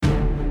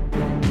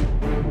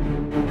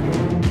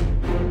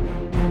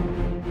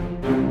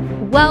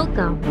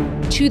Welcome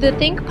to the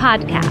Think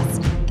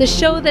Podcast, the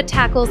show that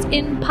tackles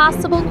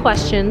impossible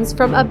questions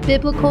from a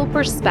biblical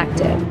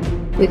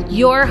perspective, with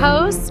your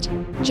host,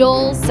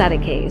 Joel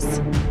Settecase.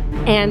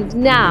 And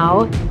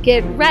now,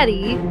 get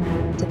ready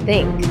to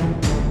think.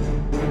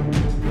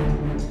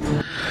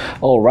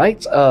 All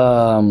right.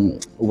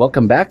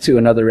 Welcome back to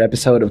another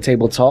episode of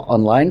Table Talk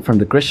Online from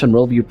the Christian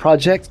Worldview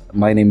Project.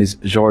 My name is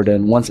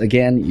Jordan, once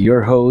again,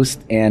 your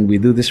host, and we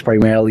do this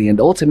primarily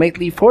and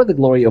ultimately for the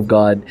glory of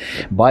God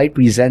by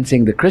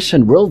presenting the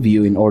Christian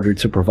worldview in order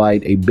to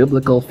provide a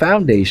biblical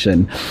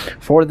foundation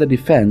for the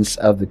defense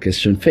of the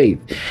Christian faith.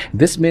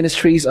 This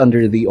ministry is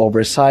under the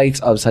oversight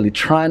of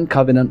Salitran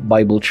Covenant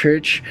Bible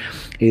Church,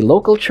 a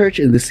local church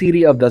in the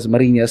city of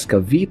Dasmariñas,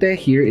 Cavite,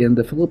 here in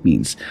the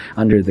Philippines,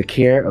 under the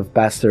care of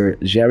Pastor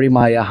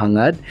Jeremiah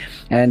Hangad,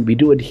 and we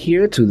do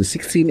adhere to the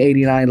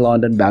 1689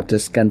 London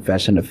Baptist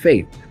Confession of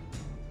Faith.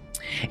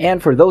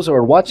 And for those who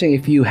are watching,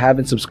 if you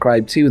haven't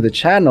subscribed to the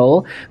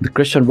channel, the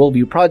Christian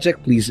Worldview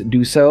Project, please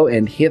do so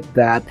and hit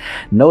that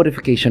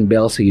notification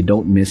bell so you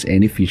don't miss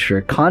any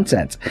future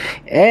content.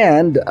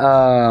 And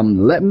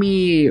let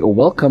me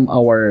welcome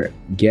our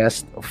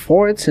guest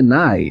for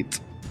tonight.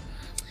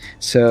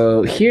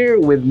 So here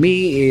with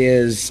me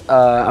is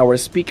our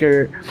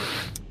speaker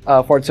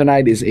for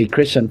tonight is a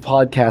Christian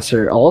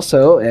podcaster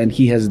also, and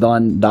he has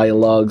done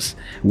dialogues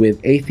with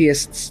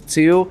atheists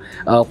too.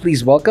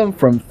 Please welcome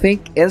from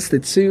Think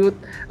Institute,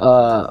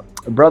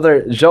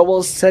 Brother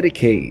Joel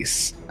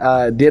Settecase.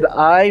 Did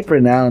I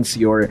pronounce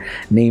your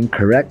name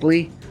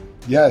correctly?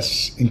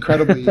 Yes,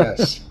 incredibly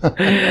yes.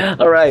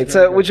 All right.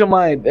 So would you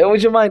mind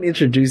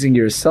introducing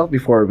yourself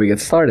before we get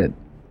started?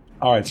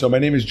 All right, so my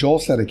name is Joel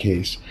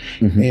Settecase,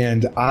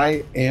 and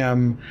I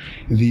am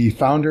the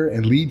founder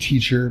and lead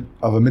teacher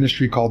of a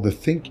ministry called the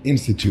Think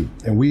Institute,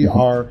 and we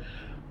are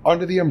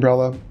under the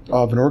umbrella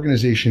of an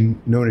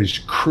organization known as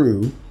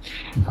Cru.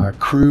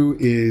 Cru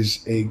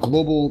is a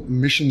global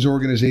missions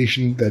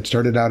organization that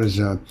started out as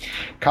a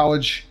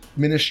college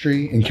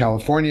ministry in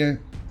California,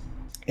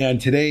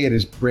 and today it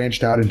has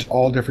branched out into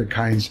all different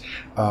kinds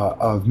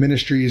of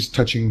ministries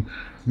touching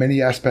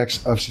many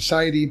aspects of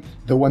society.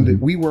 The one that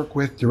we work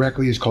with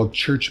directly is called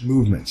church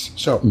movements.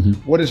 So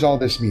what does all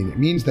this mean? It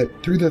means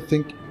that through the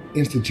Think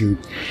Institute,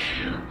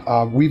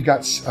 we've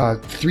got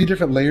three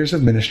different layers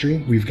of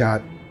ministry. We've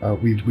got,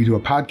 we do a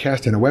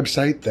podcast and a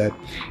website that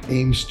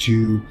aims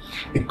to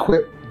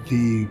equip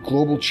the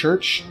global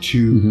church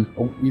to,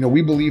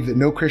 we believe that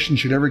no Christian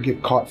should ever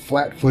get caught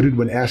flat-footed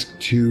when asked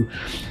to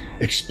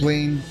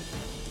explain,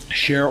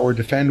 share, or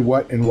defend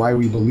what and why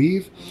we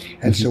believe.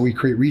 And so we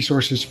create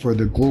resources for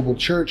the global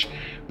church.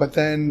 But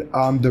then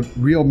the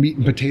real meat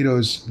and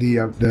potatoes,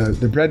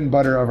 the bread and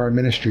butter of our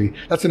ministry,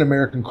 that's an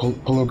American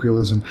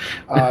colloquialism.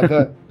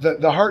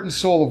 The heart and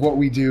soul of what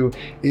we do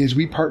is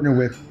we partner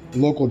with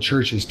local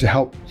churches to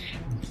help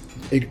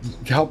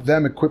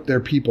them equip their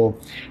people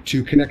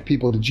to connect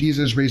people to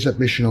Jesus, raise up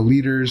missional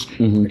leaders,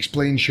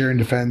 explain, share, and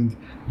defend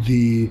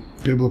the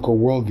biblical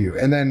worldview.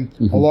 And then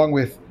along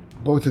with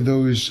both of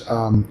those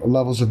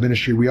levels of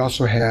ministry, we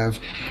also have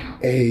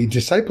a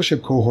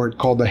discipleship cohort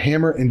called the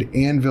Hammer and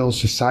Anvil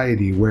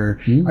Society,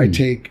 where I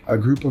take a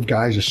group of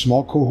guys, a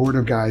small cohort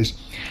of guys,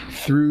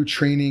 through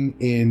training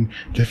in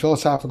the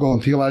philosophical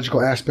and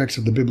theological aspects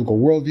of the biblical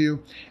worldview.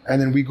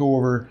 And then we go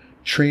over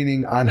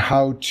training on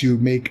how to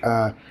make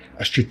a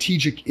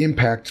strategic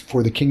impact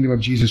for the kingdom of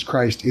Jesus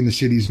Christ in the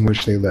cities in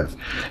which they live.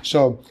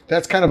 So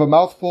that's kind of a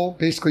mouthful.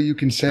 Basically, you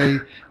can say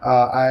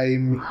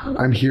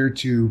I'm here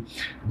to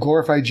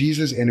glorify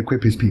Jesus and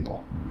equip his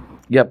people.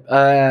 Yep.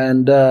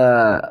 And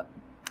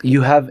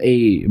you have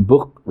a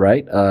book,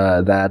 right?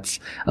 That's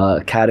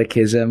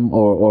Catechism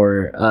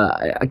or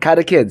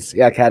Catechids.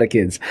 Yeah,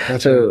 Catechids.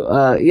 That's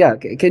so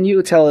can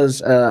you tell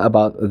us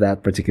about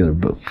that particular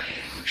book?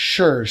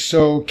 Sure.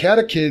 So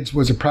Catechids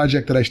was a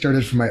project that I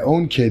started for my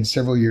own kids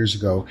several years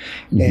ago.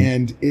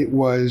 And it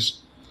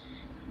was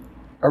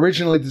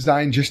originally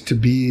designed just to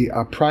be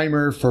a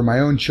primer for my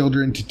own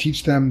children to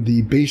teach them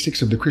the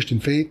basics of the Christian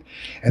faith.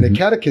 And a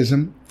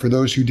catechism, for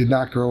those who did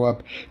not grow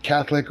up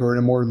Catholic or in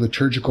a more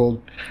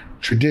liturgical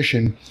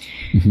tradition,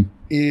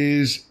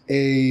 is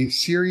a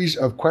series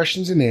of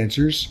questions and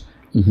answers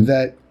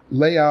that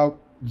lay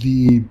out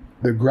the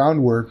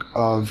groundwork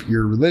of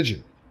your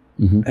religion.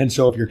 And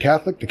so if you're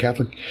Catholic, the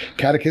Catholic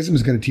Catechism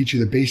is going to teach you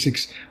the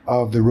basics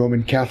of the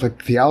Roman Catholic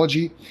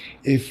theology.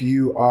 If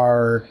you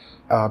are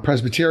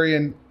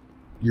Presbyterian,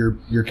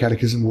 your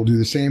catechism will do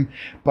the same.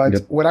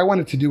 But what I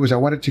wanted to do was I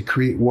wanted to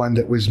create one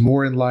that was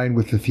more in line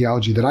with the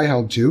theology that I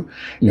held to.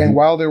 And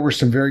while there were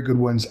some very good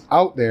ones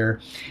out there,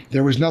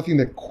 there was nothing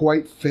that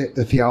quite fit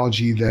the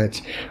theology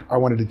that I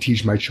wanted to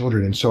teach my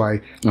children. And so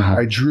I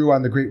drew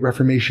on the Great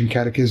Reformation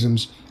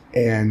catechisms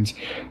and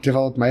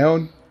developed my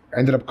own. I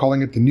ended up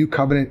calling it the New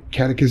Covenant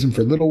Catechism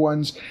for Little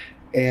Ones,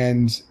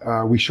 and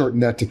we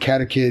shortened that to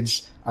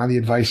Catechids on the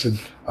advice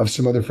of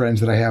some other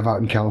friends that I have out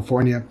in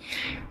California.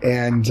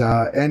 And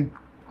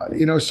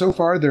so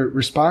far the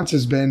response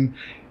has been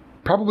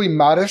probably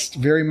modest,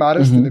 very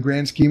modest in the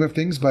grand scheme of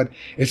things, but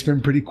it's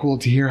been pretty cool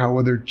to hear how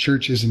other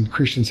churches and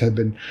Christians have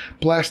been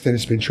blessed, and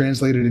it's been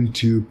translated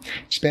into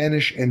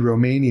Spanish and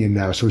Romanian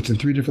now. So it's in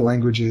 3 different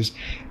languages,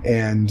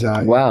 and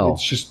Wow.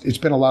 it's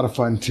been a lot of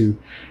fun to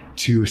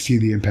see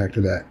the impact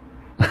of that.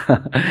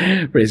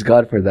 Praise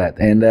God for that,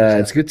 and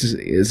it's good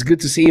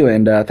to see you,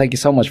 and thank you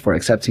so much for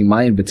accepting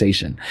my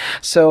invitation.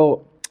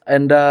 So,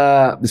 and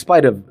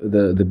despite of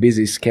the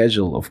busy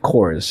schedule, of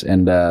course,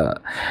 and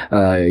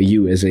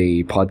you as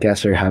a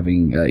podcaster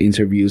having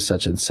interviews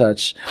such and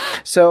such,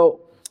 so.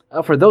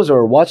 For those who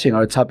are watching,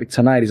 our topic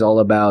tonight is all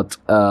about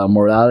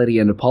morality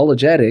and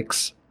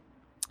apologetics.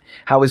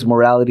 How is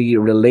morality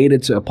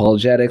related to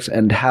apologetics,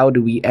 and how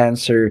do we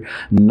answer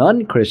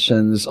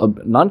non-Christian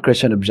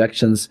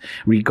objections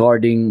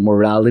regarding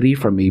morality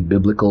from a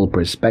biblical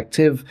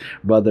perspective?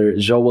 Brother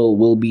Joel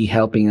will be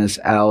helping us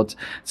out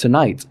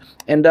tonight.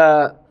 And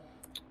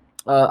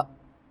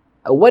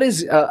what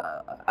is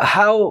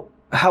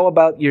how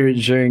about your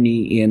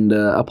journey in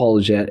the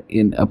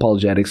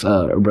apologetics,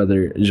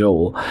 Brother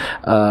Joel?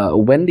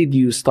 When did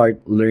you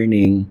start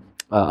learning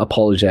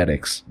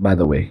apologetics, by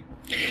the way?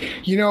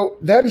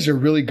 That is a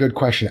really good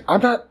question.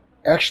 I'm not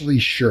actually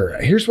sure.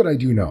 Here's what I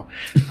do know.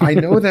 I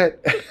know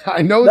that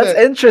That's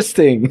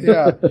interesting.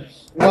 Yeah.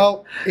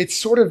 Well, it's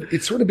sort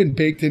of been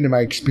baked into my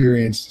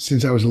experience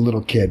since I was a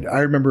little kid. I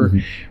remember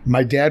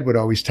my dad would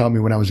always tell me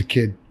when I was a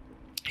kid,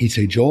 he'd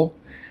say, "Joel,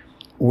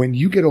 when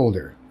you get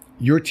older,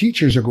 your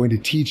teachers are going to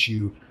teach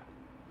you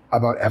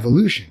about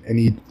evolution." And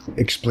he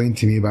explained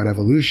to me about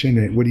evolution.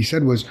 And what he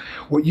said was,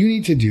 what you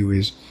need to do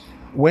is,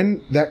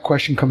 when that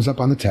question comes up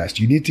on the test,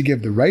 you need to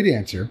give the right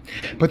answer,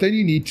 but then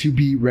you need to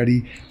be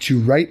ready to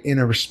write in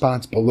a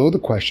response below the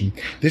question.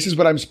 This is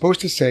what I'm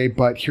supposed to say,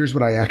 but here's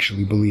what I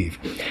actually believe.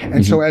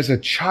 And so as a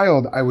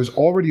child, I was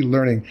already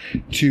learning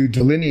to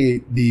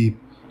delineate the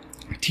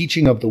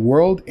teaching of the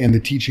world and the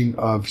teaching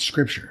of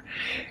Scripture.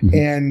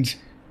 And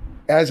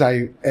as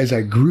I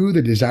grew,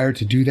 the desire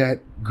to do that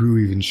grew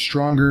even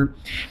stronger.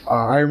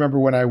 I remember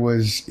when I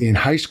was in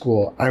high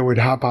school, I would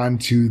hop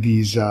onto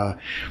these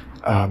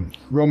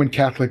Roman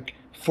Catholic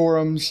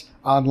forums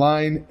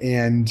online,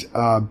 and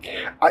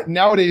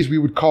nowadays we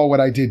would call what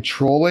I did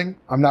trolling.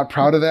 I'm not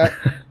proud of that,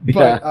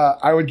 but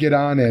I would get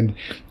on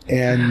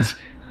and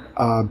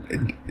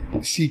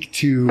seek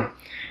to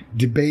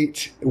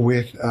debate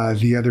with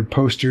the other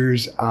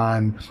posters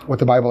on what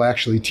the Bible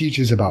actually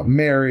teaches about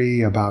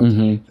Mary, about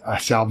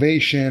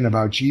salvation,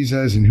 about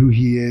Jesus and who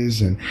he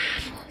is,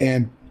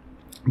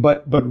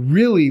 but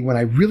really, when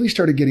I really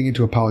started getting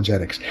into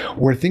apologetics,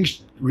 where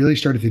things really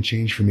started to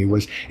change for me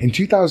was in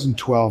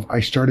 2012. I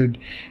started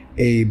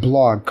a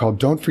blog called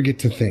Don't Forget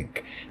to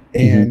Think,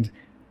 and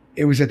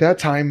it was at that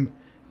time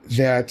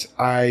that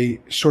I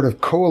sort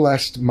of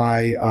coalesced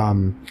my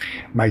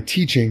my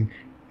teaching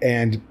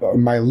and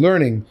my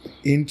learning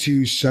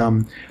into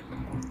some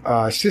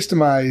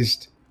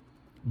systemized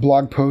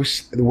blog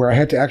posts where I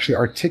had to actually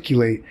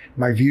articulate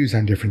my views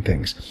on different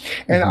things.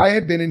 And I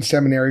had been in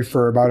seminary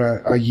for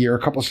about a year, a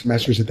couple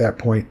semesters at that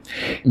point.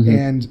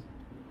 And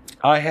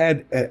I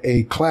had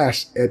a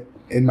class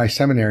in my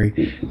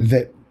seminary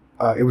that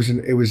it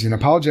was an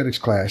apologetics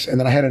class, and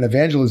then I had an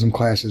evangelism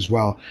class as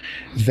well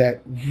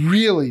that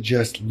really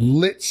just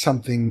lit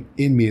something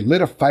in me,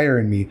 lit a fire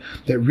in me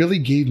that really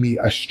gave me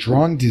a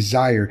strong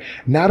desire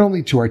not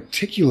only to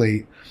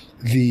articulate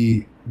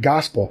the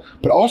gospel,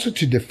 but also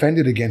to defend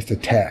it against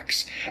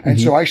attacks. And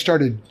so I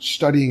started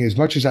studying as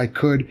much as I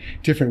could,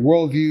 different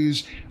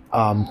worldviews.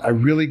 I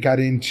really got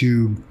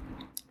into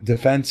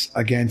defense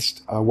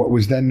against what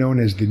was then known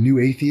as the new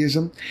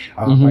atheism.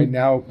 By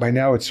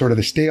now it's sort of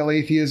the stale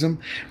atheism,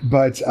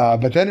 but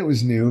then it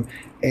was new.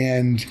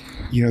 And,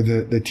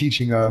 the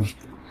teaching of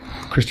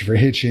Christopher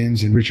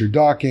Hitchens and Richard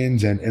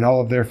Dawkins and all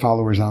of their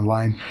followers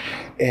online,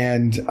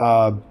 and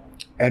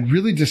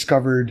really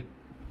discovered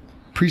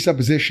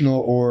presuppositional,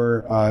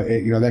 or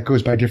that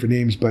goes by different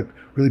names, but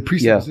really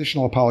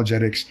presuppositional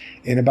apologetics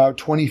in about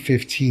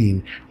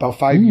 2015, about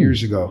 5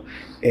 years ago.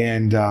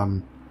 And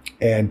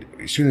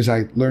as soon as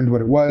I learned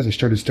what it was, I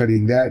started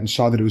studying that and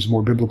saw that it was a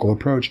more biblical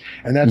approach,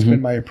 and that's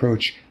been my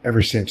approach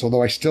ever since.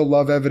 Although I still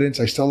love evidence,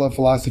 I still love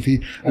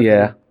philosophy. I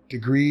have a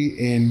degree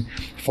in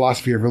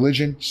philosophy of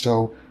religion,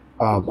 so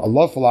I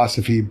love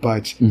philosophy,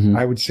 but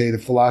I would say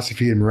that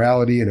philosophy and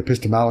morality and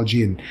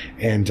epistemology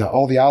and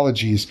all the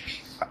ologies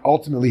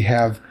ultimately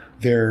have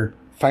their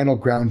final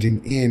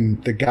grounding in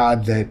the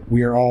God that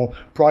we are all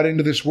brought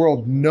into this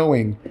world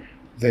knowing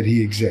that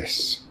he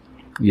exists.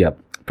 Yep.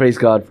 Praise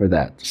God for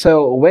that.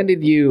 So when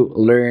did you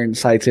learn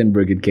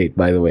Seidenberg and Kate,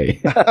 by the way?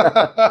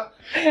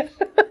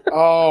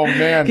 Oh,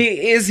 man.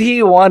 Is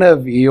he one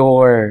of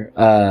your,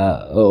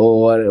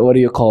 what do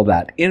you call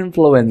that?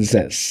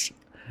 Influences?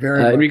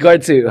 Very much. In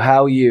regard to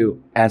how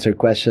you answer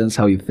questions,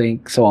 how you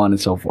think, so on and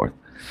so forth.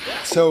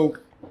 So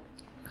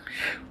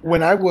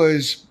when I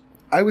was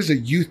a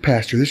youth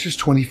pastor. This was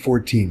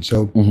 2014,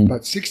 so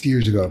about 6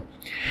 years ago.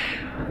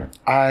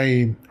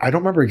 I don't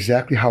remember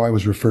exactly how I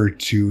was referred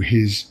to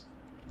his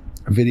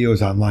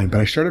videos online, but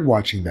I started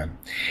watching them.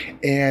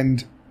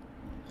 And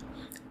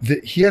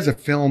he has a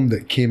film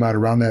that came out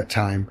around that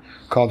time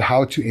called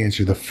How to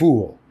Answer the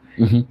Fool.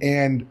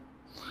 And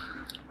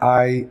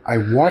I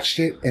watched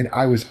it and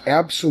I was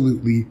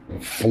absolutely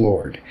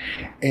floored.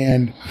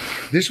 And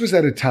this was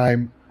at a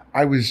time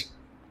I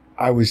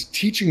was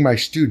teaching my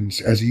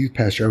students as a youth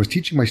pastor. I was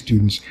teaching my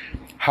students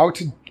how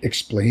to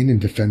explain and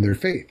defend their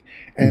faith.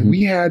 And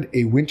we had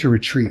a winter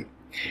retreat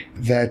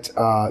that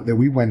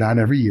we went on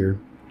every year.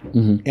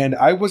 And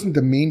I wasn't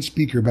the main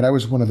speaker, but I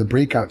was one of the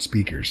breakout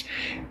speakers.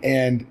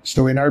 And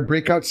so in our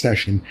breakout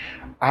session,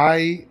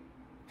 I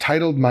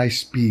titled my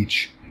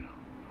speech,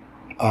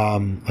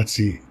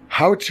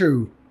 how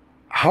to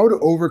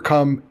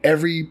overcome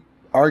every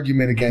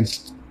argument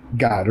against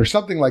God, or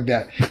something like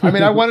that. I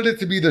mean, I wanted it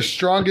to be the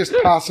strongest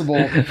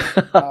possible,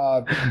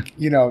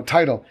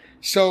 title.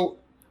 So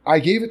I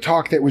gave a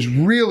talk that was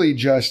really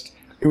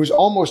it was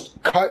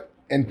almost cut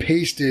and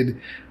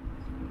pasted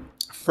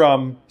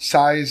from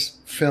Sai's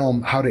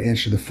film, How to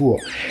Answer the Fool.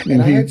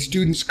 And I had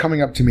students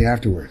coming up to me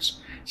afterwards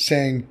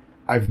saying,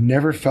 I've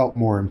never felt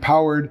more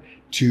empowered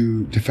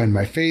to defend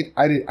my faith.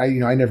 I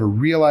never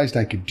realized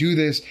I could do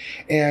this.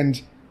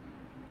 And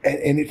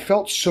it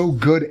felt so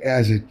good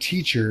as a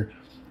teacher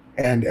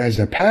and as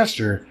a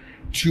pastor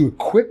to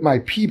equip my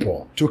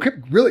people,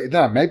 really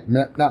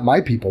not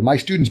my people, my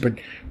students, but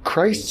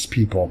Christ's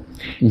people,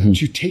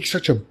 to take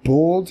such a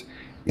bold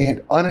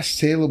and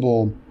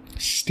unassailable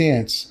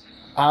stance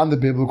on the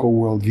biblical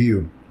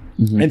worldview.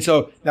 And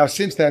so now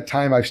since that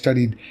time, I've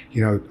studied,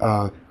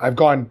 I've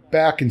gone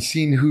back and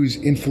seen who's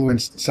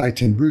influenced Sye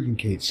Ten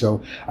Bruggencate.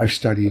 So I've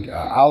studied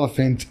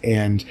Oliphant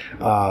and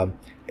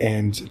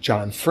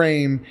John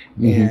Frame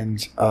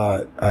and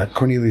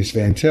Cornelius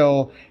Van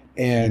Til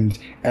and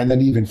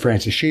then even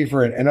Francis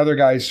Schaeffer and other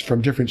guys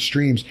from different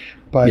streams.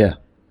 But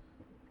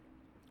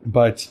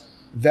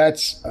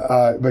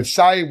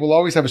Sye will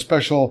always have a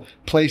special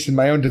place in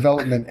my own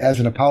development as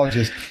an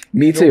apologist.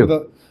 Me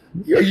too.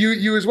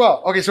 You as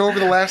well. Okay, so over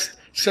the last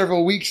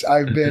several weeks,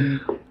 I've been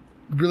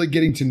really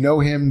getting to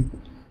know him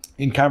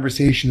in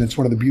conversation. That's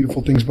one of the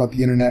beautiful things about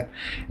the internet,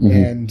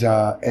 and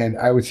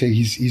I would say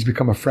he's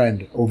become a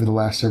friend over the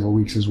last several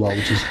weeks as well,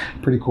 which is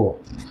pretty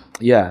cool.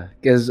 Yeah,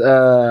 because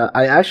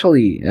I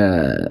actually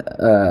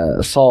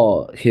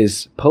saw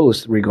his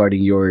post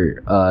regarding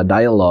your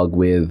dialogue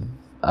with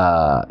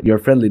your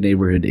friendly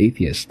neighborhood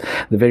atheist.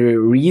 The very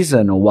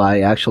reason why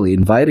I actually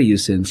invited you,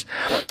 since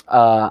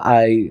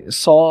I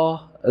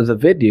saw the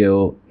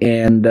video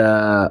and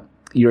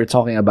you were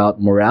talking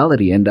about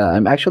morality, and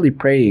I'm actually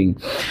praying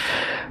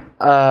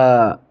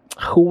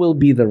who will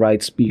be the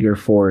right speaker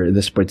for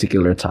this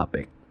particular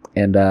topic.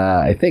 And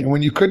I think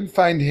when you couldn't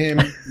find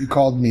him, you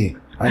called me.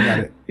 I got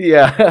it.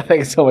 Yeah,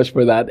 thanks so much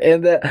for that.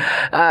 And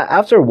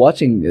after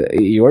watching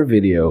your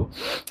video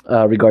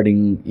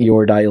regarding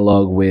your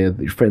dialogue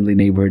with friendly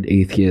neighborhood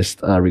atheist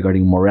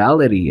regarding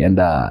morality, and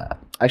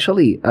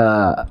actually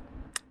I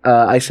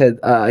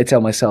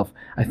tell myself,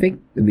 I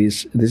think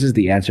this is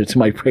the answer to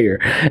my prayer,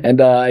 and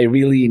I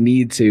really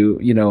need to,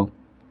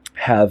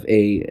 have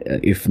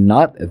if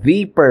not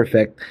the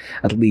perfect,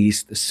 at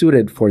least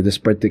suited for this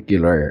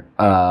particular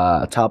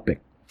topic.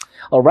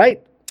 All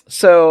right.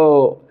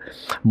 So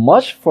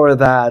much for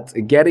that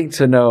getting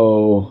to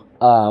know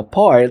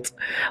part.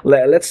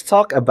 Let's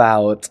talk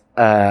about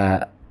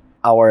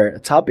our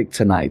topic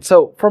tonight.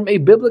 So from a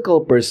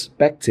biblical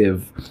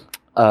perspective,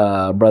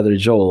 Brother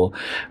Joel,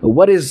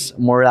 what is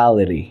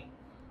morality?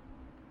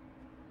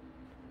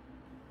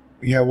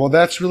 Yeah, well,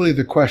 that's really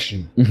the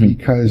question,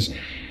 because,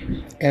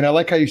 and I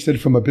like how you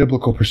said from a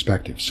biblical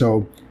perspective.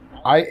 So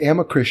I am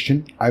a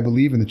Christian. I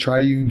believe in the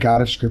triune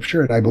God of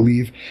Scripture, and I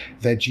believe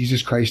that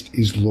Jesus Christ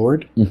is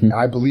Lord.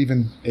 I believe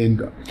in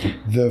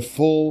the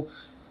full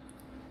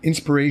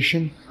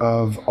inspiration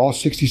of all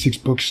 66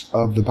 books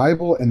of the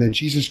Bible, and that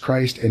Jesus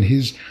Christ and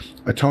his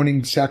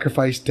atoning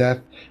sacrifice, death,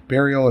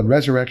 burial, and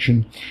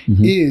resurrection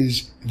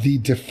is the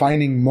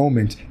defining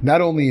moment, not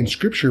only in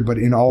Scripture, but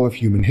in all of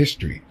human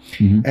history.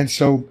 And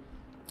so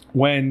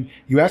when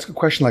you ask a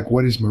question like,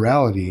 what is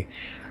morality?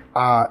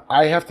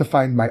 I have to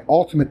find my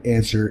ultimate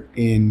answer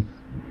in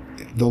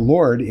the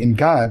Lord, in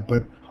God,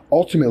 but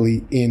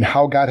ultimately in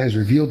how God has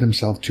revealed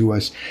himself to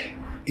us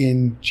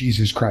in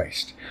Jesus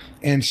Christ.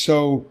 And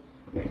so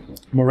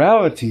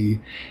morality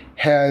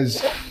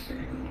has,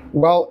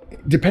 well,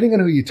 depending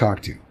on who you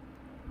talk to,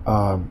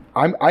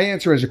 I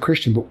answer as a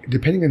Christian, but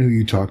depending on who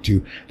you talk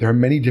to, there are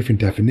many different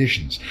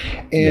definitions.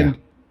 And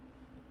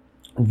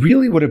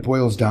really what it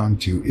boils down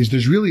to is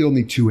there's really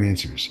only two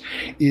answers.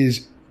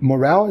 Is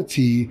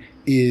morality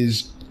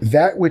is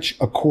that which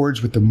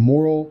accords with the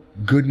moral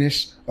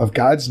goodness of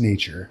God's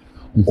nature,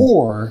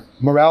 or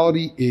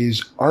morality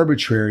is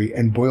arbitrary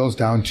and boils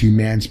down to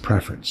man's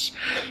preference.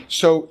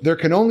 So there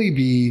can only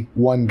be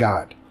one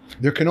God.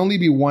 There can only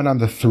be one on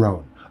the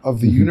throne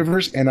of the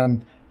universe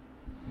and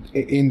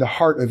in the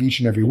heart of each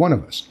and every one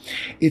of us.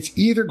 It's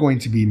either going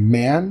to be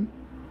man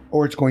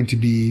or it's going to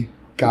be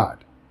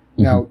God.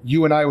 Now,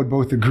 you and I would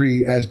both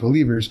agree as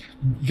believers,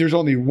 there's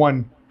only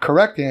one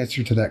correct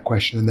answer to that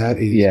question, and that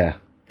is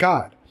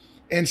God.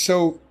 And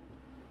so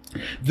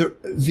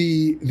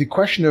The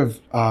question of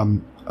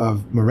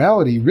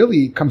morality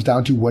really comes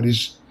down to what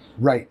is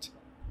right.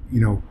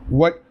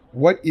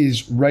 What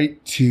is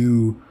right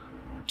to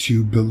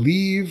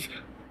believe?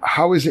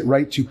 How is it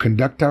right to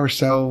conduct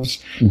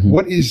ourselves? Mm-hmm.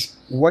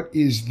 What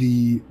is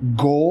the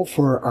goal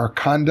for our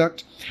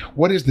conduct?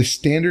 What is the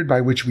standard by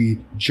which we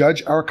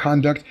judge our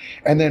conduct?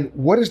 And then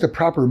what is the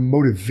proper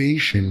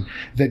motivation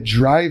that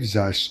drives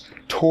us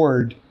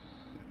toward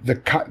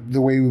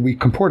the way we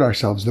comport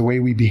ourselves, the way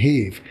we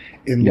behave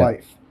in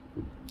life?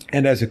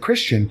 And as a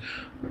Christian,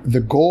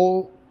 the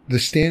goal, the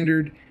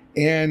standard,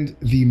 and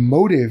the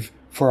motive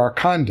for our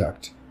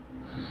conduct,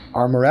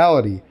 our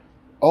morality,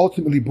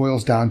 ultimately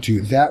boils down to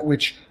that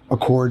which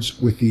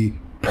accords with the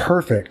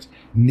perfect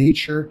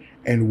nature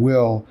and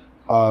will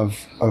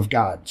of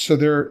God. So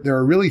there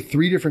are really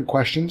three different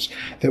questions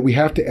that we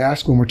have to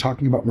ask when we're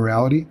talking about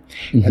morality.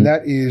 Mm-hmm. And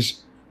that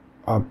is,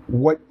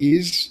 what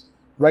is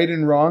right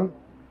and wrong?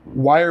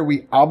 Why are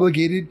we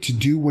obligated to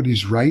do what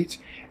is right?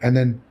 And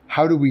then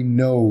how do we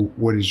know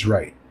what is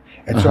right?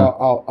 And so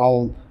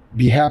I'll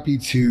be happy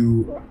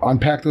to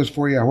unpack those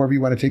for you, however you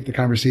want to take the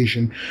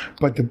conversation.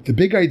 But the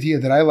big idea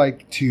that I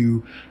like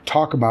to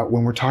talk about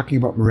when we're talking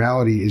about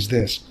morality is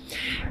this.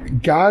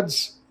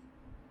 God's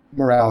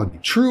morality,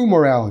 true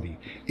morality,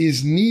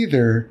 is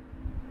neither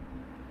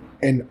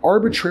an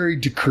arbitrary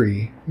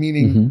decree,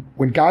 meaning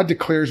when God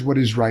declares what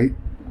is right,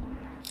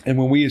 and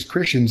when we as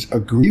Christians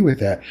agree with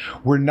that,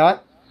 we're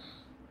not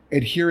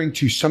adhering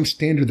to some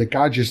standard that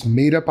God just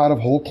made up out of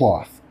whole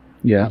cloth.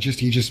 Yeah.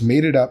 He just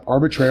made it up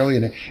arbitrarily,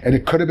 and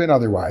it could have been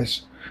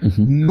otherwise.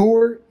 Mm-hmm.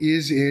 Nor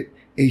is it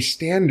a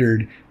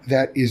standard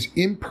that is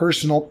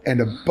impersonal and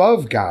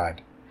above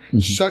God,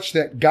 such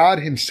that God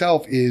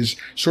himself is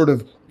sort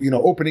of,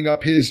 opening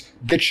up his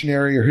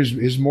dictionary or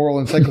his moral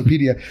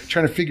encyclopedia,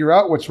 trying to figure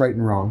out what's right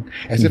and wrong,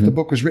 as if the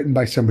book was written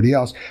by somebody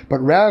else. But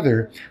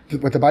rather,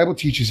 what the Bible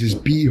teaches is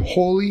be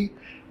holy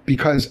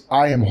because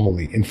I am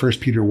holy in 1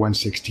 Peter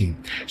 1:16.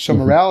 So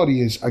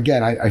morality is,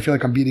 again, I feel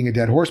like I'm beating a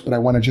dead horse, but I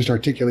want to just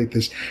articulate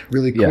this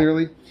really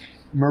clearly. Yeah.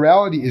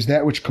 Morality is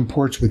that which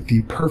comports with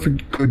the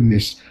perfect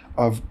goodness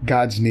of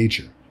God's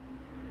nature.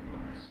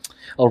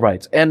 All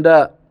right. And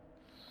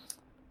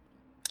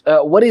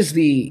what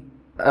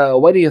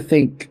do you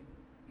think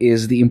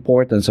is the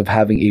importance of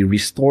having a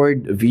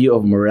restored view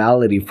of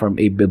morality from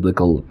a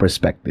biblical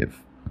perspective?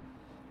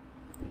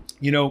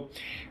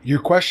 Your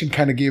question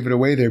kind of gave it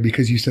away there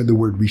because you said the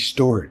word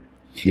restored.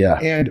 Yeah.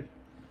 And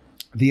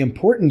the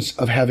importance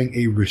of having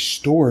a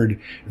restored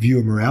view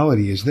of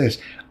morality is this.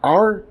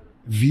 Our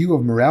view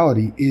of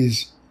morality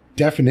is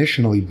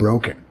definitionally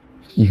broken.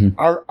 Mm-hmm.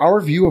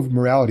 Our view of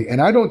morality,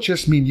 and I don't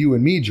just mean you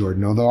and me,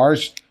 Jordan, although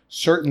ours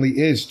certainly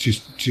is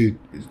to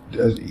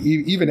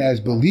even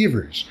as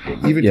believers,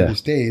 even to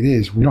this day it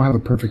is. We don't have a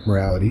perfect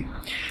morality.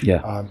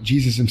 Yeah.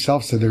 Jesus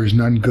himself said there is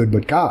none good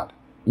but God.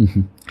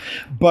 Mm-hmm.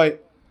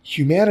 But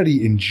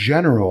humanity in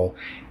general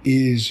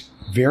is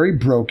very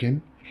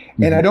broken.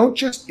 And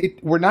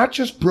we're not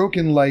just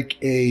broken like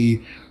a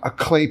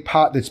clay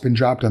pot that's been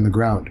dropped on the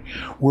ground.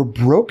 We're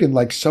broken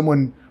like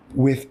someone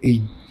with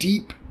a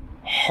deep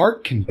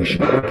heart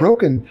condition. We're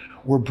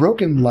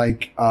broken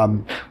like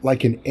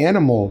an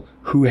animal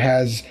who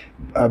has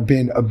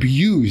been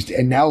abused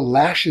and now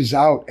lashes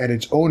out at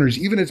its owners,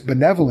 even its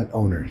benevolent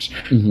owners,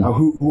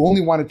 who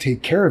only want to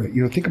take care of it.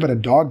 Think about a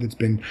dog that's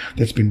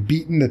been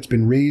beaten, that's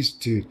been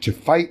raised to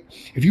fight.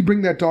 If you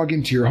bring that dog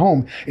into your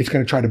home, it's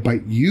going to try to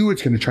bite you.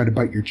 It's going to try to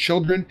bite your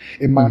children.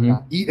 It might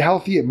not eat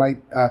healthy. It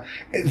might.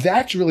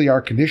 That's really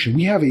our condition.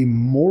 We have a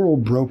moral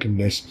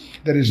brokenness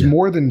that is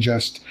more than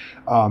just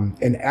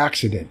an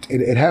accident.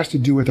 It has to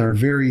do with our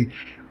very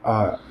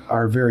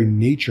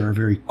nature, our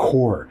very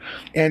core.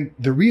 And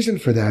the reason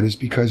for that is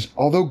because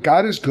although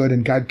God is good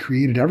and God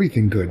created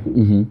everything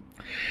good,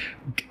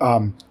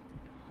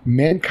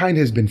 mankind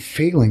has been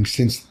failing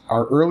since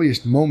our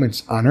earliest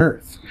moments on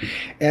earth.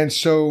 And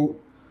so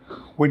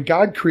when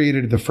God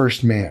created the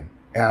first man,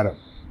 Adam,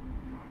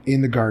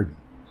 in the garden,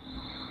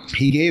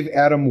 he gave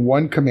Adam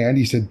one command.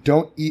 He said,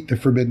 don't eat the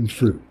forbidden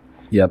fruit.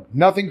 Yep.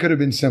 Nothing could have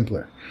been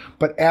simpler.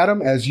 But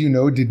Adam, as you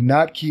know, did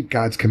not keep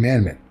God's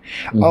commandment.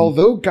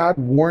 Although God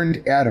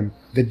warned Adam,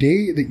 the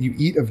day that you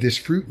eat of this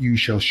fruit, you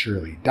shall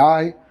surely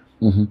die.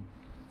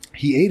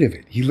 He ate of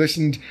it. He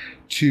listened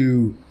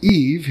to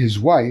Eve, his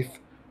wife,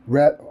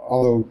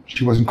 although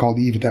she wasn't called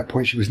Eve at that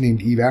point. She was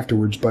named Eve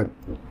afterwards, but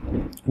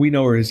we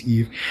know her as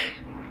Eve.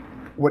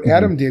 What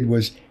Adam did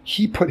was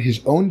he put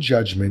his own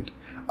judgment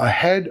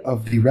ahead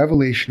of the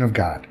revelation of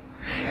God.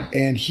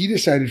 And he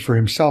decided for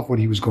himself what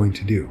he was going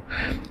to do.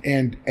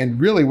 And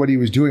really what he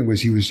was doing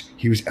was he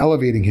was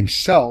elevating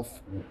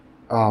himself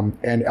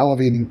and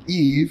elevating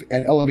Eve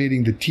and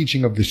elevating the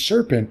teaching of the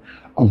serpent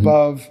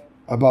above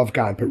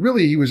God. But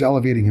really he was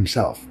elevating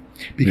himself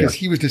because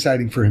he was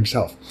deciding for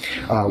himself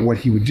what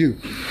he would do.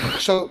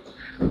 So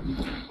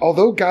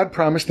although God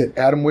promised that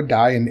Adam would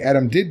die, and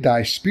Adam did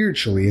die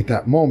spiritually at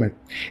that moment,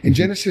 in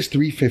Genesis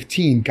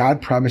 3:15,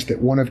 God promised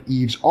that one of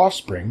Eve's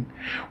offspring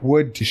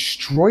would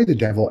destroy the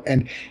devil.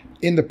 And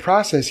in the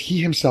process,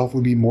 he himself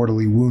would be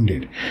mortally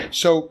wounded.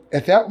 So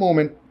at that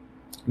moment,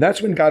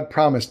 that's when God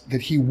promised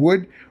that he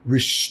would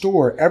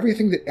restore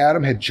everything that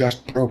Adam had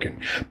just broken.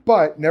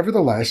 But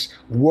nevertheless,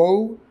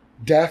 woe,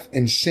 death,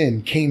 and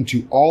sin came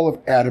to all of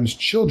Adam's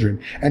children.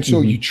 And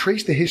so you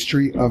trace the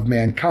history of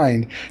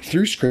mankind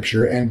through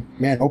scripture, and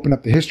man, open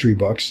up the history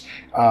books,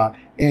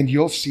 and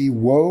you'll see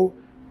woe,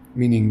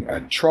 meaning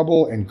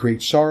trouble and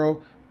great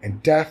sorrow,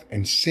 and death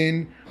and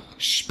sin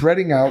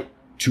spreading out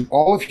to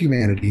all of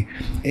humanity.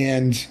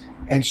 And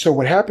so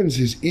what happens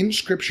is, in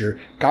scripture,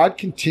 God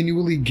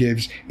continually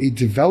gives a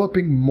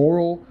developing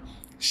moral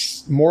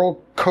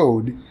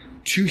code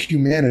to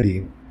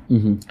humanity.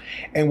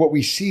 And what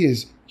we see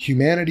is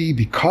humanity,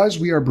 because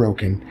we are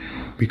broken,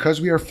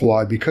 because we are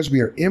flawed, because we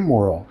are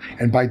immoral,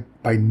 and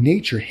by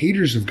nature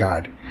haters of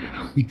God,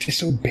 we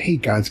disobey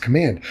God's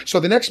command. So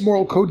the next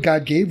moral code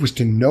God gave was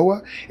to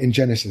Noah in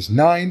Genesis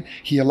 9.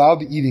 He allowed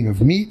the eating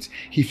of meat.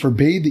 He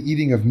forbade the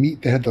eating of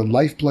meat that had the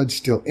lifeblood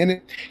still in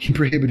it. He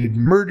prohibited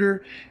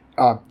murder.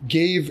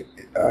 He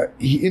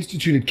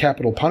instituted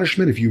capital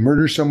punishment. If you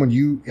murder someone,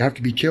 you have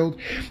to be killed.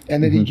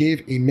 And then he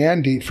gave a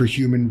mandate for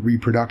human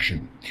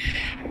reproduction.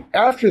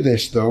 After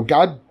this, though,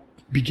 God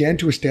began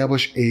to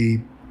establish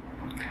a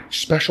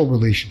special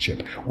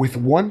relationship with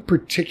one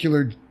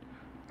particular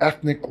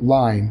ethnic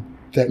line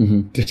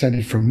that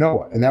descended from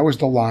Noah, and that was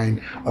the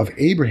line of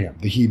Abraham,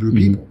 the Hebrew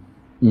people.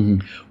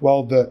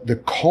 Well,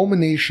 the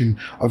culmination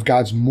of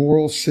God's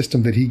moral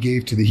system that he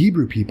gave to the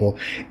Hebrew people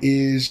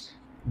is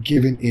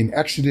given in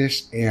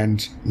Exodus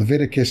and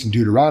Leviticus and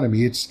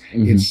Deuteronomy. It's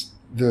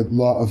the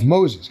law of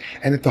Moses.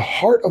 And at the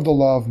heart of the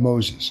law of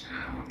Moses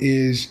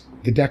is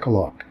the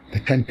Decalogue,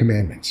 the Ten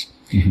Commandments.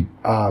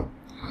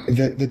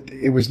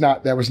 That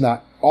was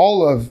not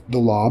all of the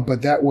law,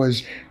 but that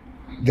was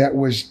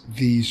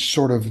the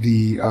sort of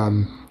the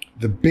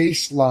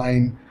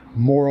baseline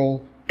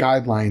moral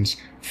guidelines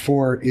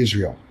for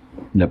Israel.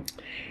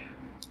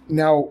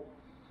 Now,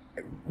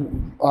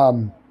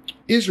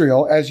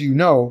 Israel, as you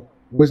know,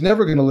 was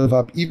never going to live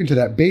up even to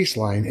that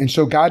baseline. And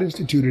so God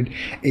instituted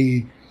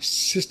a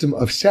system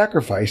of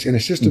sacrifice and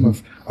a system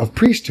of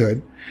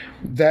priesthood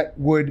that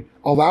would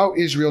allow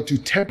Israel to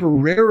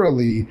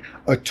temporarily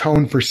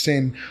atone for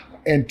sin.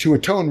 And to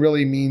atone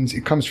really means,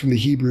 it comes from the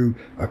Hebrew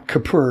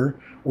kippur,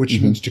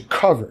 which means to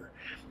cover.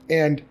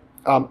 And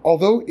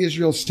although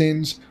Israel's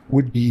sins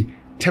would be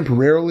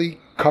temporarily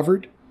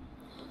covered,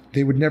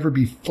 they would never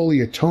be fully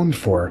atoned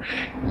for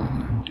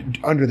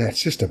under that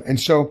system. And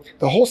so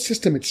the whole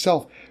system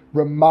itself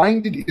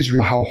reminded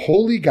Israel how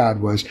holy God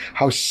was,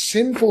 how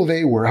sinful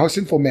they were, how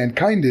sinful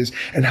mankind is,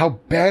 and how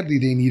badly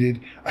they needed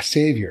a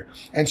savior.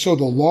 And so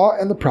the law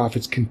and the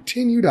prophets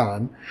continued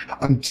on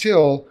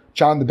until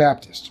John the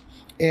Baptist.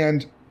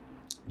 And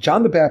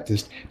John the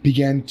Baptist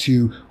began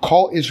to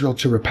call Israel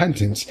to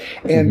repentance.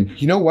 And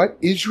you know what?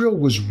 Israel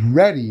was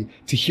ready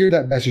to hear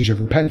that message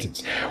of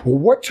repentance. Well,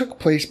 what took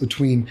place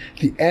between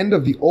the end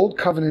of the Old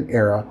Covenant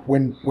era,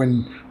 when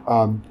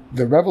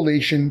the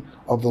revelation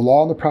of the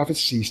law and the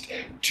prophets ceased,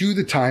 to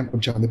the time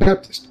of John the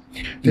Baptist?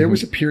 There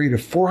was a period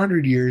of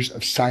 400 years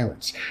of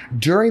silence.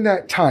 During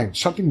that time,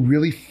 something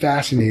really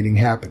fascinating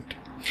happened.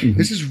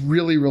 This is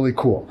really, really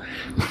cool.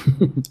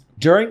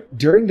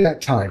 During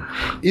that time,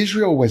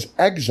 Israel was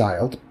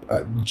exiled.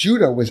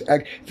 Judah was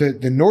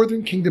the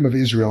northern kingdom of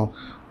Israel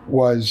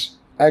was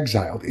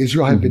exiled.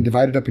 Israel had been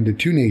divided up into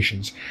two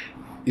nations: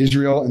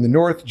 Israel in the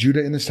north,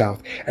 Judah in the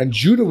south. And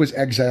Judah was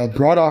exiled,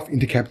 brought off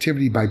into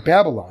captivity by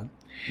Babylon,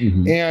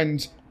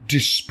 and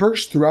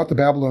dispersed throughout the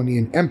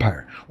Babylonian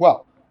Empire.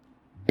 Well,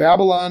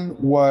 Babylon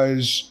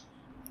was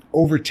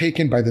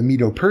overtaken by the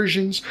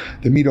Medo-Persians.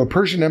 The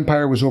Medo-Persian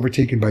Empire was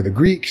overtaken by the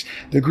Greeks.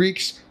 The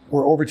Greeks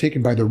were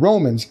overtaken by the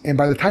Romans. And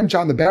by the time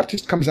John the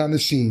Baptist comes on the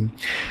scene,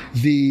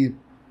 the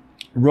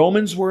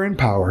Romans were in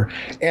power,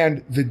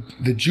 and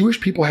the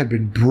Jewish people had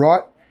been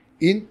brought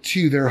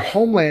into their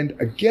homeland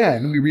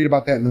again. We read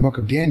about that in the book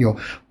of Daniel.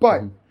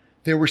 But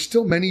there were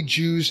still many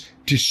Jews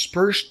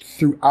dispersed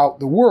throughout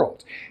the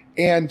world.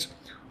 And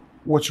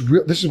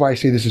this is why I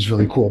say this is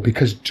really cool,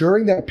 because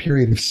during that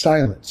period of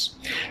silence,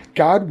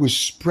 God was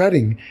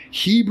spreading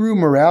Hebrew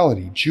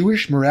morality,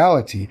 Jewish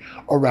morality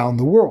around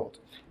the world.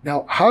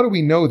 Now, how do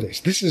we know this?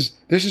 This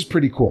is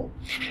pretty cool.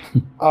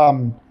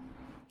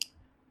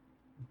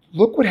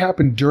 Look what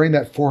happened during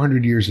that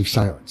 400 years of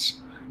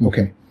silence.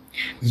 Okay.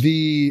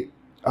 The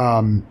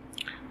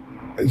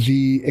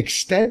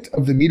extent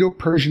of the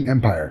Medo-Persian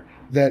Empire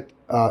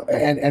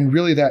and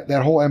really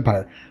that whole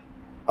empire.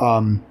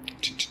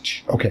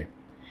 Okay.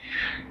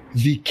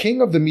 The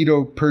king of the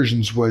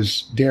Medo-Persians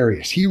was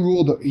Darius. He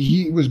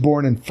was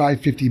born in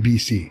 550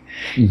 BC.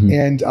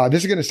 And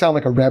this is going to sound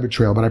like a rabbit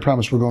trail, but I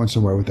promise we're going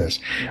somewhere with this.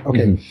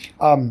 Okay.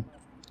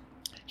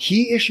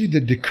 He issued the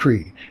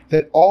decree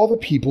that all the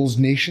peoples,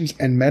 nations,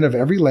 and men of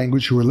every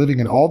language who are living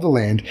in all the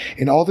land,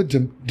 in all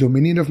the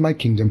dominion of my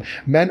kingdom,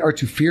 men are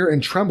to fear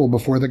and tremble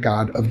before the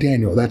God of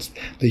Daniel. That's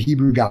the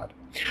Hebrew God.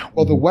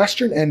 Well, the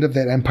western end of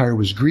that empire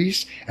was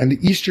Greece, and the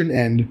eastern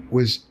end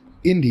was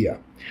India.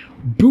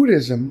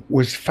 Buddhism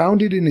was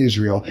founded in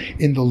Israel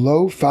in the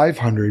low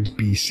 500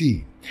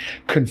 BC.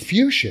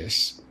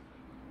 Confucius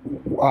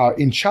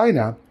in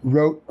China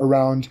wrote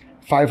around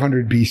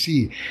 500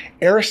 BC.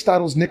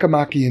 Aristotle's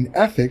Nicomachean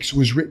Ethics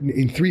was written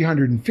in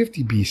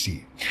 350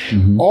 BC.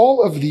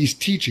 All of these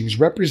teachings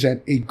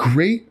represent a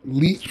great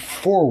leap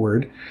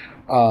forward,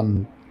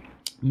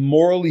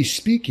 morally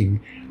speaking,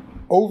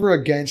 over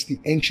against the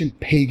ancient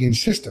pagan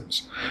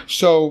systems.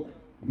 So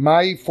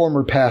my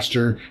former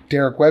pastor,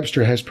 Derek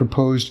Webster, has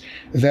proposed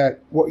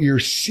that what you're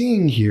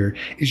seeing here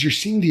is you're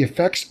seeing the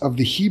effects of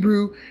the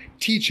Hebrew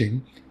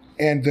teaching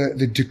and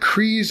the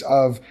decrees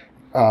of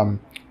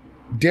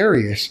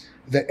Darius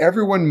that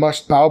everyone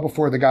must bow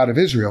before the God of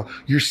Israel.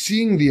 You're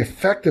seeing the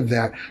effect of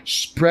that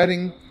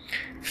spreading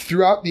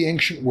throughout the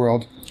ancient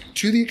world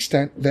to the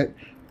extent that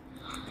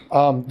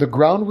the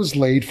ground was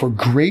laid for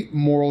great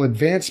moral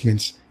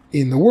advancements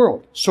in the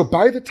world. So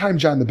by the time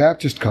John the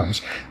Baptist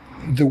comes,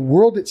 the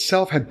world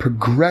itself had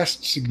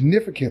progressed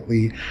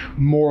significantly,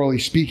 morally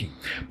speaking.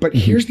 But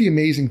here's the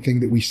amazing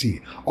thing that we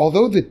see.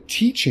 Although the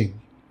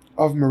teaching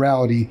of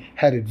morality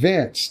had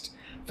advanced,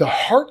 the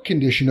heart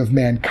condition of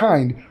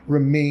mankind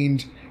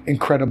remained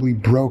incredibly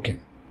broken.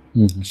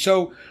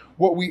 So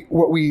what we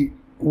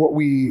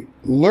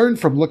learn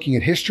from looking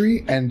at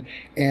history and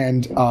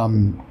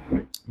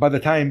by the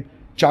time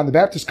John the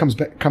Baptist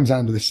comes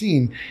onto the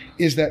scene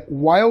is that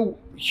while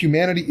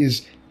humanity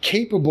is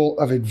capable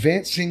of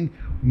advancing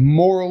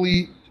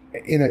morally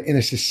in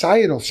a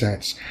societal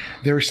sense,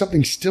 there is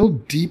something still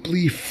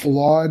deeply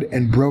flawed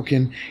and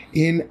broken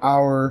in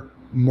our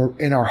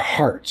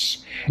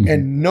hearts.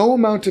 And no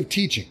amount of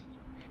teaching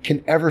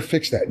can ever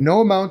fix that.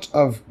 No amount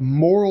of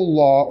moral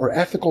law or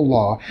ethical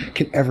law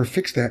can ever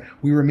fix that.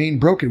 We remain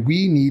broken.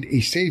 We need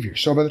a savior.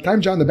 So by the time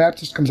John the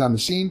Baptist comes on the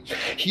scene,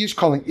 he is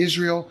calling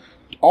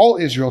all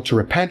Israel to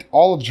repent.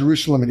 All of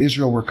Jerusalem and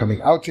Israel were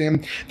coming out to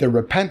him. They're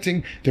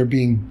repenting. They're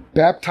being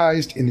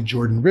baptized in the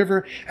Jordan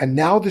River. And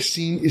now the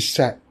scene is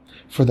set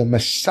for the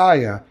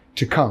Messiah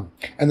to come.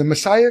 And the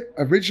Messiah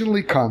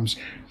originally comes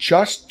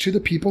just to the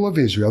people of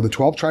Israel. The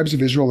 12 tribes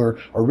of Israel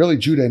are really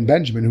Judah and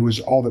Benjamin, who was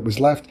all that was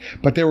left.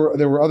 But there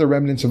were other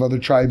remnants of other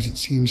tribes, it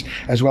seems,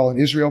 as well in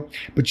Israel.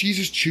 But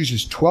Jesus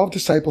chooses 12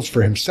 disciples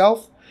for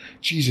himself.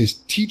 Jesus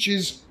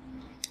teaches.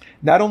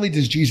 Not only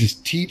does Jesus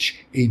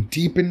teach a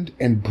deepened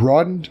and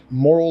broadened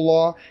moral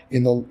law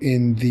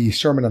in the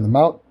Sermon on the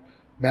Mount,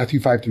 Matthew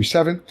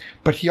 5-7,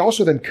 but he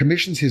also then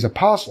commissions his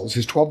apostles,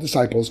 his 12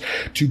 disciples,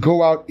 to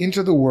go out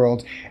into the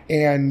world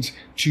and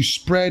to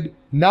spread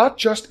not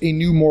just a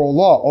new moral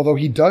law, although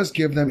he does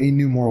give them a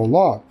new moral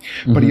law,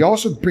 but he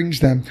also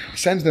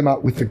sends them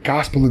out with the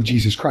gospel of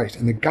Jesus Christ.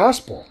 And the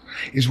gospel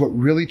is what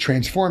really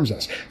transforms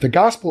us. The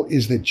gospel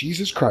is that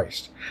Jesus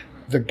Christ,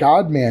 the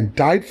God-man,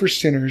 died for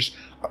sinners,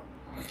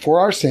 for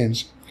our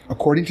sins,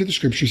 according to the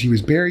scriptures. He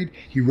was buried.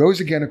 He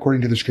rose again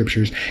according to the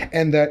scriptures,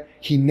 and that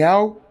he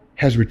now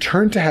has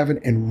returned to heaven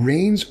and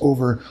reigns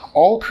over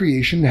all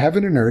creation,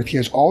 heaven and earth. He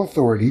has all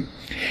authority,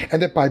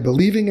 and that by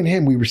believing in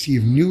him, we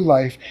receive new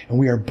life and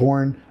we are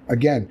born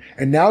again.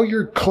 And now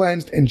you're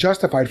cleansed and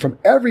justified from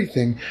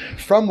everything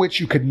from which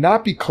you could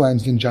not be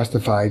cleansed and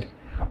justified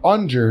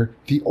under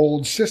the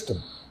old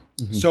system.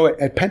 So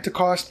at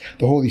Pentecost,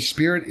 the Holy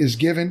Spirit is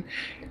given,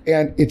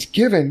 and it's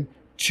given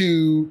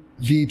to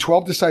the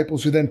 12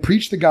 disciples who then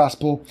preach the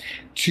gospel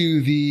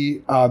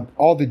to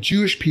all the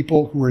Jewish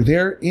people who were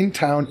there in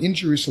town in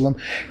Jerusalem,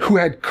 who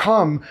had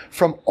come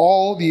from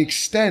all the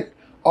extent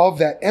of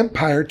that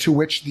empire to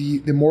which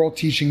the moral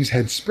teachings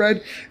had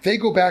spread. They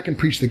go back and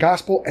preach the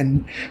gospel,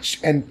 and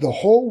the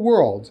whole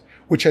world,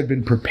 which had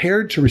been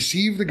prepared to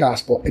receive the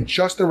gospel at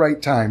just the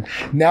right time,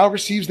 now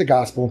receives the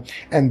gospel,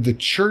 and the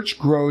church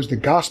grows, the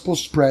gospel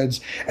spreads.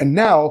 And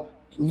now,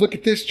 look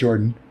at this,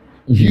 Jordan.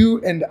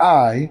 You and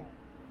I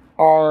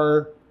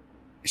are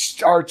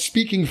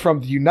speaking from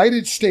the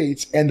United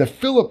States and the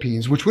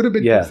Philippines, which would have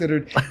been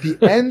considered the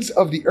ends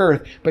of the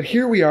earth. But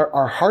here we are.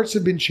 Our hearts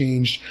have been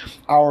changed.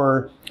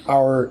 Our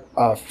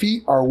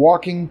feet are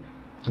walking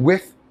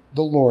with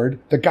the Lord,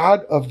 the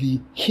God of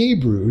the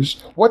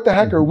Hebrews. What the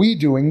heck are we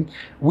doing?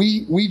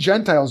 We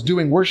Gentiles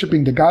doing,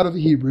 worshiping the God of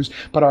the Hebrews,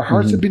 but our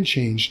hearts have been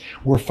changed.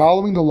 We're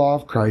following the law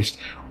of Christ.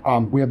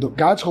 We have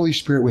God's Holy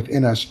Spirit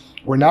within us.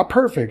 We're not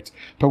perfect,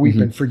 but we've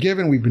been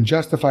forgiven. We've been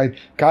justified.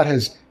 God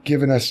has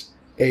given us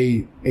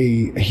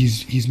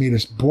he's made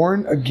us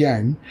born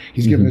again.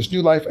 He's given us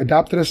new life,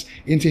 adopted us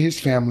into his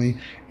family,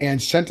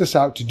 and sent us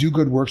out to do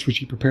good works, which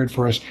he prepared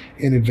for us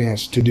in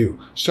advance to do.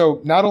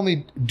 So not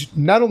only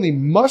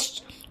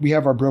must we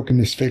have our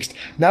brokenness fixed,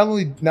 not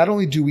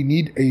only do we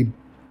need a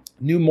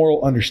new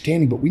moral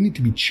understanding, but we need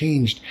to be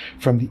changed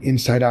from the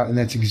inside out. And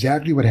that's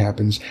exactly what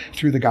happens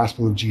through the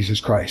gospel of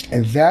Jesus Christ.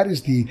 And that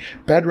is the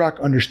bedrock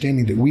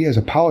understanding that we as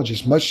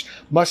apologists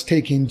must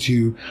take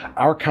into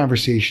our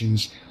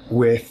conversations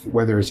with,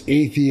 whether it's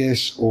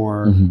atheists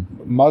or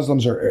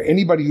Muslims or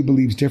anybody who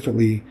believes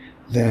differently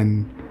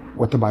than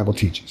what the Bible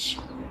teaches.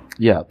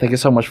 Yeah, thank you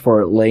so much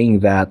for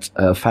laying that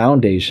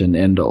foundation,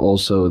 and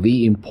also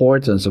the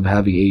importance of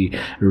having a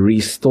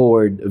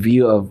restored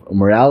view of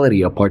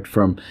morality apart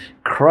from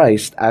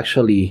Christ.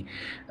 Actually,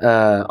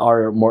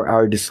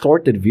 our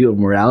distorted view of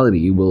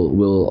morality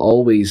will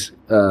always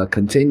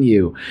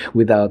continue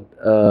without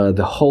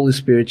the Holy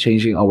Spirit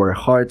changing our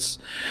hearts.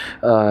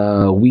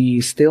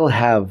 We still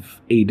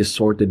have a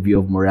distorted view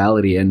of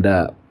morality, and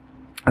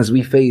as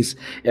we face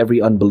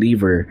every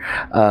unbeliever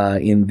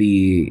in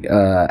the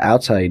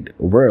outside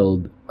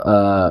world,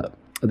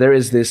 there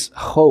is this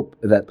hope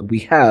that we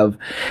have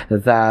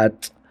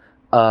that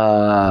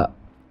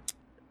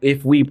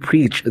if we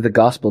preach the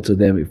gospel to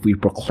them, if we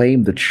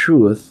proclaim the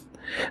truth,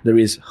 there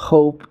is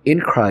hope in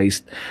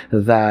Christ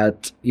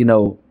that,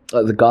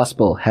 the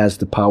gospel has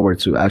the power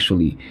to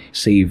actually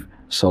save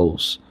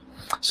souls.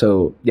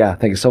 So yeah,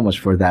 thank you so much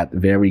for that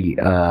very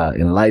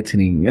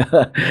enlightening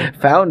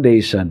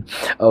foundation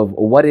of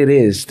what it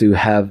is to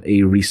have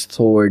a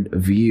restored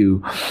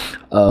view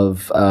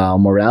of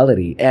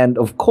morality. And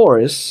of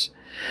course,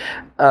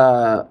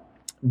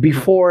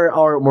 before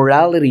our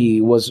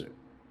morality was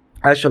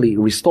actually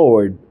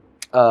restored,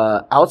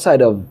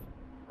 outside of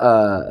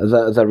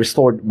the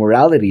restored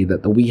morality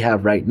that we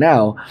have right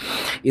now,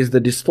 is the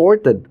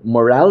distorted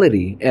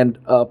morality, and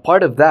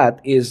part of that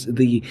is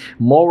the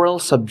moral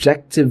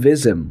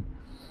subjectivism.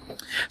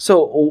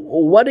 So,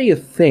 what do you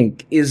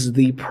think is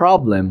the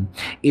problem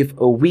if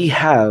we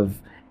have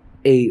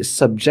a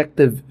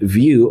subjective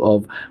view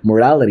of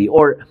morality?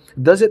 Or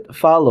does it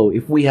follow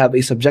if we have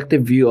a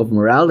subjective view of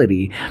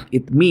morality,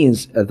 it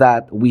means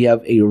that we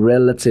have a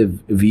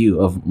relative view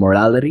of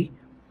morality?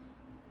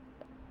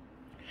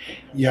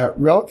 Yeah,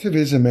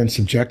 relativism and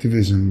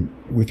subjectivism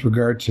with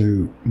regard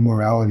to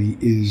morality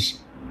is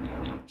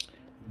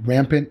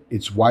rampant.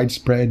 It's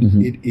widespread.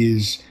 It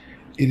is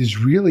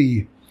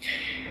really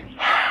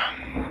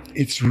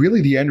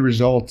the end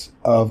result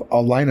of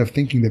a line of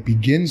thinking that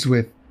begins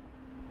with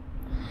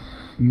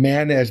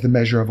man as the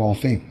measure of all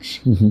things.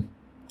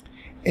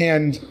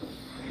 And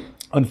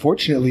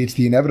unfortunately, it's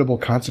the inevitable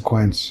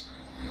consequence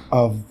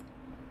of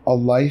a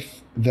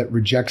life that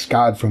rejects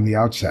God from the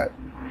outset.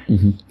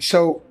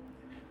 So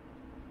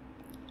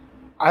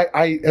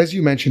I, as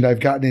you mentioned, I've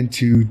gotten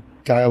into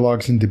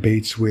dialogues and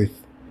debates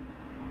with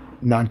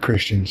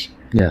non-Christians.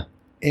 Yeah.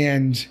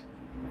 And,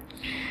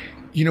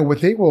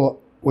 what they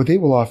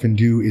will often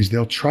do is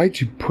they'll try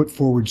to put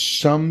forward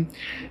some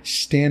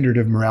standard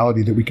of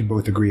morality that we can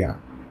both agree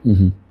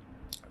on.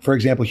 For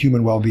example,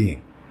 human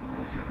well-being.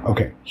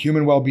 Okay,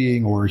 human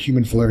well-being or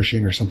human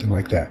flourishing or something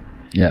like that.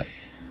 Yeah.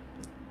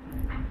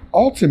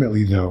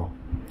 Ultimately, though,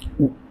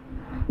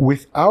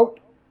 without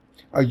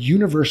a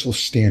universal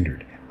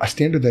standard, a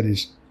standard that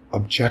is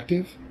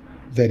objective,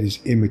 that is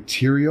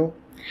immaterial,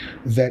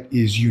 that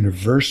is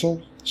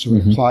universal, so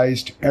it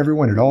applies to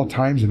everyone at all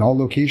times and all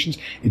locations.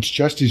 It's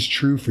just as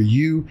true for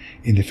you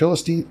in the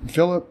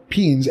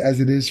Philippines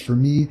as it is for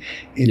me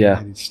in the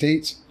United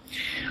States.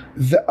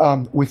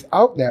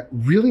 Without that,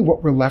 really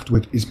what we're left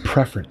with is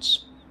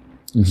preference.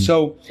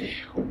 So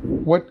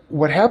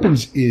what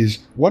happens is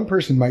one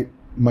person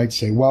might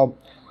say, well,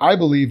 I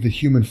believe that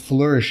human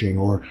flourishing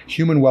or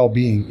human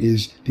well-being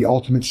is the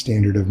ultimate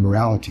standard of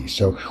morality.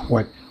 So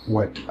what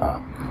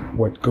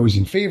goes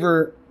in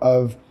favor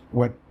of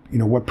what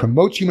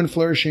promotes human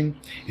flourishing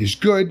is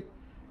good,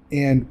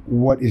 and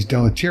what is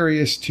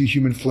deleterious to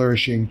human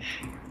flourishing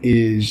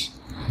is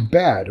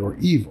bad or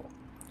evil.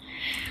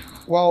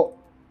 Well,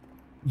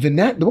 the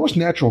most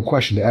natural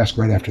question to ask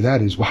right after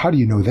that is, well, how do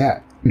you know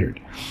that?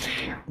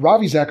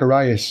 Ravi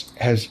Zacharias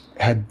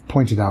had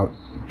pointed out,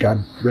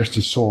 God rest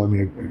his soul. I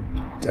mean,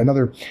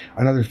 another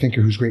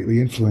thinker who's greatly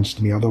influenced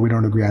me, although we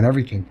don't agree on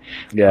everything.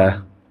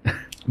 Yeah.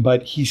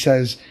 But he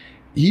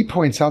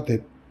points out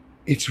that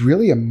it's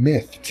really a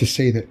myth to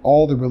say that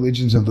all the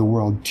religions of the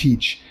world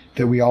teach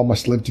that we all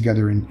must live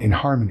together in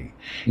harmony.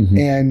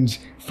 And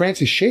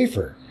Francis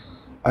Schaeffer,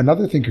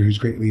 another thinker who's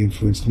greatly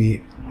influenced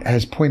me,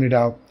 has pointed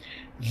out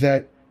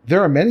that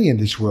there are many in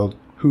this world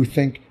who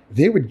think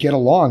they would get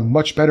along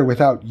much better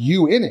without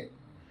you in it,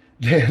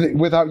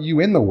 without you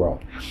in the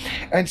world.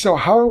 And so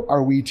how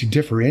are we to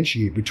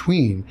differentiate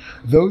between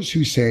those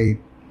who say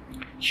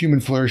human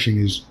flourishing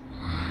is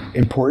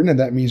important and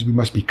that means we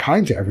must be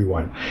kind to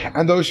everyone,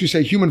 and those who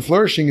say human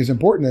flourishing is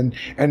important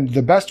and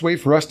the best way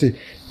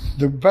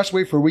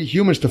for we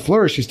humans to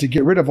flourish is to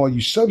get rid of all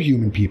you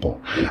subhuman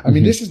people? I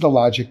mean, this is the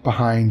logic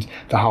behind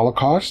the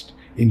Holocaust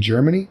in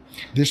Germany.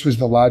 This was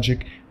the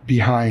logic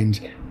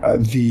behind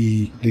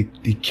the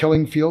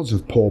killing fields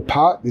of Pol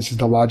Pot. This is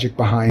the logic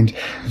behind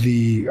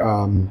the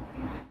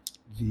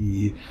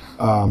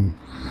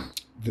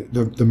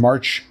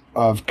march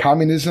of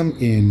communism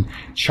in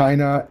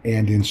China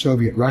and in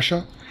Soviet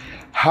Russia.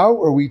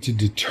 How are we to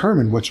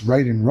determine what's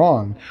right and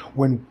wrong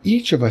when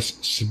each of us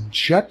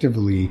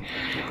subjectively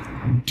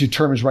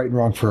determines right and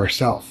wrong for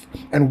ourselves?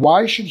 And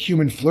why should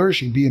human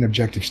flourishing be an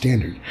objective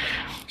standard?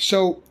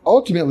 So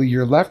ultimately,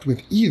 you're left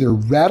with either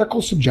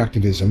radical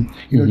subjectivism,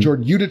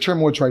 Jordan, you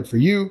determine what's right for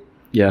you,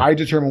 I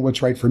determine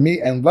what's right for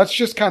me, and let's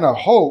just kind of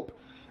hope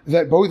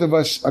that both of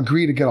us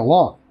agree to get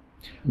along.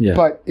 Yeah.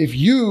 But if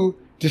you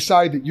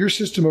decide that your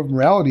system of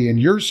morality and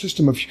your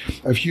system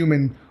of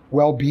human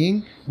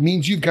well-being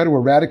means you've got to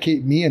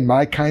eradicate me and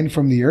my kind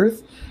from the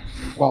earth,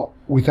 well,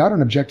 without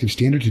an objective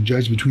standard to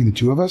judge between the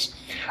two of us,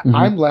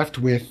 I'm left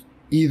with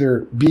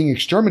either being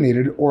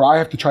exterminated or I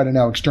have to try to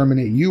now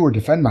exterminate you or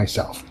defend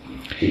myself.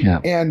 Yeah.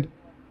 And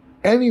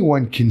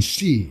anyone can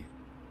see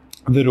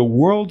that a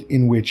world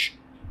in which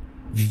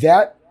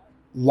that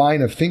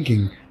line of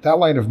thinking, that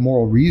line of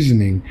moral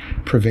reasoning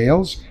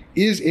prevails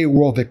is a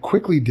world that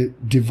quickly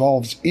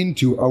devolves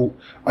into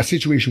a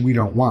situation we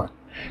don't want.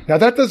 Now,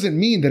 that doesn't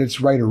mean that it's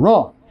right or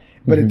wrong,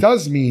 but it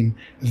does mean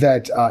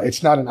that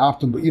it's not an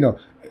optimal,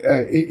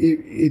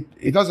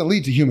 it doesn't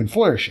lead to human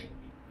flourishing.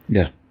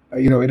 Yeah.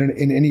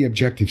 In any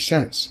objective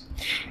sense.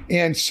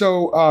 And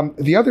so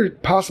the other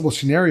possible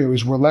scenario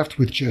is we're left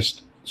with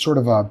just sort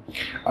of a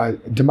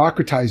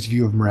democratized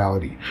view of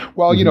morality.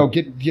 Well,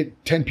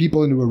 get 10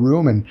 people into a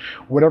room and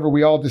whatever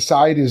we all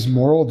decide is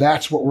moral,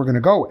 that's what we're going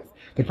to go with.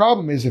 The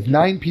problem is if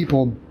 9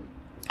 people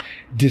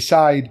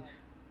decide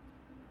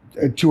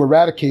to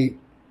eradicate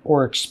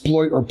or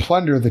exploit or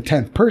plunder the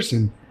 10th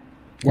person,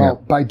 well,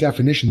 by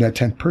definition, that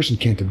 10th person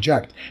can't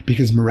object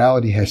because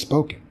morality has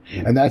spoken.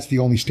 And that's the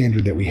only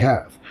standard that we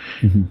have.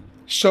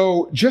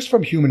 So just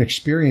from human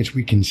experience,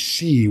 we can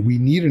see we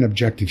need an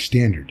objective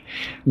standard.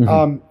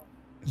 The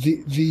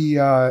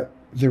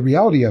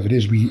reality of it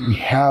is we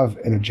have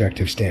an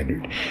objective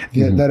standard.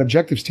 That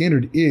objective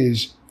standard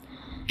is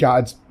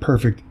God's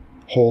perfect,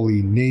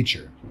 holy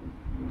nature.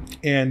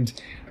 And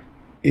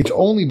it's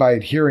only by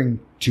adhering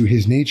to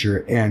his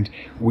nature, and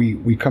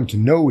we come to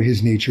know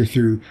his nature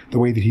through the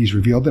way that he's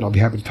revealed it. I'll be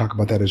happy to talk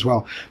about that as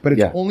well. But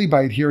it's only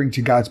by adhering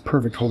to God's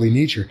perfect, holy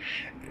nature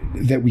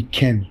that we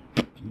can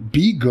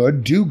be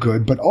good, do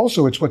good, but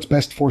also it's what's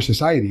best for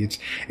society.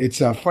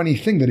 It's a funny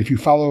thing that if you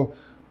follow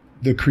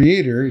the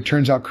Creator, it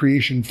turns out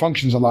creation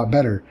functions a lot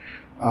better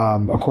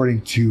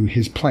according to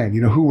his plan.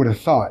 Who would have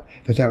thought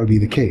that would be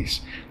the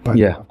case? But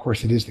of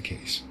course it is the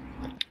case.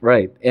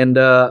 Right. And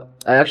I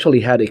actually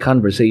had a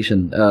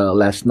conversation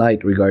last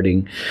night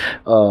regarding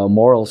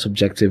moral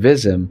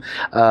subjectivism.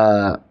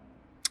 I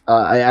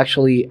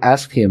actually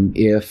asked him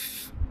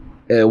if,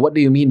 what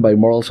do you mean by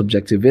moral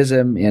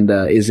subjectivism? And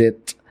is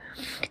it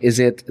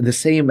the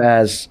same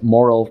as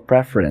moral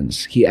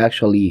preference? He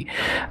actually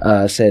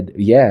said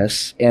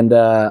yes. And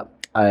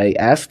I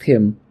asked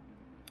him,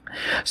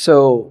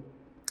 so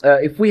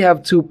if we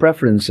have two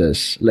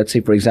preferences, let's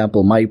say, for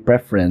example, my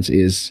preference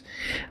is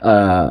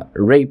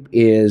raping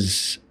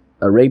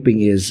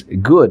is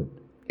good,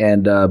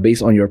 and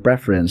based on your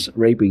preference,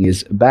 raping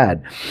is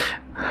bad.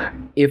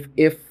 If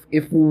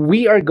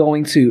we are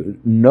going to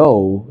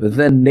know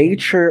the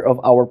nature of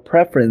our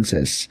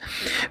preferences,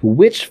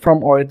 which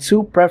from our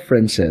two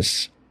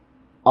preferences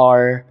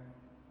are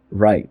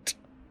right?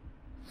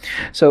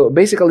 So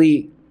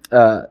basically,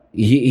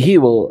 he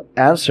will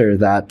answer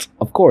that,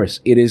 of course,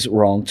 it is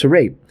wrong to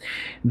rape.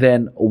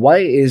 Then why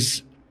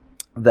is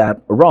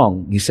that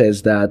wrong? He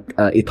says that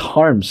it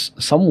harms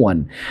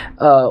someone.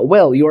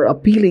 Well, you're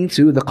appealing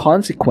to the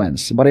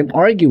consequence, but I'm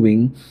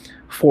arguing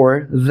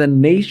for the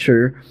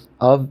nature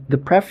of the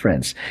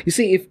preference. You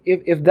see,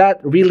 if that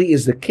really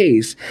is the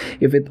case,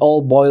 if it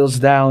all boils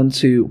down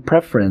to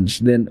preference,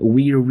 then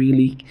we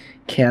really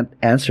can't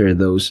answer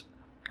those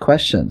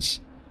questions,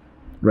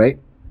 right?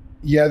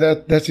 Yeah,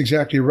 that's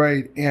exactly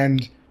right.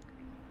 And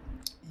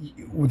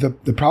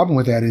the problem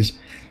with that is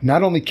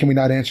not only can we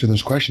not answer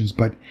those questions,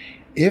 but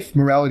if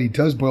morality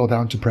does boil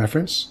down to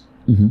preference,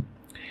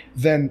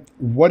 then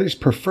what is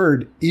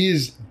preferred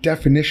is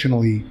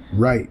definitionally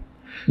right.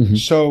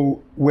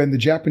 So when the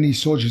Japanese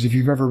soldiers, if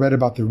you've ever read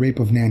about the rape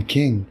of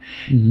Nanking,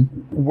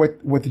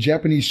 what the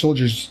Japanese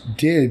soldiers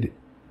did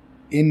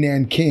in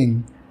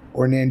Nanking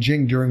or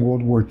Nanjing during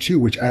World War II,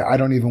 which I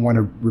don't even want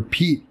to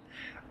repeat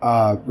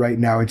right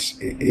now,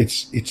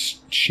 it's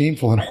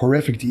shameful and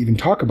horrific to even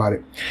talk about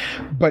it.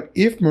 But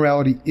if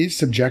morality is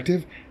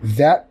subjective,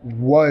 that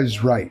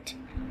was right.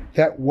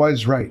 That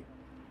was right.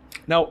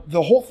 Now,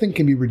 the whole thing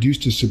can be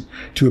reduced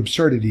to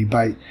absurdity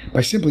by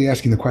simply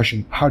asking the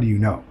question, how do you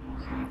know?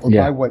 Or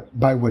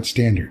by what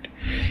standard?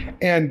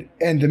 And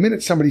the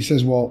minute somebody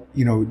says, well,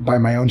 by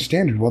my own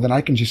standard, well, then I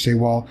can just say,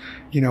 well,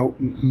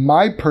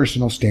 my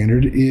personal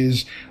standard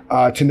is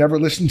to never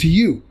listen to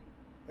you.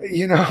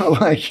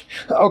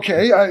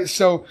 Okay,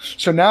 so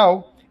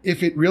now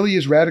if it really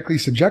is radically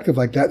subjective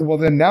like that, well,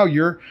 then now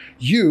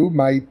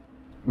my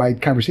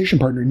conversation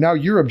partner, now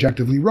you're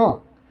objectively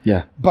wrong.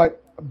 Yeah.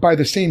 But by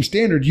the same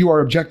standard, you are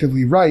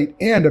objectively right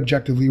and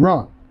objectively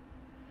wrong.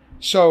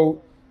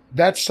 So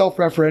that's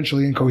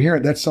self-referentially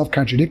incoherent. That's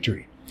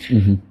self-contradictory.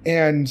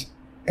 And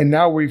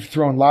now we've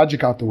thrown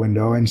logic out the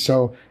window. And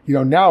so,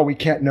 now we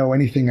can't know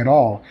anything at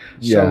all.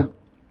 So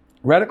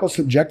radical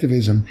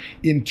subjectivism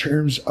in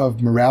terms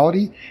of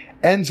morality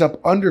ends up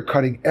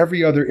undercutting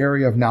every other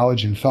area of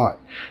knowledge and thought.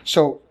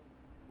 So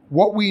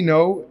what we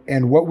know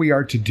and what we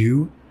are to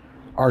do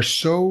are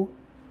so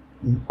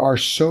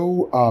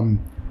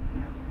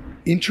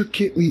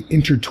intricately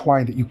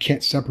intertwined that you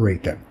can't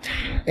separate them.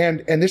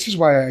 And this is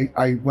why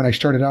I when I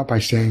started out by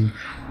saying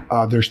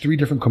There's 3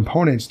 different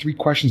components, 3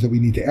 questions that we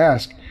need to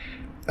ask.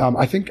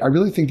 I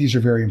really think these are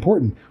very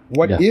important.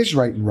 What is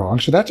right and wrong?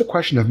 So that's a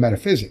question of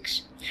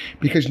metaphysics,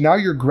 because now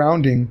you're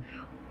grounding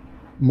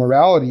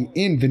morality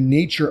in the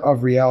nature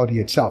of reality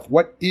itself.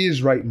 What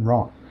is right and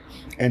wrong?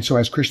 And so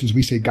as Christians,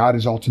 we say God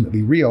is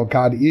ultimately real.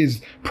 God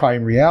is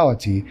prime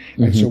reality.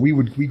 And so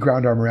we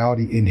ground our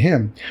morality in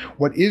him.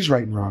 What is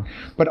right and wrong?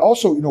 But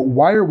also,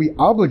 why are we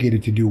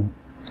obligated to do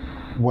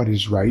what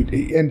is right?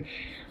 And,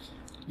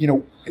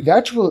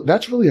 that's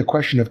really a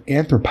question of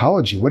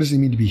anthropology. What does it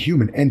mean to be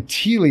human? And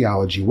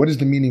teleology. What is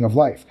the meaning of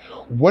life?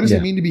 What does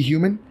it mean to be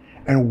human?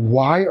 And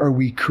why are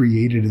we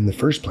created in the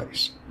first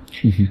place?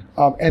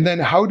 And then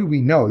how do we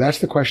know? That's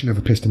the question of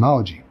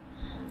epistemology.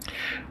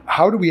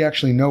 How do we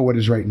actually know what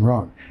is right and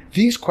wrong?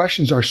 These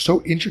questions are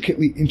so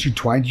intricately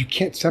intertwined, you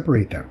can't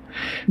separate them.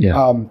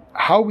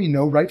 How we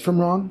know right from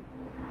wrong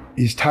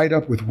is tied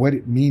up with what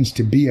it means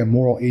to be a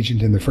moral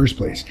agent in the first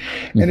place.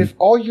 And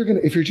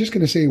if you're just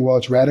going to say, well,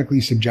 it's radically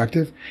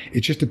subjective,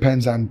 it just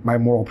depends on my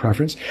moral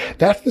preference,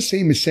 that's the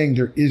same as saying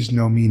there is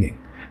no meaning.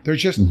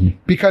 There's just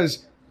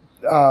because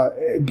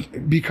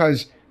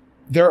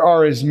there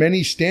are as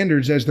many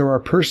standards as there are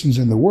persons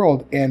in the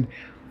world, and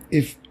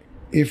if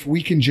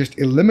we can just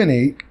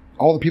eliminate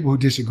all the people who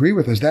disagree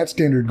with us, that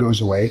standard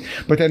goes away.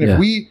 But then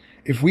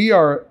if we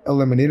are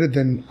eliminated,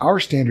 then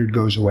our standard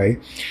goes away.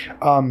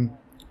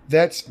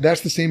 That's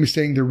the same as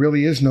saying there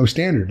really is no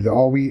standard.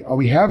 All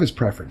we have is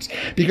preference.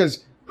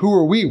 Because who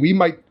are we? We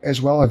might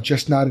as well have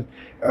just not.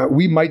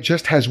 We might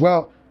just as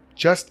well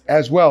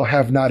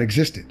have not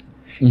existed.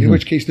 In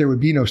which case there would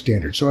be no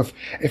standard. So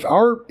if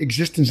our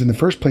existence in the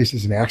first place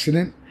is an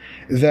accident,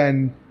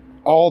 then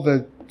all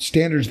the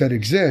standards that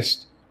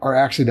exist are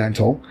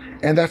accidental,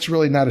 and that's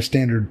really not a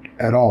standard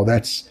at all.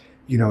 That's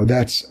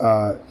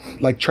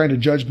like trying to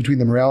judge between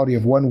the morality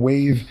of one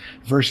wave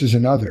versus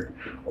another,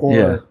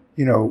 or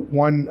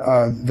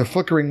the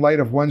flickering light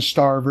of one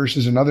star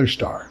versus another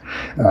star,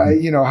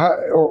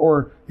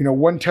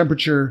 one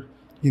temperature,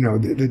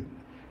 the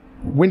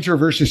winter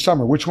versus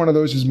summer. Which one of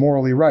those is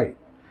morally right?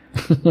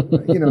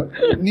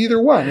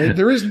 Neither one.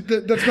 There isn't.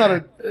 That's not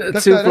a.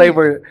 That's two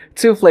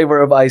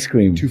flavor of ice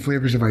cream. 2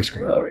 flavors of ice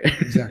cream.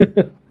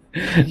 Exactly.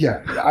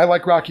 Yeah, I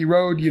like Rocky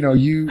Road.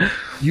 You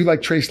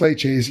like Tres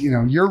Leches.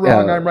 You're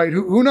wrong. I'm right.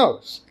 Who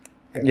knows?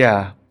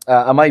 Yeah.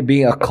 Am I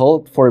being a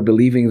cult for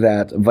believing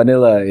that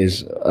vanilla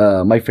is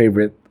my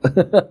favorite?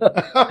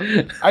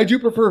 I do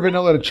prefer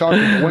vanilla to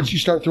chocolate. But once you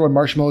start throwing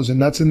marshmallows and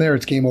nuts in there,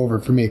 it's game over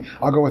for me.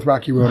 I'll go with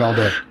Rocky Road all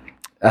day.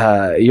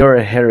 You're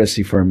a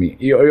heresy for me.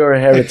 You're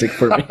a heretic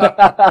for me.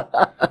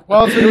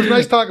 Well, it was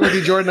nice talking with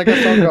you, Jordan. I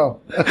guess I'll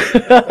go.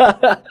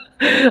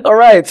 All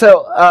right,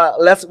 so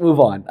let's move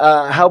on.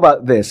 How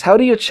about this? How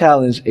do you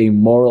challenge a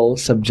moral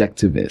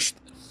subjectivist?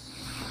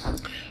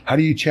 How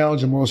do you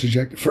challenge a moral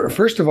subjectivist?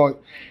 First of all,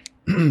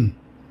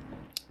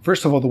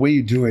 the way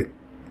you do it.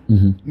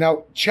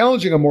 Now,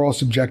 challenging a moral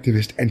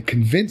subjectivist and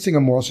convincing a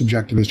moral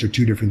subjectivist are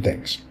 2 different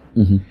things.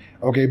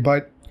 Okay,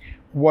 but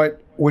what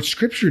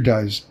Scripture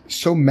does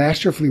so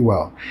masterfully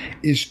well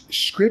is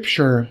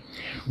Scripture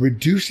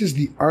reduces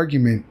the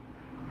argument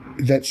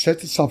that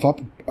sets itself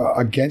up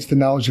against the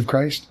knowledge of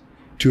Christ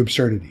to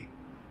absurdity.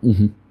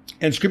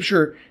 And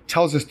Scripture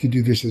tells us to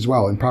do this as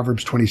well in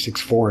Proverbs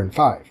 26:4 and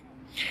 5.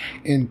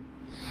 In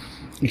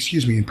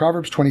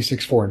Proverbs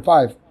 26:4 and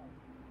 5,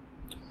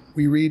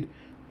 we read,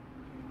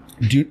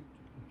 Do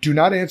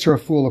not answer a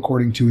fool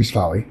according to his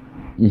folly,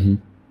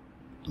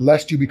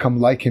 lest you become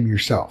like him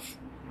yourself.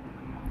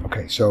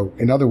 Okay, so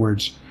in other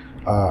words,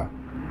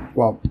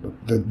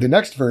 the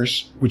next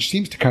verse, which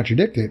seems to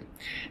contradict it,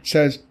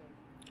 says,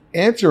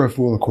 answer a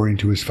fool according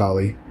to his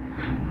folly,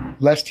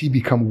 lest he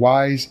become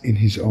wise in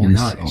his own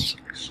eyes.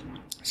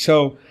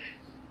 So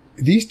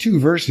these 2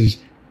 verses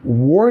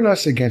warn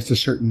us against a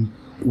certain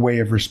way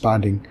of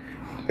responding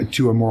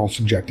to a moral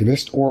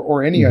subjectivist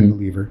or any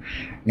unbeliever,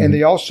 and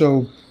they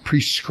also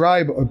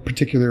prescribe a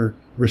particular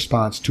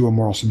response to a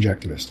moral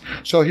subjectivist.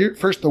 So here,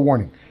 first, the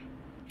warning.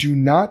 Do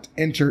not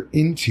enter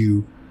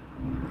into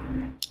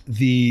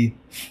the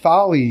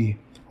folly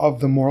of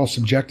the moral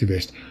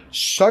subjectivist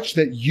such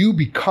that you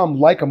become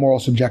like a moral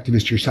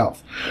subjectivist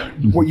yourself.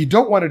 What you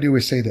don't want to do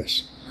is say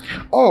this.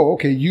 Oh,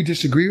 okay, you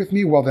disagree with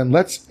me? Well, then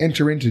let's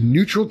enter into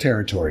neutral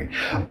territory.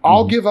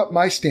 I'll give up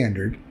my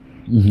standard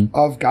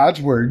of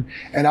God's word,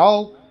 and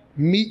I'll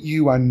meet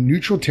you on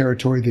neutral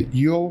territory that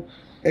you'll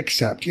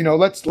accept.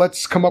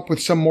 Let's come up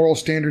with some moral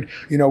standard.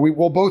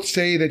 We'll both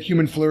say that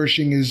human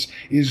flourishing is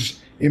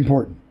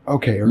important.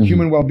 Okay, or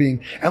human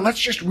well-being, and let's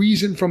just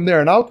reason from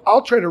there. And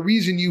I'll try to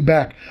reason you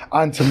back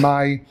onto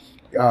my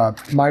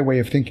way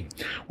of thinking.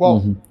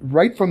 Well,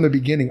 right from the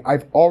beginning,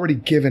 I've already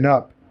given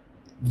up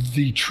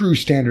the true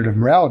standard of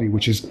morality,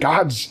 which is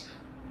God's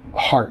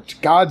heart,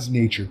 God's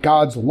nature,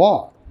 God's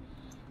law.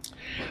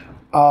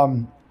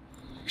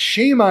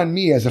 Shame on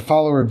me as a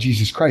follower of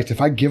Jesus Christ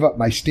if I give up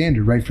my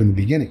standard right from the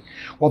beginning.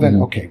 Well,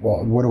 then, okay,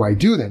 well, what do I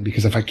do then?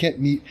 Because if I can't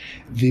meet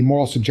the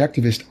moral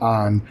subjectivist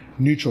on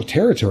neutral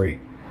territory,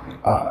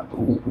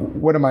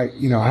 what am I,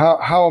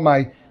 how am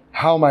I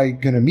how am I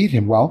going to meet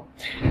him? Well,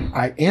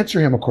 I answer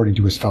him according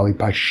to his folly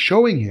by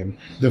showing him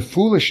the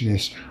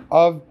foolishness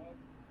of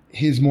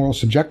his moral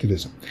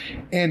subjectivism.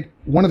 And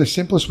one of the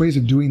simplest ways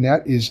of doing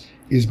that is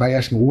by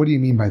asking, well, what do you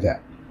mean by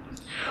that?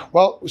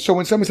 Well, so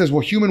when someone says,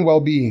 well, human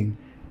well-being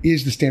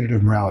is the standard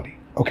of morality.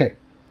 Okay,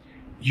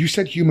 you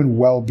said human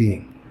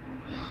well-being.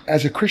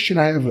 As a Christian,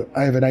 I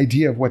have an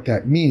idea of what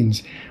that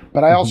means,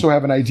 but I also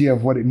have an idea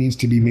of what it means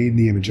to be made in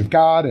the image of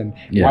God and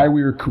why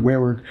we were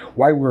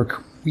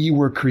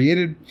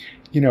created.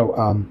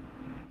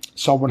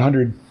 Psalm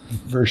 100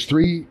 verse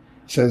 3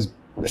 says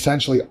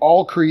essentially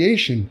all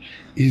creation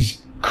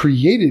is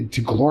created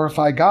to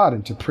glorify God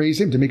and to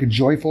praise him, to make a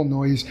joyful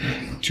noise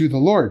to the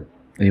Lord.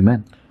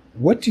 Amen.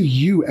 What do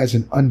you as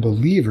an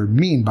unbeliever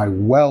mean by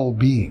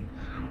well-being?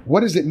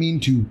 What does it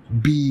mean to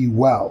be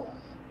well?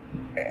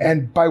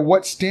 And by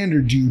what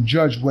standard do you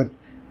judge what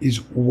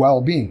is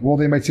well-being? Well,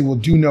 they might say, well,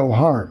 do no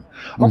harm.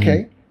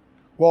 Okay.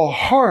 Well,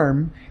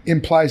 harm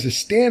implies a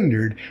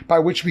standard by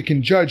which we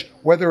can judge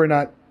whether or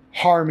not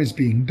harm is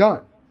being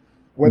done,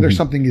 whether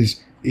something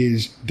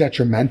is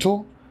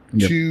detrimental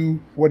to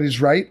what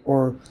is right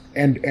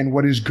and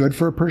what is good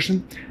for a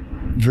person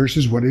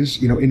versus what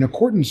is, in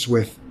accordance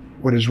with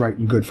what is right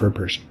and good for a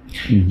person.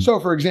 So,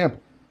 for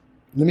example,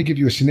 let me give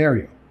you a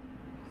scenario.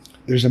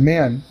 There's a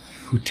man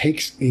who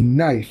takes a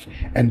knife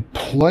and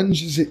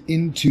plunges it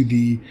into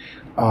the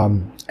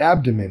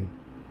abdomen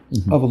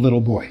of a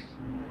little boy.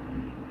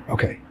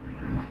 Okay.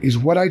 Is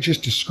what I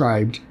just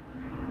described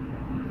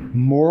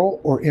moral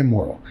or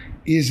immoral?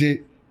 Is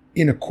it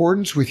in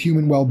accordance with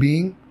human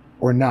well-being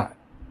or not?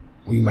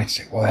 Well, you might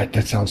say, well,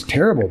 that sounds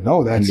terrible.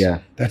 No,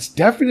 that's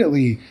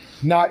definitely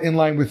not in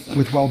line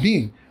with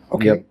well-being.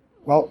 Okay.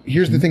 Well,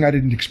 here's the thing I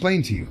didn't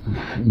explain to you.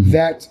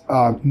 That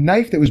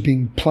knife that was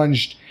being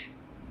plunged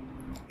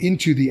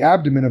into the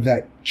abdomen of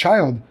that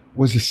child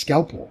was a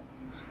scalpel.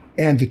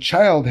 And the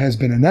child has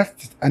been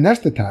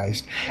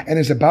anesthetized and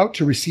is about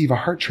to receive a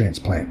heart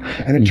transplant.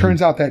 And it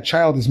turns out that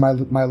child is my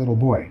little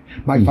boy,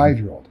 my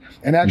 5-year-old.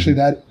 And actually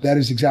that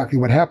is exactly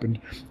what happened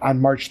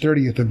on March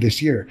 30th of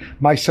this year.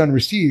 My son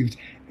received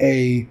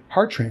a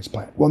heart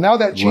transplant. Well, now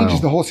that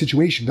changes the whole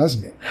situation,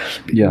 doesn't it?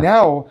 Yeah.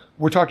 Now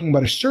we're talking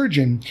about a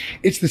surgeon.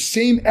 It's the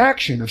same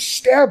action of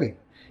stabbing,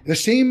 the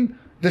same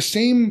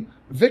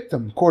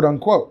victim, quote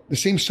unquote, the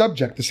same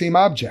subject, the same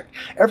object.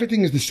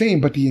 Everything is the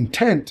same, but the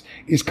intent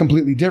is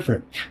completely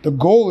different. The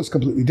goal is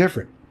completely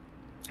different.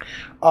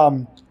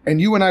 And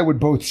you and I would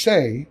both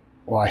say,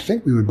 well, I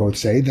think we would both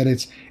say that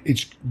it's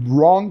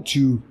wrong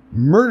to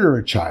murder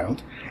a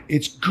child.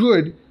 It's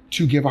good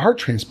to give a heart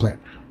transplant.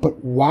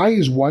 But why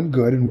is one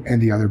good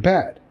and the other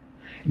bad?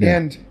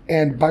 Yeah.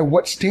 And by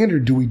what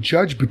standard do we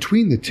judge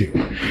between the two?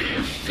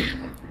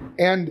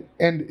 And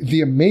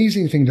the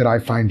amazing thing that I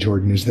find,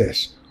 Jordan, is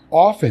this.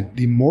 Often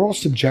the moral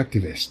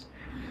subjectivist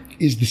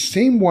is the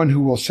same one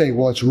who will say,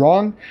 well, it's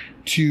wrong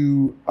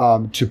to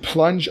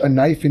plunge a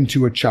knife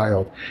into a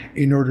child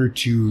in order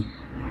to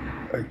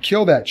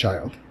kill that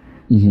child.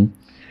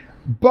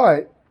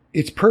 But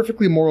it's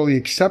perfectly morally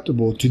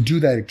acceptable to do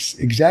that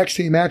exact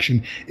same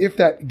action if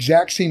that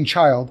exact same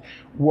child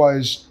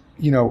was,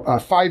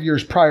 5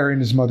 years prior in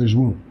his mother's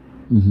womb.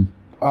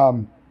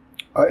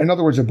 In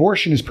other words,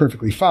 abortion is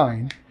perfectly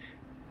fine,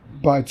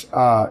 but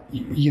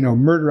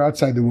murder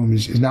outside the womb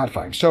is not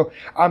fine. So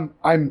I'm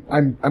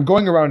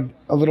going around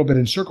a little bit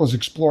in circles,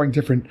 exploring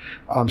different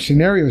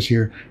scenarios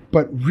here.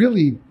 But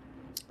really,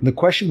 the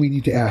question we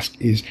need to ask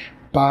is,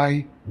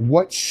 by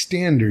what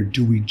standard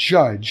do we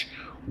judge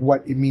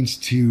what it means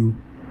to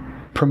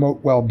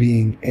promote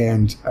well-being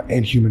and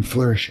human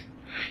flourishing?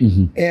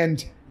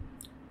 And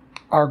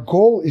our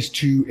goal is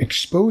to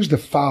expose the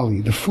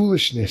folly, the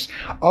foolishness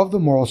of the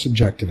moral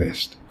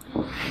subjectivist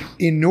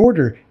in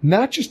order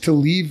not just to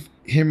leave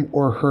him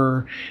or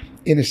her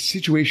in a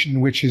situation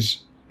in which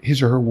his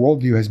or her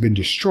worldview has been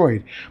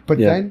destroyed, but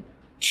then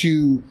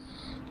to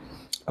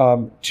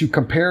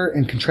compare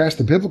and contrast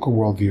the biblical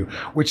worldview,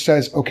 which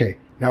says, okay,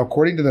 now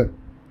according to the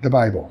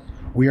Bible,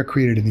 we are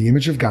created in the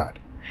image of God.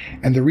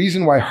 And the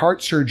reason why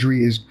heart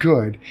surgery is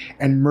good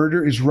and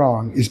murder is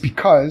wrong is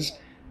because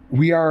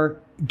we are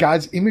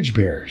God's image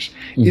bearers.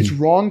 It's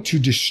wrong to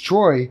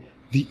destroy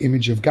the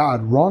image of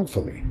God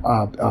wrongfully,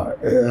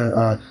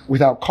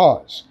 without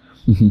cause.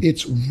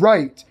 It's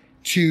right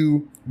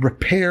to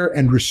repair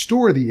and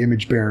restore the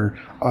image bearer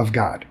of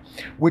God,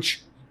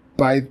 which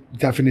by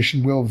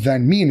definition will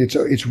then mean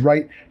it's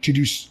right to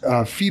do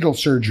fetal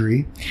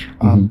surgery,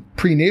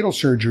 prenatal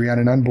surgery on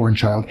an unborn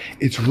child.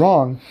 It's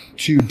wrong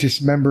to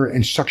dismember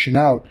and suction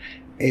out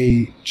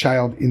a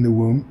child in the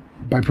womb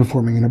by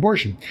performing an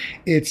abortion.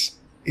 It's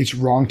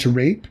wrong to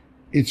rape.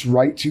 It's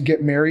right to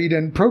get married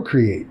and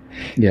procreate.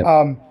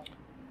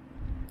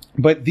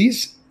 But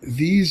these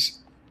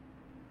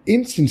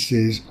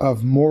instances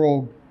of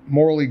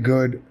morally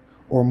good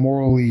or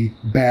morally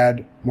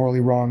bad, morally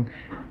wrong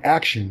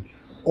action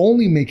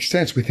only makes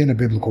sense within a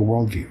biblical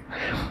worldview.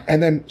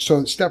 And then,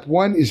 so step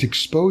one is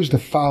expose the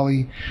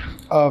folly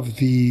of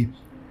the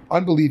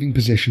unbelieving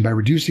position by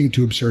reducing it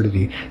to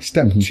absurdity.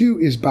 Step two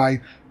is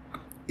by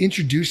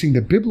introducing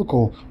the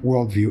biblical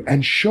worldview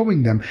and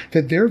showing them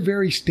that their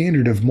very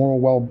standard of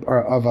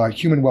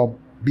human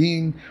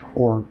well-being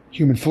or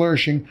human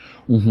flourishing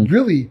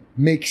really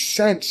makes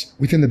sense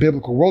within the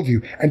biblical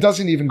worldview and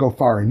doesn't even go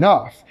far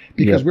enough,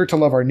 because we're to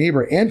love our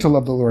neighbor and to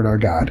love the Lord our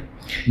God.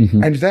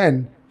 And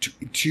then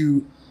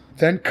to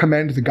then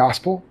commend the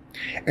gospel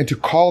and to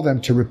call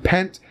them to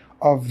repent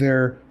of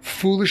their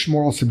foolish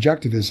moral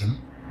subjectivism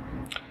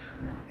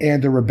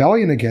and the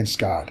rebellion against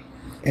God,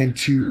 and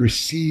to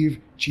receive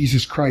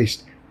Jesus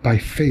Christ by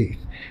faith.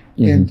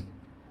 And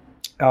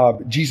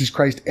Jesus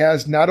Christ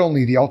as not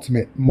only the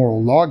ultimate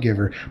moral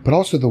lawgiver, but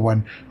also the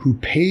one who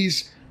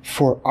pays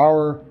for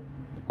our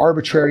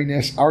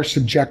arbitrariness, our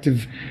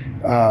subjective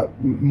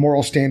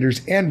moral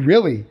standards, and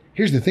really,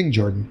 here's the thing,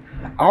 Jordan,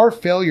 our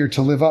failure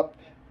to live up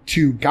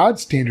to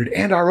God's standard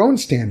and our own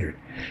standard.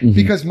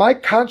 Because my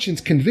conscience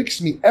convicts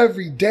me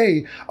every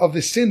day of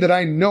the sin that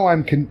I know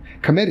I'm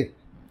committing.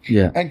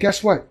 Yeah. And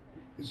guess what?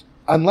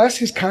 Unless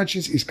his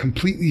conscience is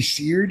completely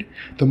seared,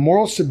 the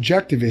moral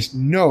subjectivist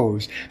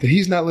knows that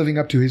he's not living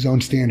up to his own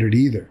standard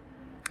either.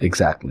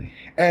 Exactly.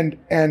 And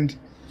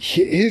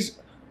his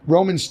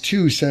Romans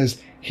 2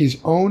 says his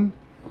own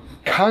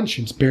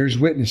conscience bears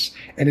witness,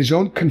 and his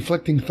own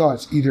conflicting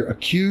thoughts either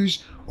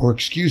accuse or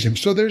excuse him.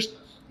 So there's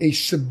a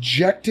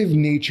subjective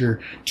nature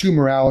to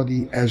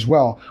morality as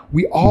well.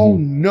 We all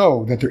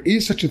know that there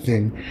is such a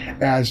thing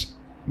as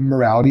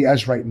morality,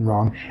 as right and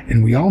wrong,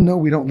 and we all know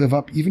we don't live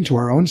up even to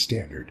our own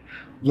standard.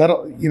 Let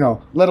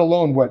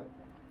alone what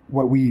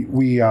we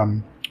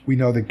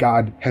know that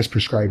God has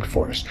prescribed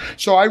for us.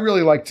 So I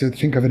really like to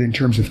think of it in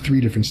terms of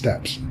 3 different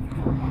steps.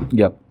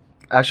 Yep.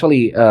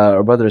 Actually,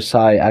 our brother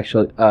Sai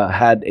actually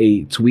had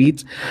a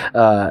tweet.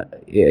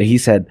 He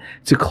said,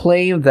 to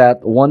claim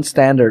that one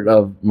standard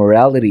of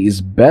morality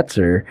is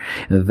better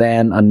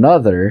than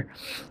another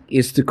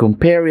is to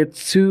compare it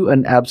to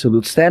an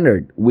absolute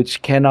standard,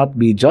 which cannot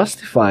be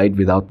justified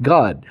without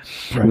God.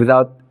 Right.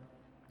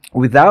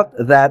 Without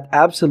that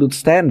absolute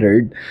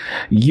standard,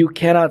 you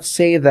cannot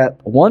say that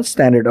one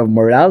standard of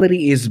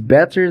morality is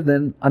better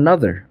than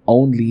another,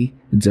 only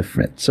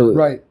different. So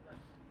right.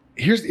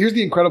 Here's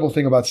the incredible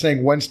thing about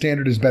saying one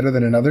standard is better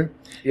than another.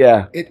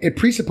 Yeah. It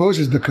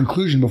presupposes the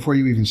conclusion before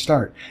you even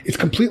start. It's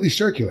completely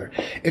circular.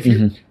 If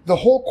you the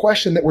whole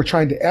question that we're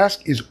trying to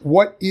ask is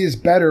what is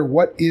better,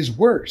 what is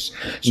worse?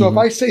 So if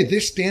I say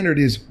this standard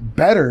is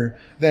better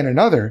than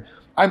another,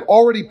 I'm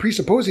already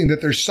presupposing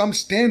that there's some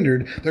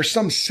standard, there's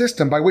some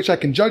system by which I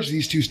can judge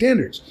these two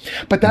standards.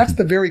 But that's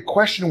the very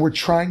question we're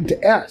trying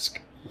to ask.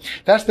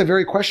 That's the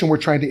very question we're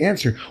trying to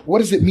answer. What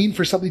does it mean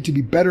for something to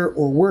be better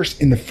or worse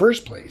in the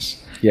first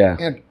place? Yeah.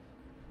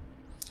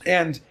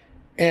 And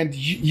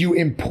you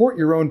import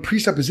your own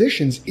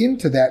presuppositions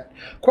into that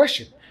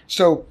question.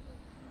 So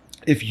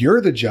if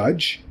you're the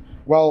judge,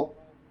 well,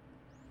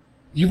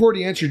 you've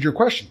already answered your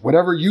question.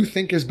 Whatever you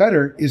think is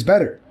better is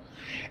better.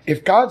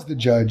 If God's the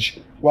judge,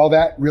 well,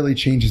 that really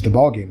changes the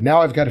ballgame.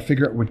 Now I've got to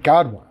figure out what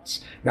God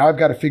wants. Now I've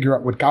got to figure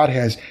out what God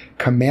has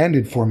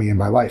commanded for me in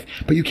my life.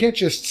 But you can't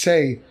just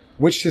say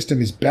which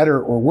system is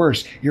better or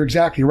worse. You're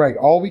exactly right.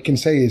 All we can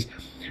say is,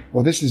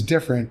 well, this is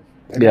different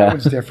and that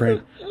one's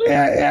different.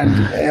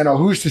 And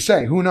who's to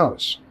say? Who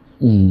knows?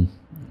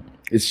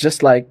 It's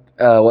just like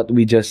what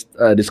we just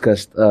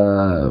discussed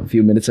a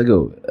few minutes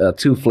ago.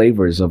 2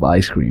 flavors of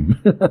ice cream.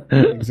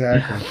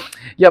 Exactly.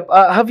 Yep.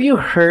 Have you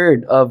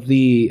heard of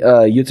the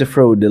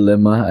Euthyphro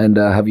dilemma? And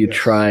have you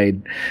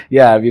tried?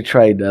 Yeah, have you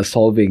tried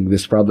solving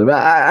this problem?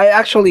 I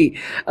actually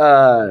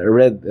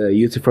read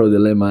Euthyphro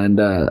dilemma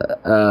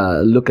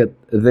and look at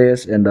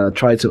this and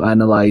try to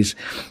analyze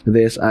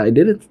this. I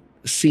didn't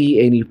see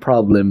any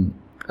problem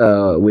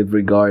with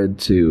regard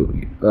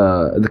to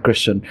the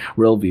Christian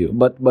worldview.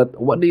 But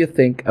what do you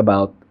think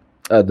about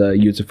the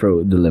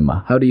Euthyphro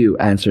dilemma? How do you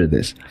answer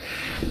this?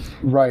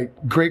 Right,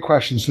 great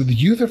question. So the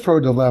Euthyphro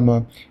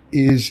dilemma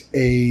is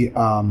a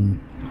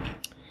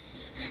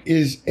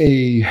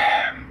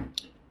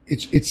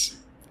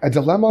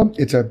dilemma.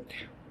 It's a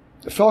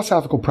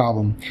philosophical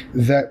problem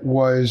that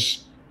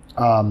was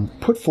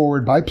put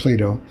forward by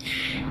Plato,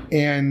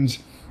 and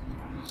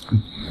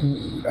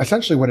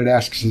essentially what it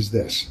asks is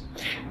this: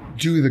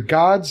 do the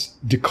gods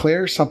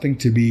declare something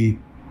to be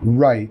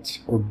right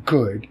or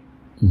good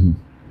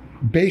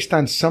based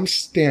on some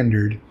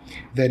standard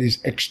that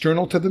is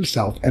external to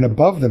themselves and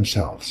above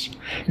themselves?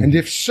 And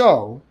if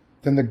so,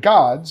 then the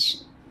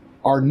gods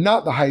are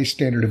not the highest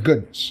standard of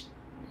goodness.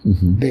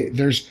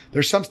 There's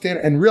some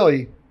standard, and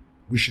really,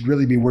 we should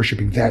really be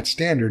worshiping that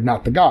standard,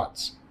 not the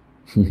gods.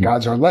 The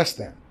gods are less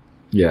than.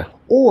 Yeah.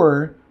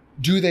 Or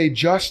do they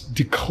just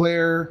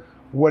declare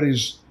what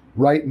is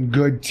right and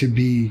good to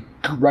be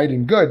right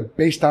and good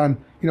based on,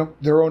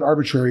 their own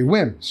arbitrary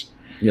whims?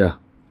 Yeah.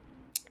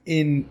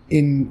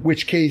 In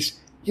which case,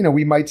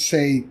 we might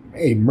say,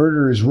 hey,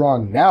 murder is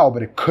wrong now,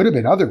 but it could have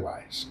been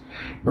otherwise.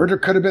 Murder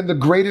could have been the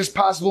greatest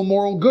possible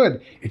moral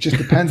good. It just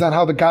depends on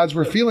how the gods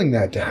were feeling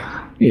that day.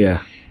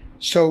 Yeah.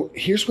 So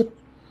here's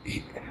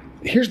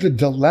the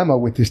dilemma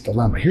with this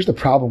dilemma. Here's the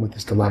problem with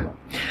this dilemma.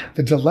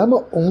 The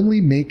dilemma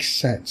only makes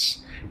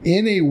sense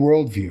in a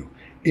worldview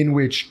in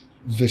which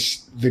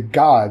the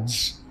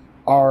gods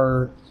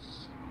are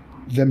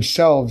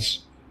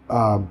themselves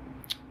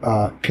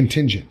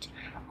contingent,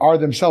 are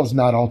themselves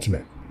not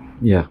ultimate.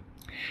 Yeah.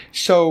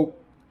 So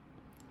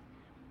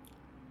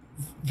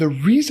the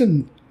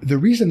reason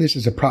this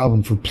is a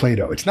problem for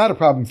Plato, it's not a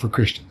problem for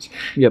Christians,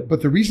 Yep.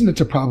 but the reason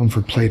it's a problem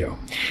for Plato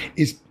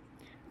is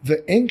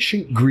the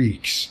ancient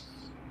Greeks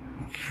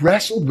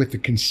wrestled with the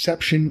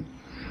conception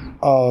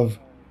of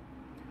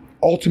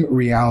ultimate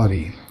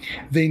reality.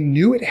 They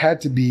knew it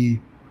had to be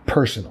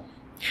personal,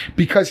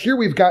 because here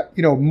we've got,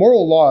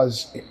 moral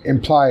laws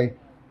imply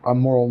a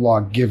moral law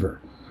giver.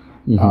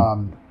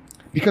 Mm-hmm.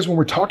 Because when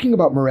we're talking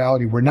about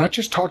morality, we're not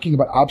just talking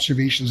about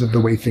observations of the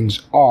way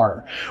things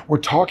are. We're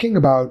talking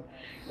about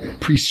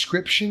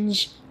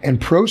prescriptions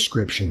and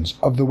proscriptions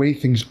of the way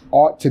things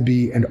ought to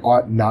be and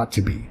ought not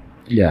to be.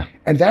 Yeah.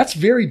 And that's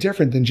very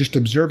different than just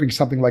observing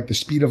something like the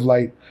speed of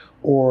light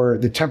or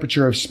the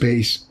temperature of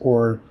space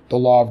or the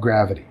law of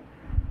gravity.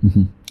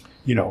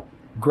 Mm-hmm.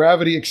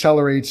 Gravity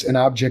accelerates an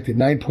object at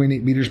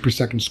 9.8 meters per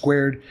second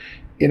squared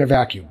in a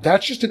vacuum.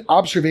 That's just an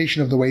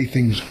observation of the way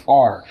things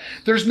are.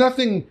 There's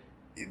nothing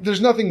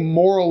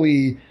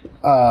morally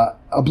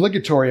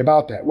obligatory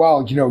about that.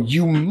 Well,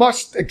 you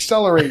must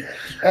accelerate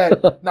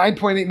at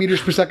 9.8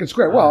 meters per second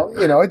squared. Well,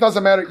 it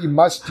doesn't matter. You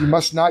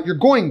must not. You're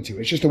going to.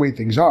 It's just the way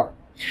things are.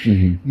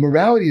 Mm-hmm.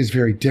 Morality is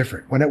very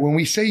different. When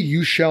we say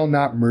you shall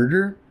not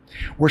murder,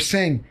 we're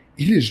saying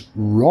it is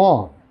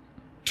wrong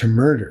to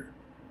murder.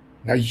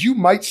 Now, you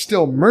might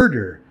still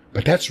murder,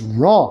 but that's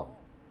wrong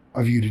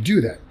of you to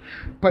do that.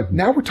 But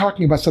now we're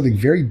talking about something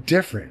very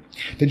different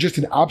than just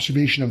an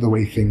observation of the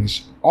way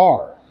things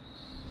are.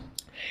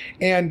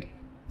 And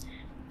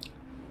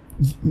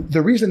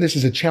the reason this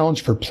is a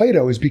challenge for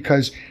Plato is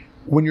because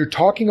when you're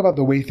talking about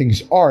the way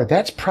things are,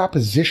 that's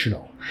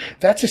propositional.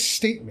 That's a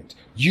statement.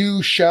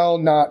 You shall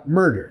not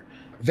murder.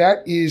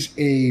 That's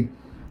a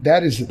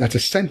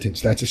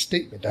sentence. That's a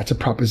statement. That's a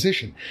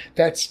proposition.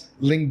 That's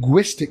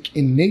linguistic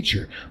in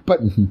nature. But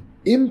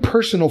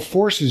impersonal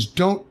forces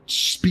don't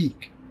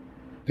speak.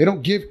 They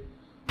don't give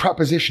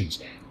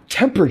propositions.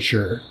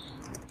 Temperature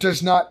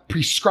does not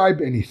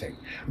prescribe anything.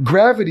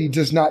 Gravity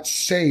does not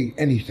say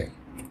anything.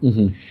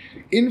 Mm-hmm.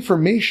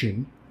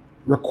 Information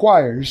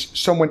requires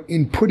someone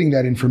inputting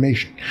that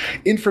information.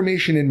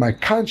 Information in my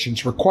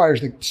conscience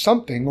requires that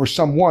something or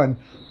someone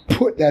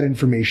put that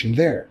information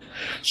there.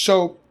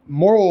 So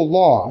moral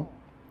law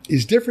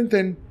is different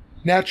than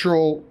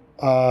natural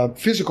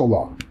physical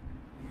law.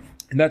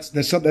 And that's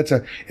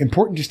an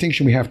important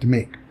distinction we have to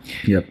make.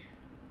 Yep.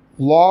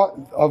 Law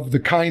of the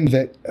kind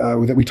that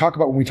we talk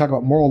about when we talk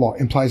about moral law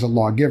implies a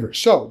lawgiver.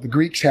 So the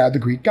Greeks had the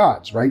Greek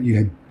gods, right? You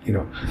had,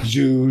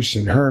 Zeus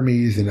and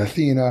Hermes and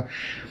Athena.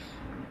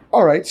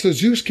 All right, so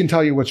Zeus can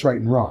tell you what's right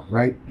and wrong,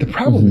 right? The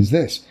problem is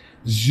this: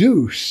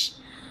 Zeus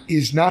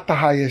is not the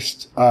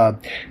highest.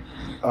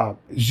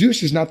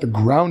 Zeus is not the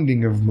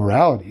grounding of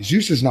morality.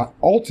 Zeus is not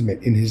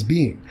ultimate in his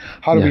being.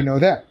 How do we know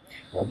that?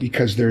 Well,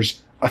 because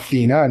there's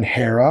Athena and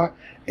Hera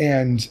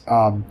and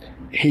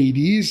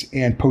Hades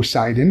and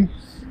Poseidon.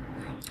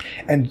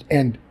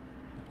 And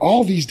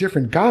all these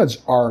different gods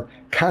are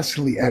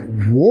constantly at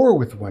war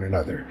with one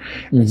another.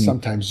 And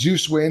sometimes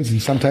Zeus wins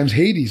and sometimes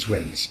Hades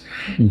wins.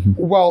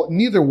 Well,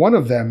 neither one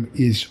of them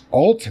is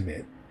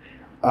ultimate.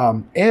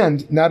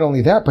 And not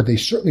only that, but they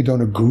certainly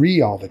don't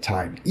agree all the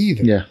time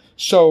either. Yeah.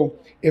 So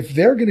if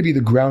they're going to be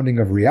the grounding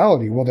of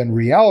reality, well, then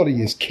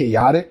reality is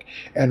chaotic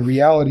and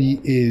reality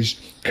is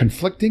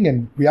conflicting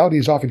and reality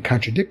is often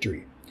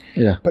contradictory.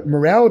 Yeah. But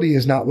morality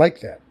is not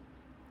like that.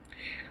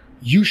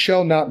 You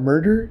shall not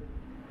murder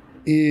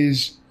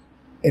is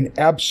an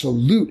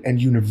absolute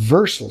and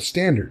universal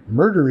standard.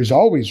 Murder is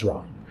always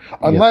wrong.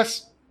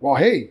 Unless, well,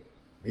 hey,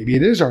 maybe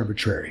it is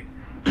arbitrary.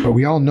 But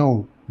we all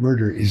know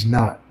murder is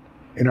not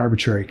an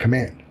arbitrary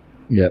command.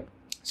 Yep.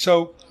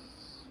 So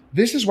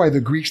this is why the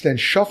Greeks then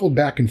shuffled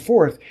back and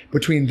forth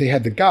between they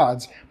had the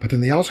gods, but then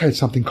they also had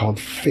something called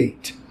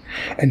fate.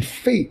 And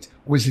fate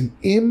was an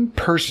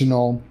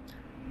impersonal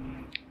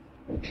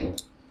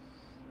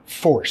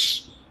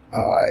force.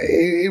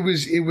 It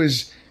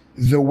was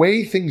the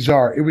way things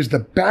are. It was the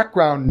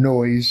background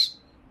noise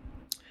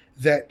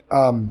that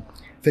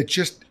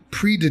just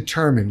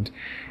predetermined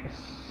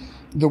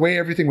the way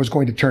everything was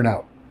going to turn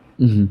out.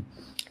 Mm-hmm.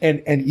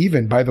 And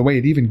even, by the way,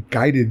 it even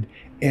guided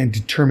and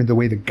determined the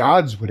way the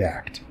gods would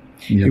act.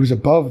 Yep. It was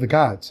above the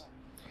gods.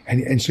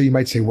 And so you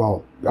might say,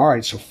 well, all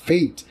right, so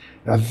fate.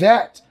 Now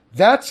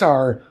that's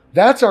our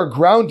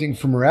grounding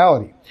for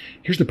morality.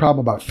 Here's the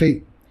problem about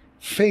fate.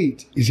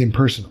 Fate is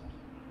impersonal.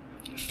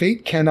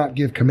 Fate cannot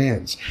give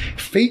commands.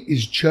 Fate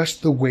is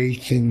just the way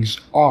things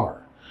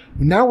are.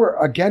 Now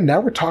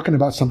we're talking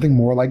about something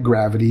more like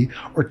gravity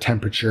or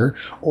temperature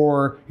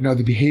or,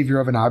 the behavior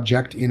of an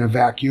object in a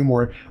vacuum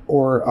or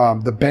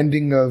the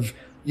bending of,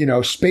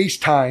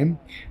 space-time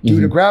due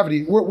to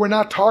gravity. We're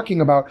not talking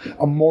about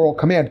a moral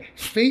command.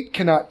 Fate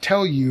cannot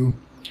tell you,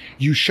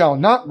 you shall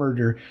not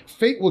murder.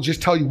 Fate will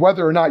just tell you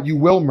whether or not you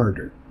will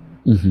murder.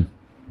 Mm-hmm.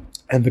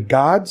 And the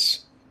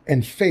gods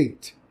and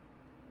fate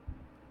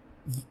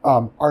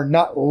are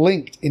not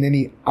linked in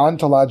any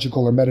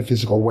ontological or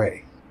metaphysical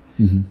way.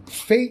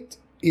 Fate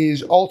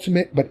is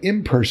ultimate but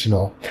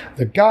impersonal.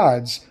 The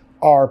gods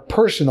are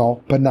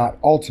personal but not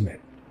ultimate.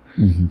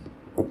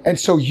 And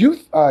so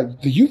the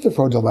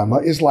Euthyphro dilemma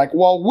is like,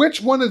 well,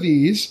 which one of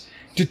these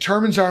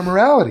determines our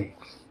morality?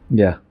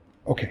 Yeah.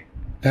 Okay,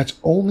 that's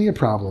only a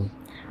problem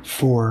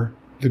for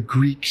the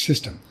Greek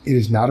system. It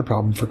is not a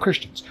problem for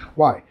Christians.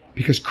 Why?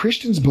 Because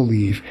Christians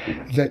believe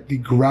that the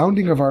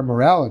grounding of our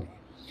morality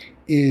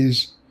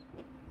is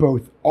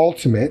both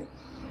ultimate,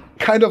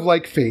 kind of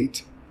like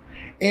fate,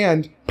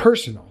 and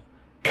personal,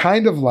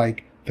 kind of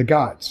like the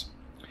gods.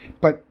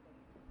 But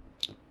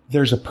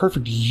there's a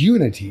perfect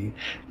unity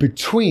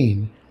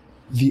between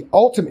the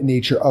ultimate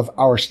nature of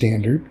our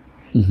standard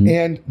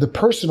and the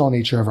personal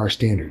nature of our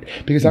standard,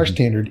 because our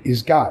standard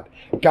is God.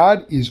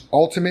 God is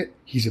ultimate,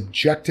 he's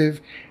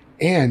objective,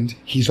 and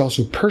he's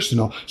also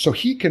personal, so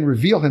he can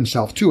reveal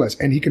himself to us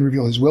and he can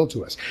reveal his will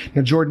to us.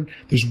 Now, Jordan,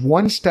 there's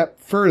one step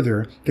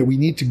further that we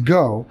need to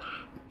go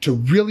to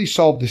really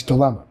solve this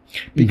dilemma.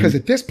 Because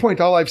at this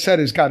point, all I've said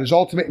is God is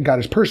ultimate and God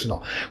is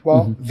personal.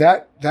 Well,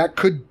 that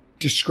could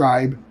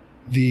describe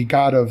the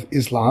God of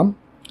Islam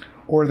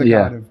or the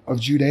God of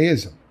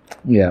Judaism.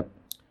 Yeah.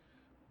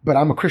 But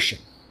I'm a Christian,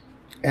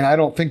 and I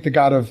don't think the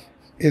God of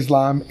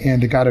Islam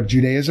and the God of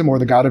Judaism or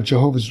the God of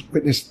Jehovah's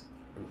Witness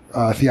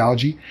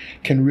theology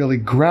can really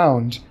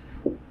ground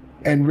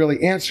and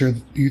really answer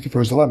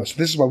Euthyphro's dilemma. So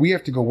this is why we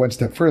have to go one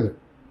step further.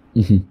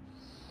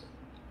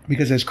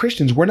 Because as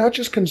Christians, we're not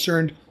just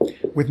concerned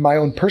with my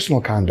own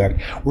personal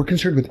conduct, we're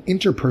concerned with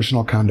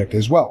interpersonal conduct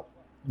as well.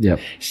 Yeah.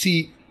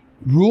 See,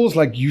 rules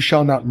like you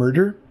shall not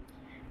murder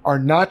are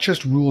not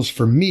just rules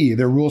for me,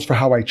 they're rules for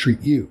how I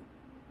treat you.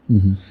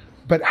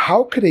 But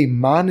how could a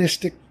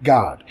monistic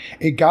God,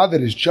 a God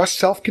that is just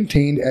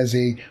self-contained as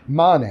a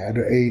monad,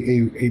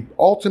 a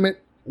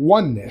ultimate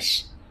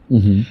oneness,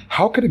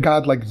 how could a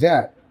God like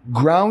that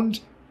ground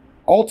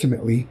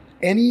ultimately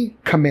any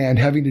command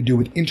having to do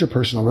with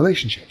interpersonal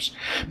relationships?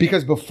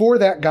 Because before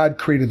that God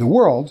created the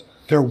world,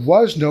 there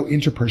was no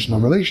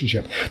interpersonal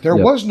relationship. There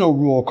was no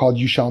rule called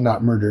you shall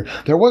not murder.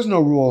 There was no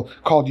rule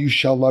called you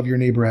shall love your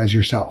neighbor as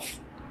yourself.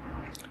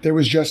 There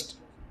was just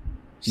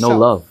no self.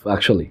 love,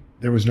 actually.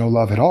 There was no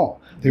love at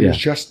all. There was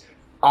just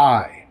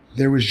I.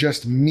 There was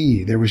just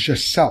me. There was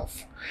just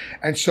self.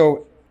 And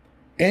so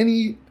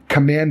any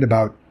command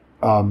about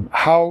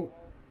how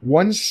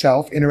one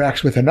self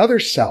interacts with another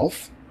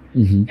self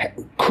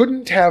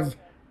couldn't have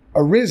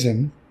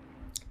arisen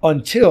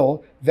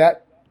until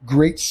that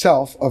great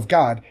self of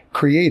God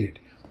created.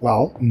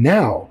 Well,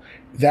 now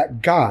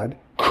that God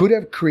could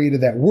have created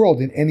that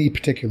world in any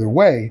particular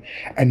way,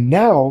 and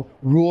now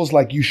rules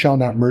like you shall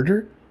not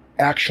murder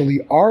actually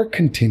are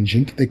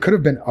contingent. They could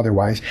have been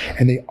otherwise,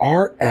 and they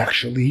are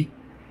actually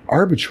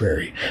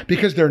arbitrary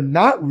because they're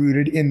not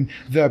rooted in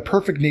the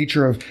perfect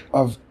nature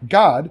of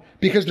God,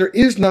 because there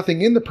is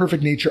nothing in the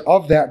perfect nature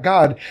of that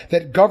God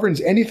that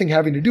governs anything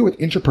having to do with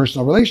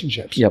interpersonal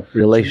relationships.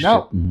 Relationship.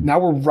 So now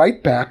we're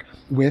right back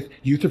with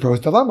Euthyphro's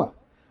dilemma.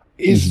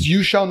 Is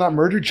you shall not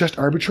murder just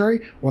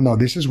arbitrary? Well, no,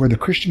 this is where the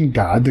Christian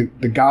God,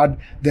 the God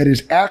that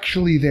is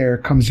actually there,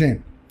 comes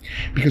in.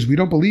 Because we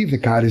don't believe that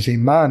God is a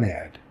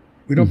monad.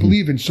 We don't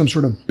believe in some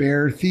sort of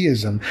bare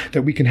theism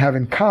that we can have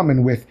in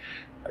common with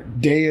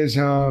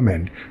Deism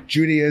and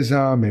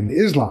Judaism and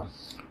Islam.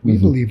 We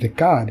believe that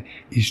God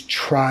is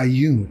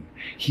triune.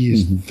 He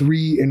is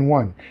 3 in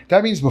 1.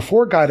 That means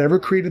before God ever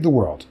created the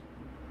world,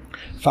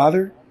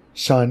 Father,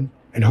 Son,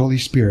 and Holy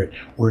Spirit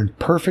were in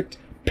perfect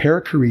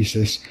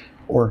perichoresis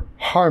or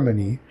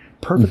harmony,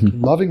 perfect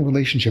loving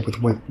relationship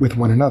with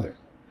one another.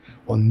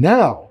 Well,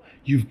 now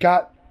you've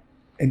got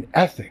an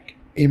ethic,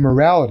 a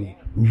morality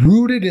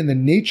rooted in the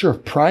nature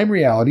of prime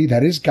reality,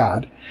 that is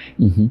God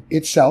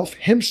itself,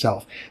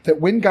 himself, that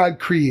when God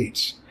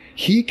creates,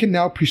 he can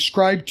now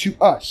prescribe to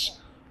us,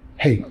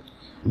 hey,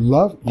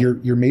 love,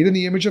 you're made in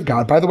the image of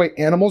God. By the way,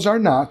 animals are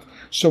not,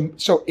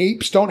 so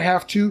apes don't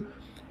have to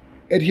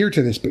adhere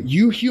to this, but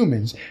you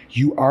humans,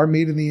 you are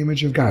made in the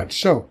image of God.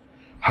 So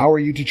how are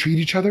you to treat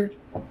each other?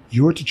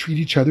 You're to treat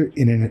each other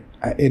in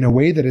a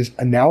way that is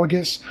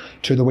analogous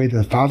to the way that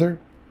the Father,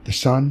 the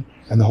Son,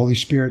 and the Holy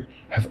Spirit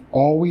have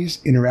always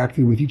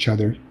interacted with each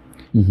other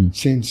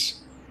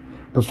since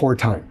before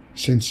time,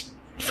 since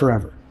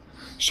forever.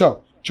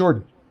 So,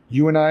 Jordan,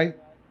 you and I,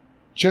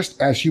 just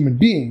as human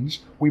beings,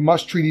 we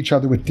must treat each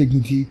other with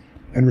dignity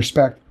and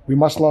respect. We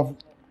must love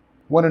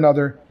one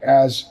another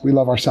as we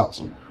love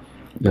ourselves.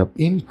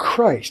 In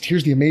Christ,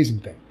 here's the amazing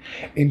thing.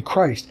 In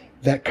Christ,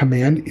 that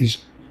command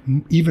is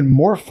even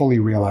more fully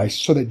realized,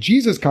 so that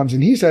Jesus comes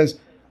and he says,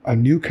 a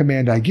new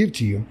command I give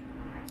to you.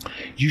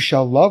 You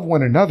shall love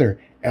one another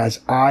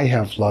as I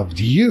have loved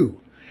you.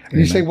 And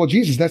you say, well,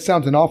 Jesus, that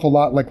sounds an awful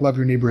lot like love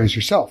your neighbor as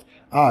yourself.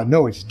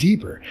 No, it's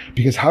deeper.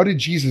 Because how did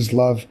Jesus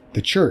love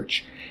the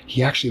church?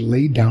 He actually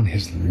laid down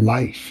his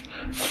life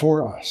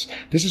for us.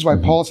 This is why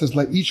Paul says,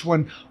 let each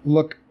one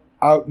look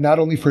out not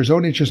only for his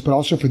own interest, but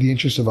also for the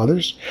interests of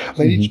others.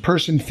 Let each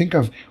person think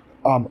of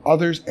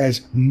others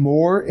as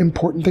more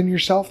important than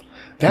yourself,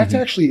 that's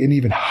actually an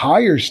even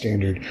higher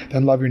standard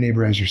than love your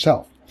neighbor as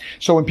yourself.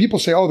 So when people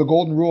say, oh, the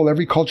golden rule,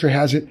 every culture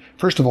has it.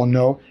 First of all,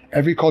 no,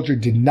 every culture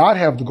did not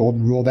have the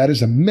golden rule. That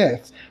is a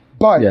myth.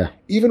 But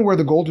even where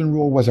the golden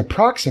rule was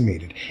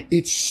approximated,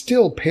 it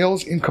still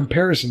pales in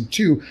comparison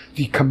to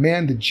the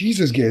command that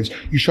Jesus gives.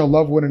 You shall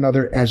love one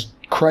another as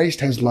Christ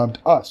has loved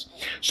us.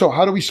 So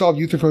how do we solve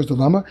Euthyphro's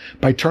dilemma?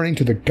 By turning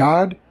to the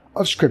God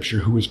of Scripture,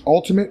 who is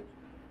ultimate,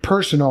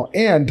 personal,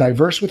 and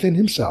diverse within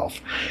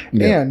himself.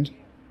 And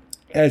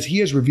as he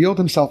has revealed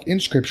himself in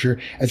Scripture,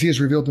 as he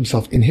has revealed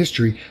himself in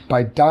history,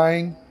 by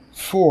dying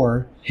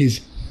for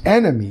his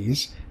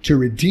enemies, to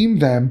redeem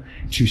them,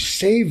 to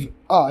save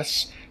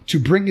us, to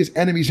bring his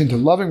enemies into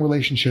loving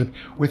relationship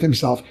with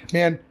himself.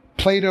 Man,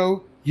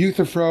 Plato,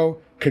 Euthyphro,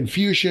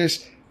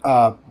 Confucius,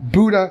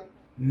 Buddha,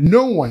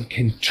 no one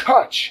can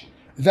touch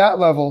that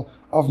level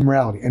of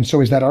morality. And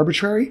so is that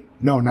arbitrary?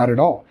 No, not at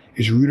all.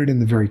 It's rooted in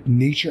the very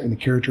nature and the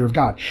character of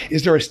God.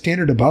 Is there a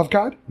standard above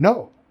God?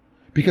 No.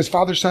 Because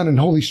Father, Son, and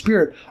Holy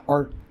Spirit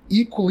are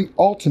equally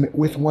ultimate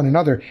with one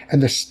another,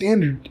 and the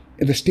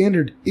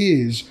standard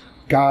is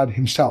God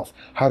himself.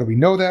 How do we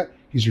know that?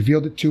 He's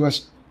revealed it to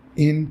us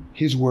in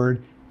his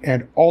word,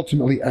 and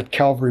ultimately at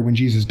Calvary when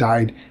Jesus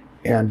died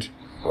and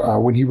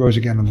when he rose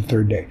again on the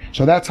third day.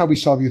 So that's how we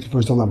solve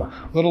Euthyphro's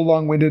dilemma. A little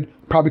long-winded,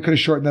 probably could have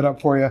shortened that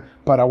up for you,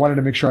 but I wanted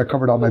to make sure I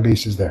covered all my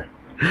bases there.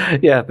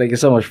 Yeah, thank you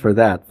so much for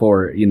that,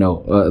 for,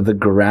 the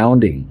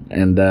grounding.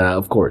 And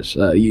of course,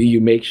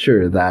 you make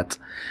sure that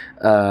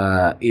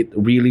it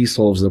really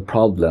solves the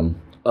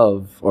problem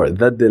or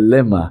the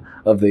dilemma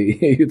of the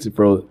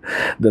Euthyphro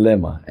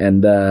dilemma.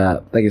 And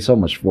thank you so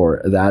much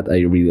for that.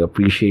 I really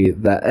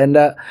appreciate that. And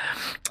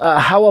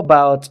how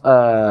about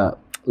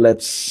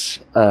let's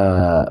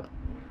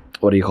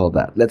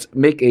let's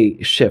make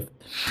a shift.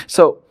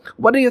 So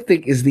what do you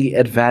think is the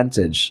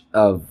advantage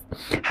of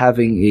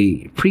having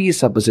a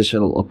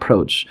presuppositional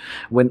approach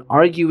when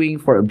arguing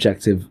for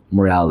objective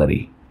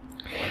morality?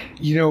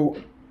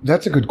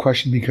 That's a good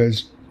question,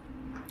 because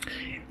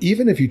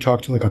even if you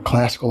talk to like a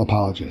classical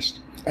apologist,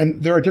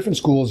 and there are different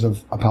schools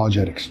of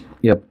apologetics.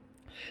 Yep.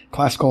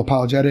 Classical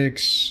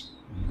apologetics,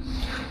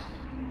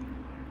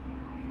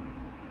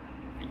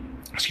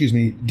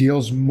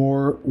 deals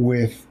more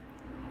with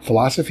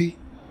philosophy.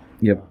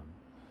 Yep.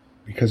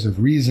 Because of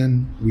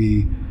reason,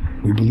 we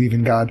believe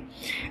in God.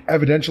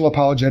 Evidential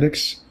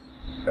apologetics,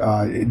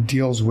 it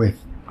deals with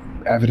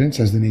evidence,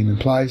 as the name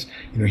implies.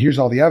 Here's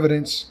all the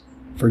evidence,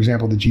 for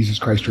example, that Jesus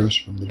Christ rose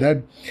from the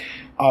dead.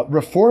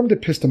 Reformed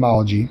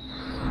epistemology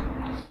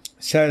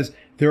says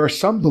there are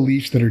some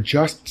beliefs that are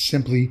just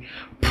simply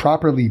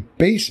properly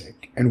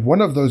basic, and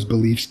one of those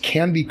beliefs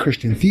can be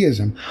Christian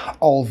theism,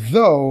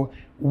 although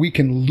we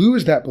can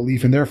lose that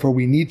belief, and therefore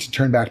we need to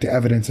turn back to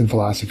evidence and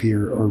philosophy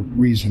or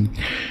reason.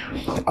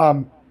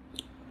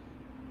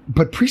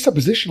 But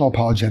presuppositional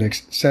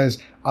apologetics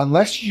says,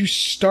 unless you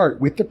start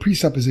with the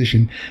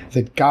presupposition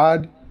that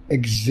God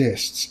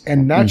exists,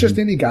 and not just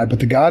any God, but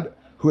the God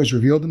who has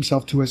revealed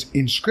himself to us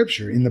in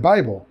Scripture, in the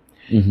Bible,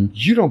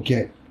 you don't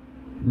get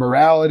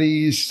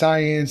morality,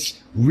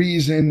 science,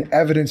 reason,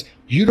 evidence.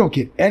 You don't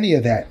get any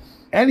of that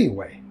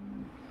anyway.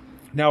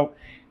 Now,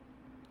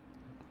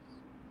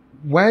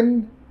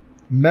 when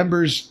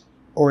members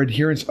or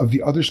adherents of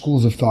the other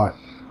schools of thought,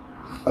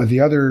 the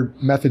other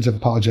methods of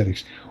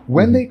apologetics,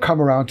 when they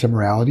come around to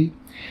morality,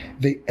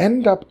 they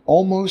end up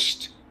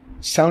almost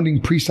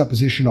sounding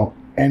presuppositional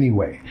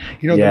anyway.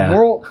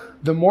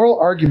 The moral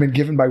argument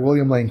given by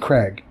William Lane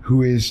Craig,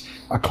 who is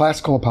a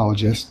classical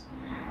apologist,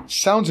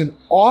 sounds an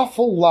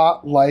awful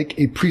lot like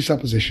a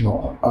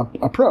presuppositional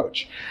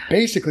approach.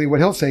 Basically, what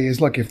he'll say is,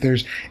 look, if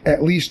there's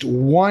at least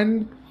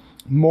one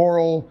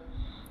moral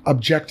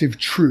objective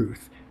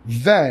truth,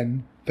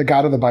 then the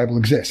God of the Bible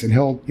exists. And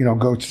he'll,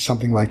 go to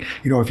something like,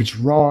 if it's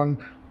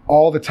wrong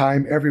all the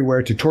time,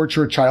 everywhere, to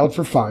torture a child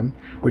for fun,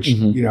 which,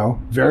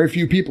 very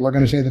few people are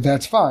going to say that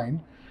that's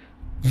fine,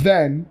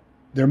 then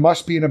there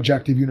must be an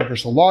objective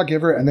universal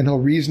lawgiver, and then he'll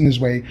reason his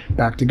way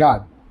back to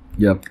God.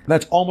 Yep.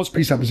 That's almost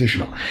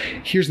presuppositional.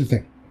 Here's the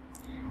thing.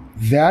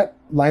 That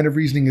line of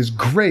reasoning is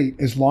great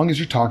as long as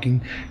you're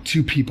talking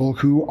to people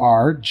who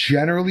are,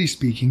 generally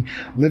speaking,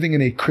 living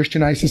in a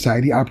Christianized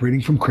society,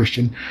 operating from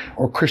Christian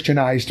or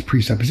Christianized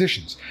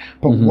presuppositions.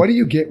 But what do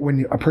you get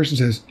when a person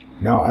says,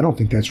 no, I don't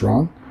think that's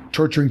wrong.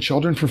 Torturing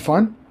children for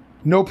fun?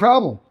 No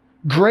problem.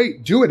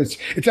 Great, do it.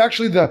 It's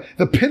actually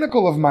the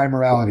pinnacle of my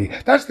morality.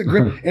 That's the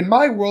great, in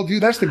my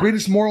worldview, that's the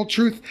greatest moral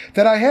truth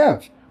that I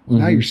have. Well,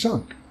 now you're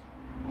sunk.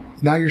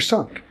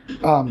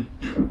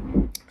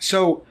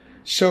 So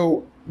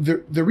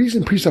the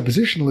reason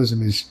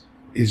presuppositionalism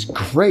is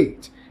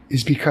great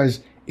is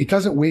because it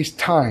doesn't waste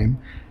time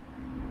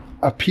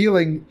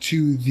appealing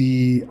to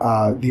the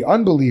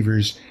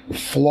unbeliever's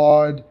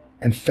flawed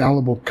and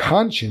fallible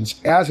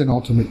conscience as an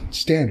ultimate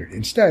standard.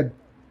 Instead,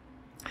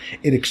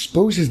 it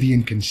exposes the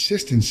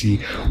inconsistency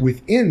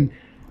within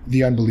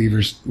the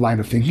unbeliever's line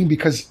of thinking,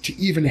 because to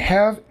even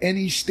have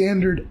any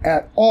standard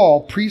at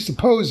all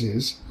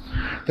presupposes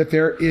that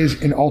there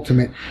is an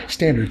ultimate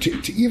standard,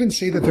 to even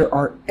say that there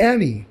are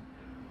any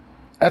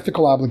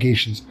ethical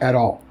obligations at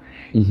all.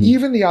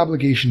 Even the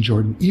obligation,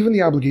 Jordan, even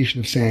the obligation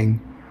of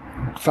saying,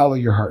 follow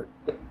your heart.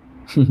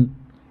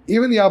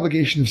 Even the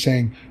obligation of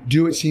saying,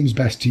 do what seems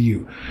best to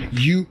you.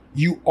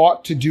 You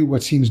ought to do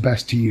what seems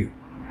best to you.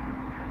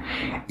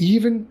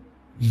 Even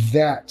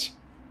that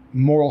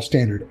moral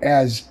standard,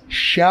 as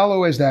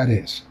shallow as that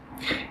is,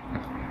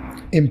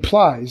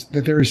 implies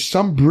that there is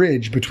some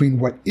bridge between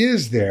what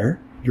is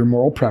there, your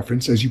moral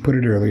preference, as you put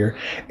it earlier,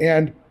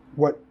 and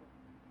what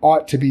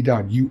ought to be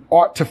done. You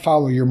ought to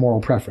follow your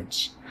moral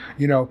preference.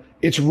 You know,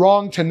 it's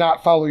wrong to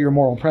not follow your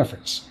moral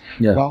preference.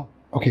 Yeah. Well,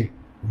 okay,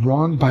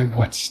 wrong by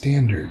what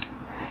standard?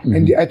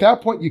 And at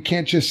that point, you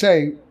can't just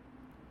say,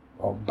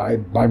 well,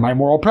 by my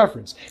moral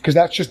preference, because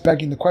that's just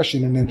begging the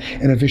question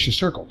in a vicious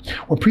circle.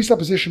 What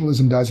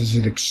presuppositionalism does is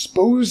it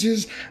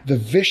exposes the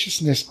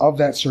viciousness of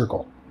that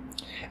circle,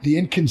 the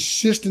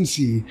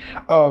inconsistency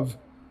of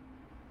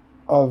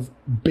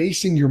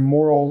basing your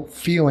moral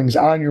feelings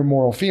on your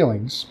moral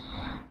feelings,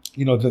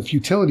 you know, the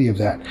futility of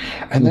that,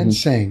 and then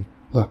saying,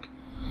 look,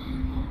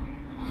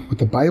 what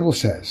the Bible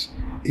says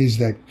is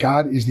that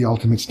God is the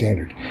ultimate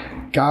standard.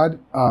 God,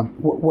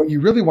 what you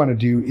really want to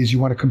do is you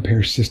want to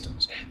compare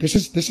systems. This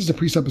is a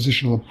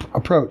presuppositional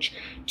approach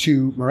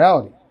to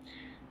morality.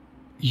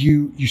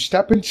 You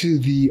step into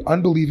the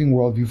unbelieving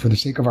worldview for the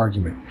sake of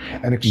argument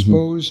and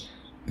expose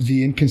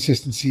the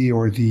inconsistency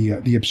or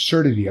the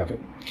absurdity of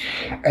it.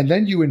 And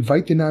then you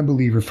invite the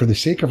non-believer for the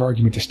sake of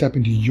argument to step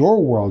into your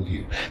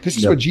worldview. This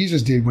is what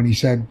Jesus did when he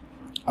said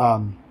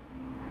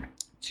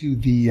to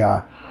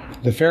the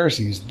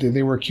Pharisees,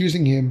 they were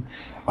accusing him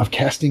of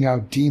casting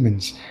out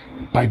demons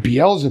by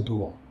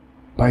Beelzebul,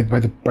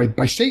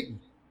 by Satan.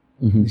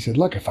 He said,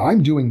 look, if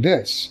I'm doing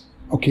this,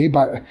 okay,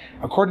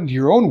 according to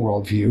your own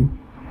worldview,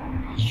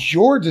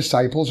 your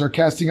disciples are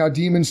casting out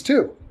demons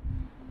too.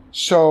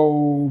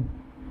 So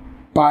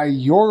by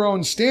your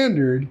own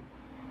standard,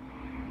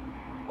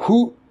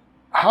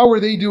 how are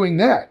they doing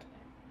that?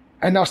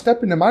 And now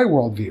step into my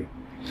worldview.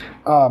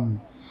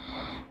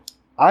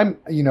 I'm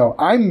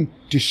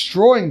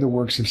destroying the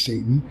works of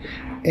Satan,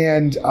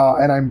 and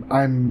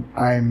I'm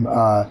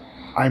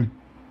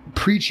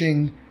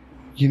preaching,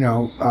 you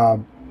know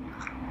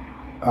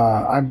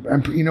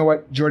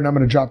what, Jordan, I'm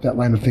going to drop that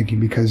line of thinking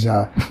because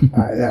I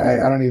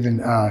don't even.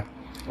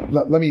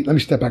 Let me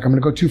step back. I'm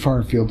going to go too far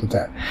afield with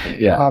that.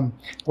 Yeah.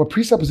 What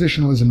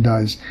presuppositionalism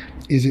does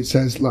is it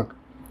says, look,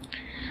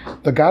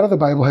 the God of the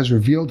Bible has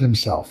revealed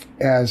himself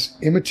as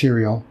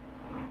immaterial,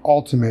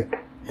 ultimate,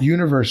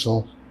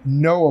 universal,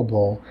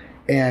 knowable,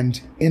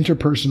 and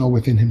interpersonal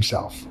within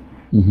himself.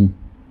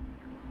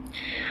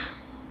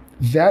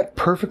 That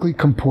perfectly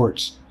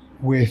comports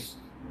with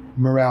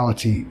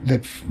morality,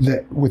 that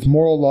with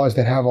moral laws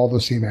that have all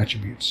those same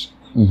attributes.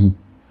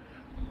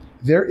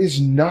 There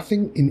is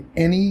nothing in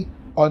any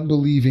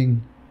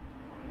unbelieving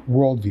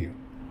worldview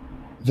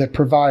that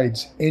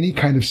provides any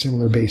kind of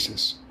similar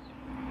basis.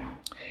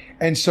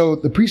 And so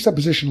the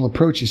presuppositional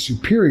approach is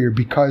superior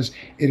because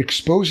it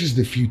exposes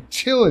the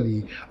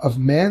futility of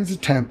man's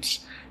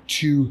attempts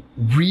to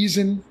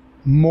reason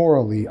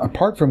morally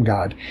apart from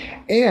God,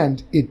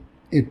 and it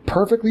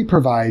perfectly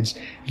provides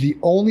the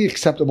only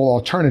acceptable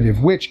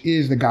alternative, which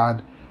is the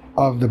God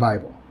of the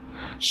Bible.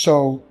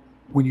 So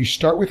when you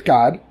start with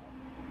God,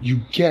 you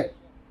get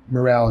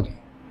morality.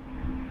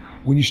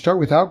 When you start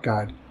without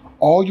God,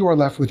 all you are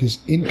left with is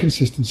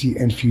inconsistency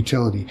and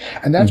futility.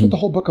 And that's what the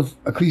whole book of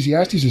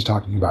Ecclesiastes is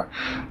talking about.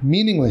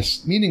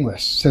 Meaningless,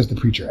 says the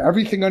preacher.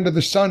 Everything under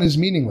the sun is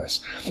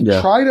meaningless.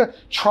 Yeah.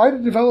 Try to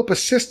develop a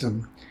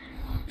system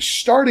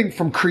starting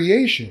from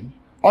creation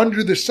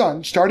under the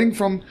sun, starting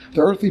from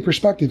the earthly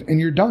perspective, and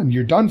you're done.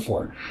 You're done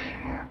for.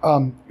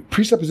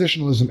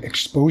 Presuppositionalism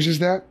exposes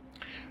that.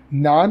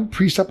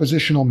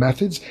 Non-presuppositional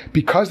methods,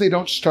 because they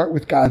don't start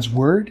with God's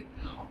word,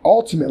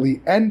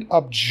 ultimately end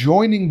up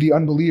joining the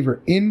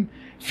unbeliever in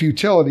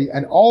futility,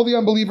 and all the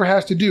unbeliever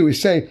has to do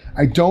is say,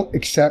 I don't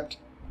accept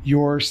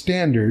your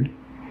standard.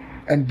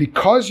 And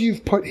because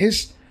you've put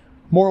his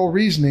moral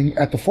reasoning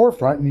at the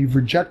forefront and you've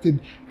rejected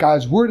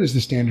God's word as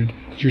the standard,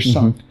 you're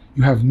sunk.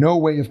 You have no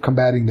way of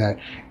combating that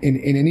in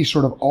any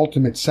sort of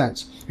ultimate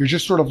sense. You're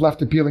just sort of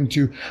left appealing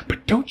to,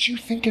 but don't you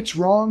think it's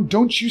wrong?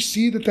 Don't you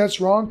see that that's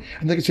wrong?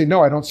 And they can say,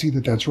 no, I don't see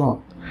that that's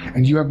wrong.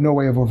 And you have no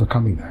way of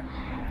overcoming that.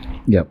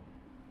 Yep.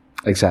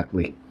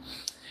 Exactly.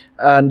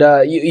 And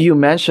you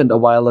mentioned a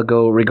while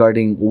ago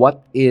regarding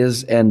what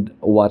is and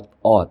what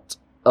ought.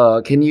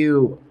 Can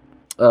you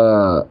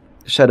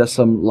shed us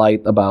some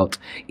light about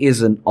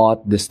is and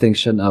ought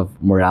distinction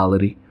of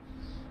morality?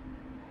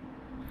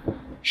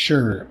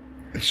 Sure.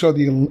 So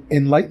the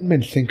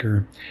Enlightenment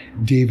thinker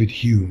David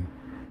Hume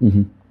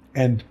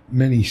and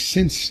many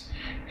since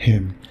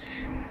him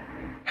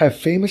have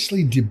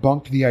famously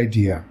debunked the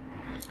idea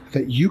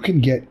that you can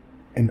get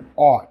an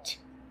ought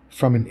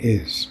from an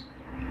is.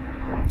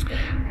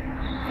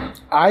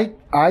 I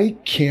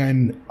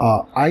can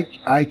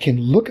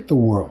look at the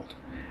world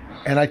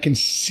and I can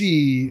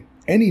see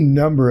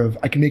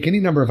I can make any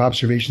number of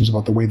observations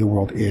about the way the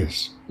world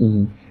is.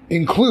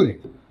 including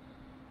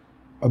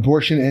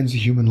abortion ends a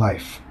human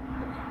life,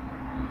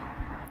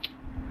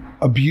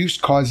 abuse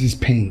causes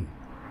pain,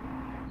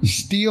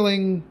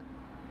 stealing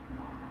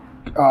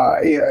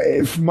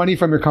money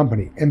from your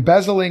company,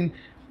 embezzling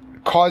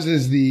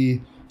causes the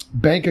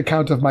bank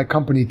account of my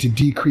company to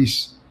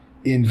decrease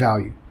in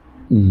value.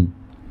 Mm-hmm.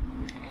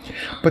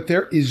 But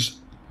there is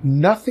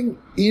nothing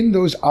in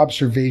those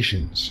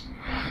observations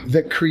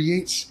that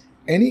creates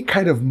any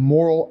kind of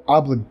moral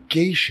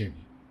obligation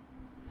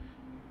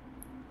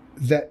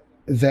that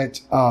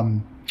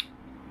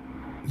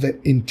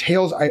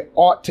entails I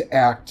ought to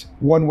act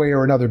one way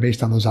or another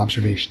based on those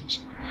observations.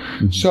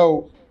 Mm-hmm.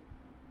 So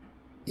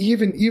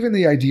even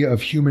the idea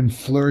of human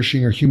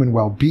flourishing or human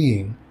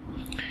well-being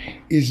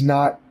does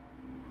not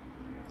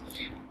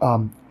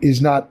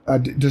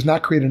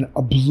create an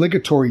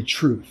obligatory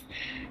truth.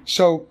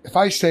 So if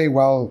I say,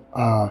 well,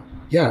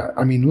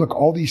 look,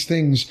 all these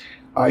things,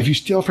 if you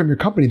steal from your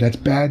company, that's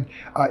bad.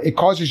 It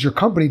causes your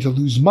company to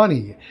lose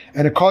money,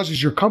 and it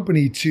causes your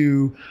company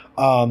to,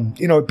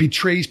 it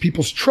betrays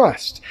people's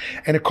trust,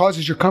 and it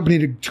causes your company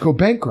to go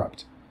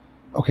bankrupt.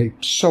 Okay,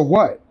 so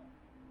what?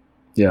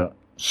 Yeah.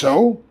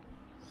 So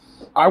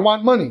I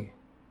want money.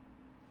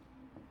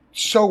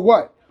 So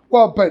what?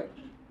 Well, but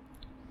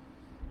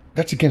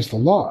that's against the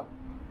law.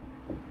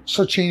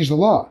 So change the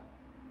law.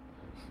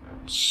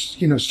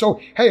 So,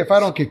 hey, if I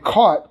don't get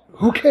caught,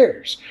 who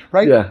cares,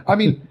 right? Yeah. I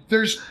mean,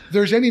 there's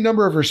any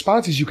number of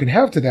responses you can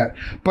have to that.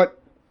 But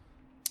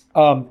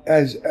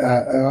as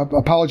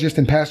apologist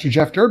and pastor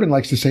Jeff Durbin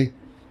likes to say,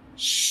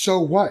 so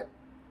what?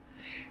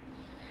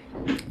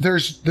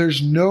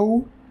 There's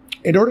no,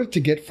 in order to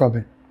get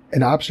from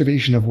an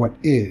observation of what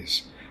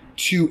is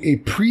to a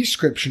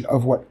prescription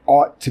of what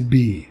ought to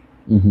be,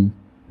 mm-hmm.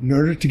 In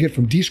order to get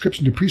from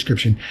description to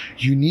prescription,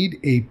 you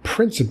need a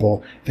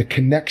principle that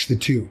connects the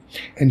two.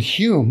 And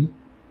Hume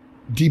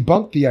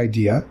debunked the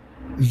idea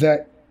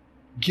that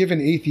given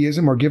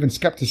atheism or given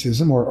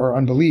skepticism or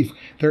unbelief,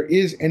 there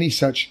is any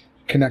such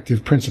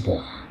connective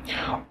principle.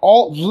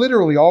 All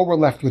we're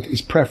left with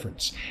is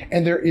preference.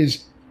 And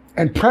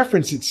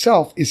preference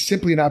itself is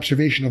simply an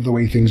observation of the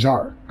way things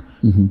are.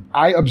 Mm-hmm.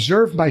 I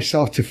observe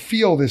myself to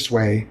feel this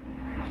way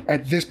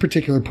at this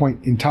particular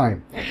point in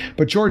time.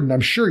 But Jordan,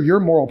 I'm sure your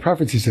moral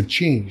preferences have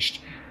changed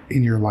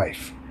in your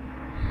life.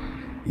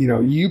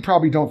 You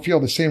probably don't feel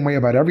the same way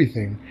about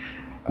everything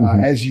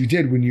mm-hmm. as you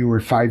did when you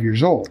were 5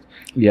 years old.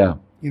 Yeah.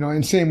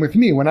 And same with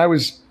me. When I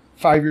was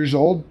 5 years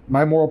old,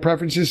 my moral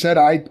preferences said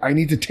I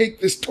need to take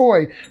this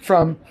toy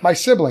from my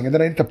sibling, and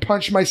then I need to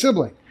punch my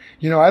sibling.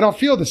 I don't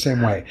feel the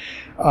same way,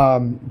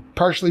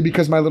 partially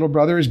because my little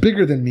brother is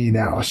bigger than me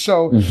now.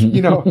 So,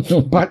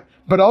 mm-hmm.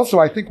 But also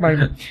I think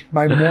my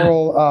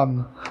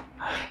moral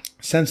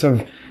sense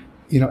of,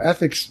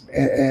 ethics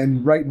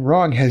and right and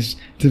wrong has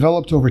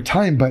developed over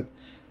time. But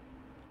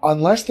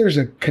unless there's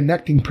a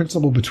connecting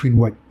principle between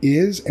what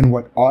is and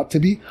what ought to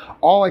be,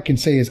 all I can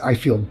say is I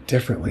feel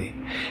differently.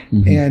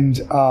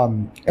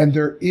 Mm-hmm. And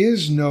there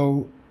is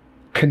no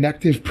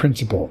connective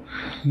principle,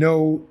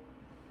 no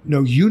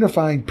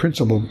unifying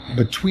principle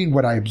between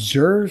what I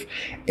observe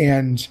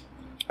and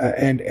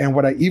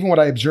what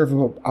I observe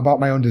about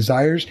my own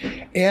desires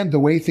and the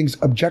way things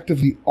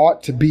objectively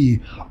ought to be,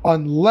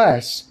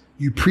 unless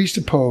you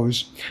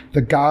presuppose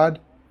the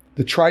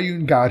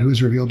triune God who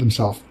has revealed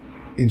himself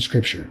in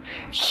Scripture.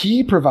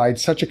 He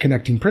provides such a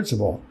connecting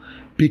principle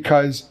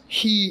because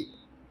he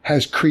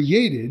has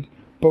created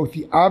both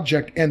the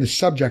object and the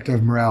subject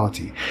of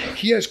morality.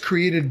 He has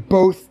created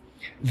both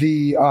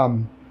the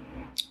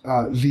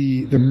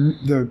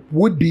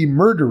would-be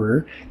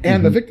murderer and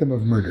mm-hmm. the victim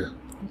of murder.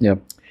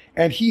 Yep.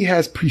 And he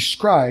has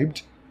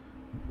prescribed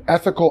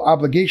ethical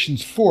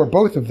obligations for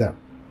both of them.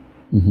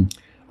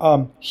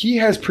 Mm-hmm. He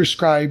has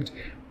prescribed,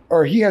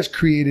 or he has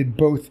created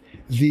both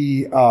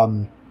the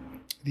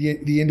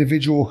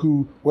individual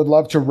who would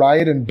love to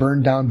riot and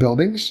burn down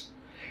buildings,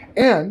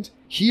 and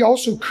he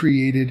also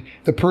created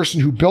the person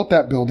who built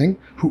that building,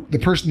 the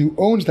person who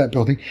owns that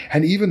building,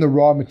 and even the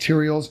raw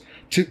materials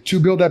to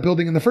build that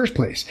building in the first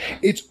place.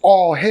 It's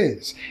all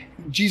his.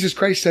 Jesus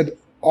Christ said,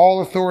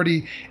 all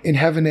authority in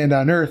heaven and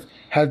on earth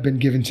have been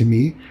given to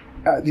me.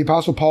 The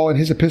Apostle Paul in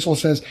his epistle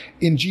says,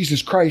 in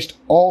Jesus Christ,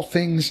 all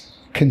things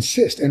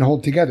consist and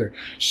hold together.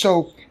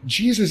 So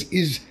Jesus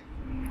is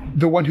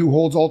the one who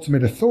holds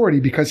ultimate authority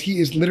because he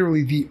is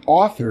literally the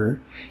author.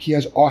 He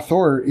has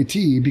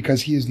authority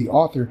because he is the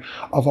author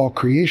of all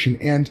creation.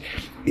 And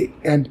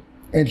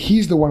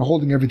he's the one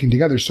holding everything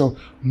together. So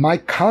my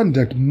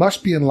conduct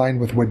must be in line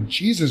with what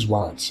Jesus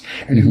wants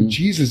and mm-hmm. who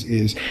Jesus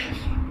is.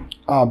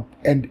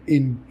 And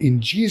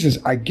in Jesus,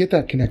 I get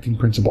that connecting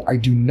principle. I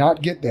do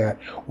not get that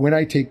when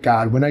I take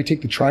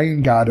the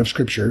triune God of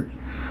Scripture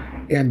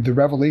and the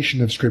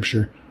revelation of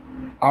Scripture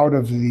out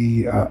of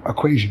the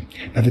equation.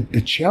 Now,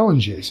 the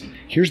challenge is,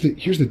 here's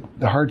the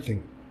hard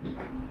thing.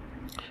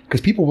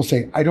 Because people will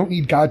say, I don't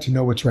need God to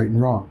know what's right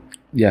and wrong.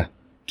 Yeah.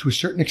 To a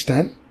certain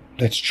extent,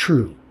 that's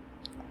true.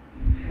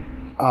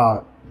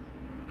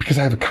 Because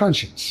I have a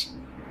conscience.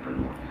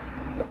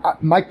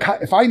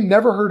 If I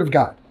never heard of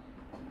God,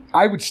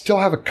 I would still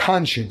have a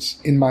conscience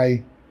in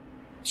my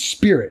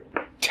spirit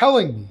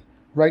telling me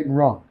right and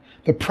wrong.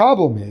 The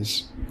problem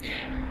is,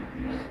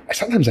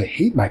 sometimes I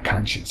hate my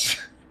conscience.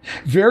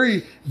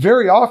 Very,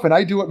 very often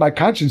I do what my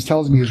conscience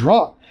tells me is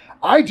wrong.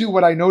 I do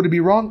what I know to be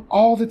wrong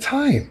all the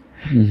time.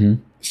 Mm-hmm.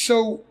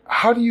 So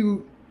how do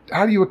you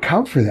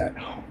account for that?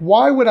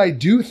 Why would I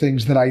do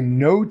things that I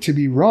know to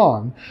be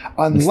wrong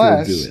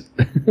unless Still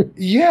do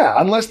it.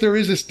 unless there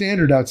is a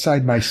standard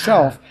outside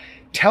myself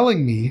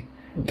telling me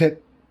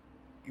that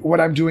what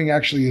I'm doing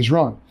actually is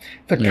wrong?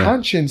 The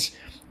conscience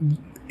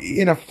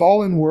in a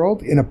fallen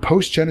world, in a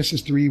post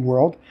Genesis 3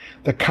 world,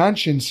 the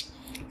conscience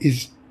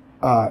is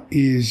an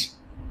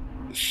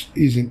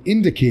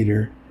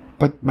indicator,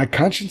 but my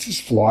conscience is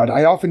flawed.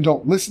 I often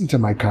don't listen to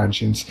my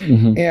conscience.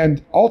 Mm-hmm.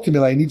 And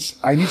ultimately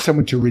I need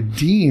someone to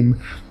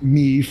redeem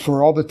me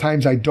for all the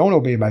times I don't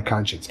obey my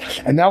conscience.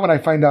 And now when I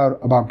find out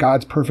about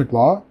God's perfect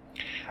law,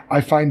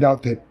 I find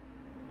out that,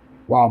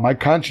 wow, my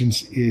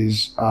conscience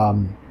is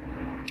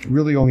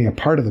really only a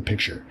part of the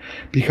picture,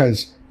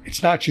 because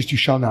it's not just you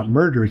shall not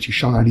murder, it's you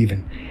shall not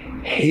even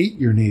hate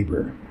your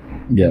neighbor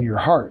in your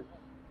heart.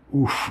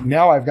 Oof,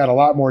 now I've got a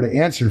lot more to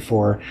answer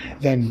for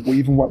than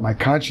even what my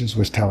conscience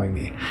was telling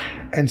me.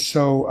 And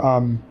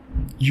so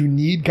you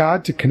need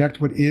God to connect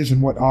what is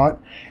and what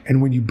ought.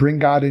 And when you bring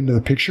God into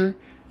the picture,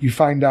 you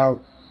find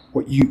out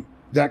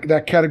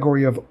that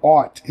category of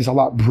ought is a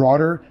lot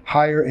broader,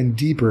 higher, and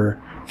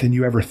deeper than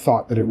you ever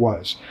thought that it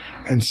was.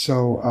 And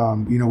so,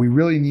 we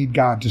really need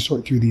God to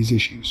sort through these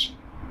issues.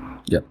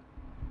 Yep.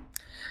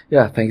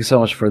 Yeah, thank you so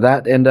much for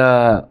that. And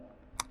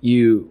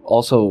you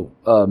also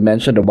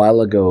mentioned a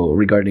while ago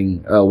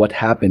regarding what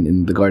happened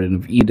in the Garden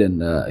of Eden.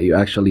 You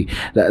actually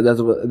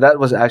that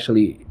was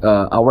actually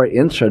our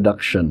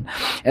introduction,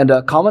 and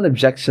common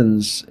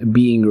objections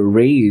being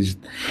raised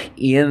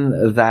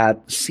in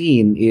that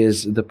scene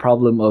is the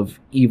problem of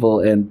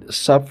evil and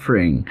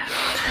suffering.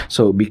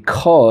 So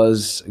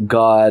because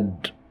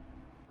God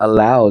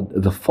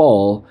allowed the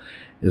fall,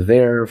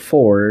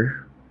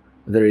 therefore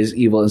there is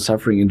evil and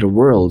suffering in the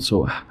world.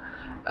 So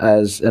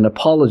as an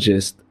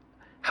apologist,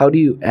 how do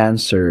you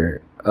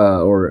answer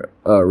or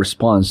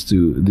respond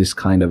to this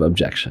kind of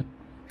objection?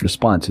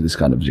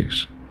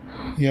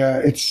 Yeah,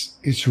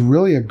 it's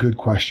really a good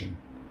question,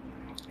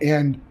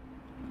 and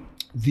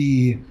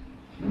the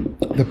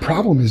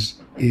problem is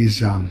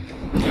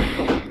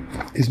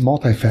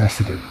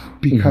multifaceted,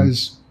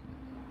 because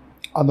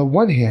on the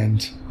one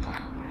hand,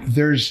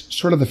 there's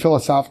sort of the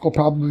philosophical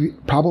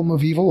problem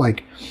of evil,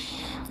 like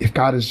if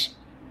God is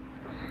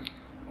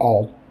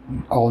all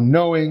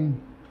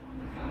knowing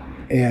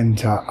and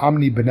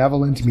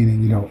omnibenevolent,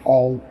 meaning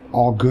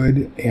all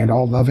good and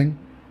all loving,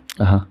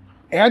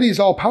 and he's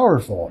all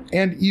powerful,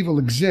 and evil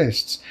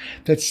exists,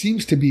 that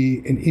seems to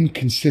be an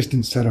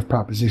inconsistent set of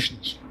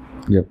propositions.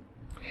 Yep.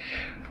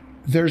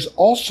 There's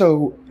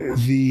also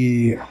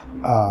the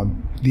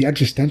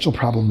existential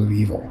problem of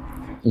evil,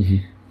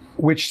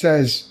 which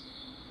says,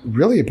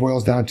 really, it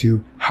boils down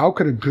to, how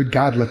could a good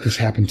God let this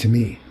happen to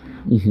me?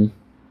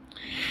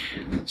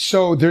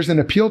 So there's an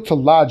appeal to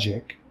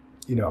logic,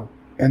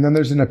 and then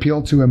there's an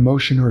appeal to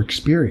emotion or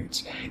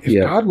experience.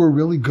 If God were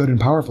really good and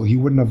powerful, he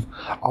wouldn't have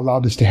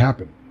allowed this to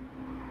happen.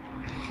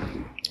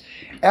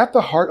 At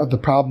the heart of the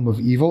problem of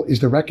evil is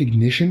the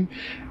recognition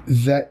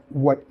that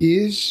what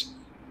is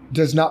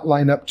does not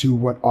line up to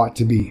what ought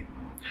to be.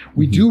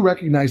 We do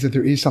recognize that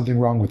there is something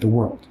wrong with the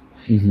world.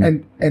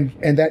 And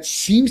that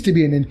seems to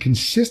be an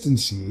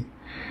inconsistency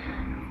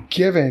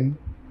given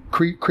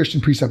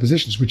Christian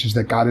presuppositions, which is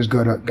that God is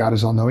good, God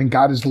is all-knowing,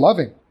 God is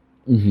loving.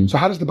 So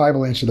how does the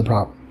Bible answer the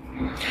problem?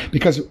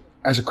 Because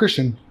as a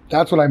Christian,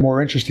 that's what I'm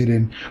more interested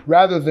in,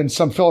 rather than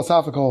some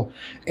philosophical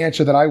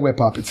answer that I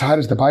whip up. It's how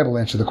does the Bible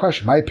answer the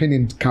question? My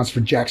opinion counts for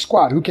jack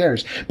squat. Who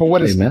cares? But what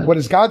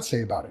does God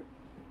say about it?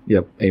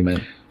 Yep.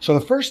 Amen. So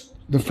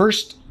the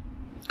first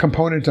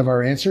component of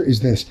our answer is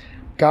this: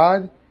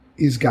 God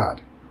is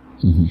God.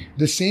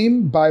 The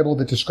same Bible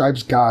that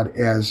describes God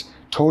as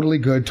totally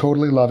good,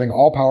 totally loving,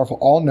 all powerful,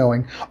 all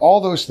knowing,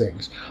 all those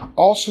things,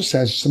 also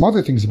says some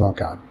other things about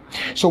God.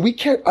 So we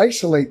can't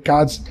isolate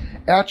God's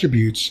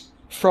attributes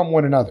from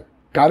one another.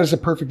 God is a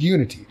perfect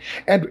unity.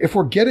 And if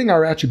we're getting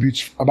our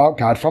attributes about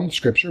God from the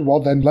scripture,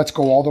 well, then let's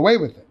go all the way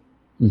with it.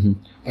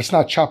 Let's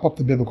not chop up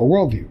the biblical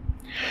worldview.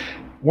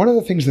 One of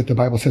the things that the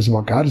Bible says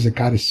about God is that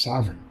God is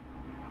sovereign,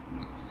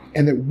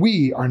 and that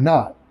we are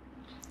not.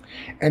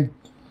 And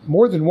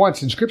more than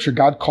once in scripture,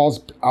 God calls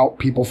out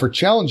people for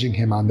challenging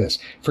him on this.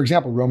 For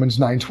example, Romans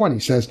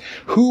 9:20 says,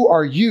 "Who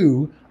are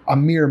you, a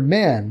mere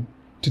man,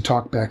 to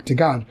talk back to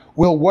God?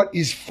 Will what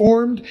is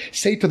formed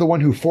say to the one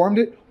who formed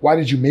it, why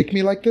did you make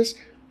me like this?"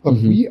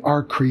 Look, we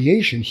are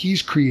creation.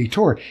 He's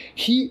creator.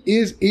 He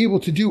is able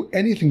to do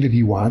anything that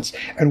he wants,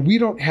 and we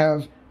don't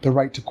have the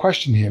right to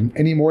question him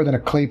any more than a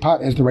clay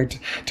pot has the right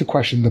to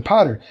question the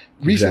potter.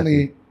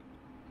 Recently,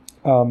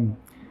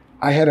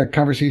 I had a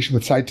conversation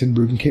with Cy Ten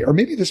Bruggen, or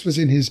maybe this was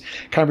in his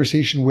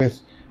conversation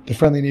with the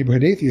Friendly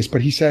Neighborhood Atheist,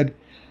 but he said,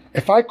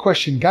 if I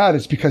question God,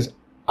 it's because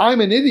I'm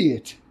an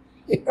idiot.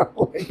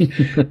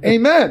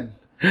 Amen.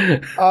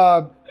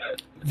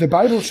 The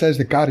Bible says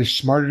that God is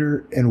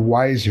smarter and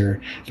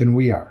wiser than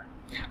we are.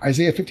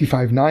 Isaiah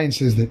 55:9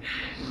 says that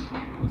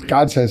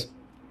God says,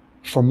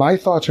 "For my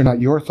thoughts are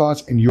not your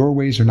thoughts, and your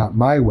ways are not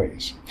my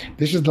ways."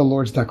 This is the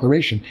Lord's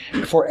declaration.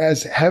 "For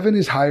as heaven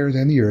is higher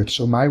than the earth,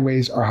 so my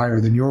ways are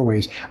higher than your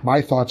ways.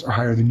 My thoughts are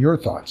higher than your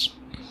thoughts."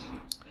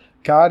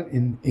 God,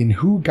 in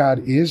who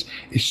God is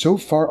so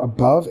far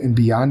above and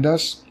beyond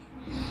us.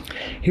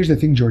 Here's the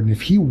thing, Jordan.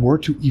 If he were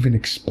to even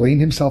explain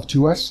himself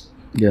to us,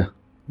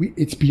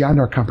 it's beyond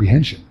our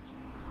comprehension.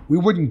 We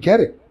wouldn't get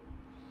it.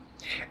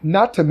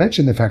 Not to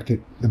mention the fact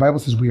that the Bible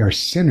says we are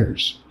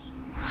sinners.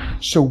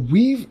 So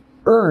we've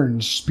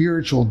earned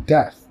spiritual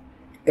death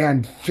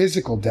and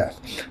physical death.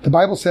 The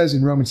Bible says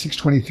in Romans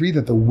 6:23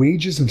 that the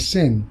wages of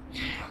sin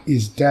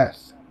is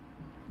death.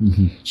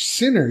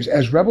 Sinners,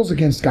 as rebels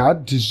against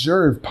God,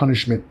 deserve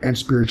punishment and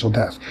spiritual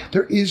death.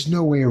 There is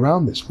no way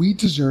around this. We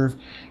deserve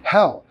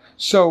hell.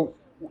 So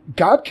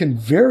God can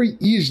very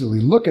easily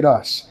look at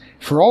us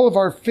for all of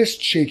our fist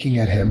shaking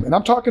at him. And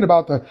I'm talking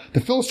about the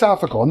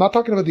philosophical. I'm not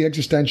talking about the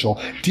existential,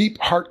 deep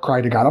heart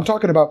cry to God. I'm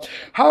talking about,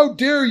 how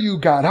dare you,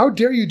 God? How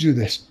dare you do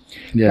this?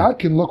 God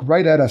can look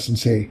right at us and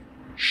say,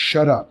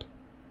 shut up.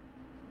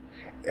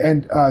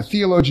 And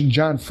theologian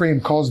John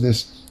Frame calls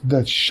this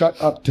the shut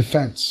up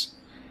defense.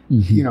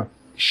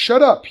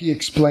 Shut up, he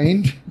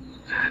explained.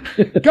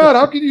 God,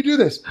 how can you do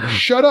this?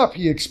 Shut up,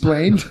 he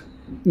explained.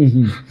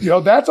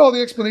 That's all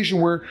the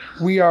explanation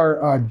we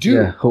are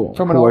due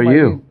from an almighty.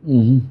 Who are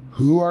you?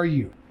 Who are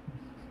you?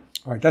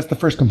 All right, that's the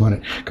first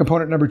component.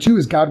 Component number 2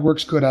 is God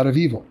works good out of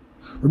evil.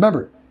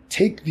 Remember,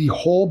 take the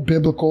whole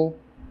biblical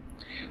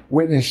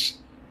witness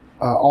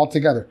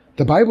altogether.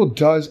 The Bible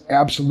does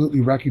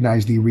absolutely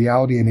recognize the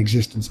reality and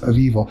existence of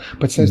evil,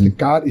 but says that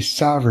God is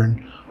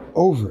sovereign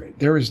over it.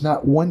 There is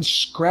not one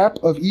scrap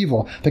of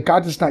evil that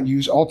God does not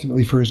use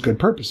ultimately for his good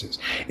purposes.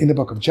 In the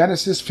book of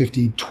Genesis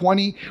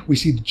 50:20, we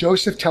see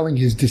Joseph telling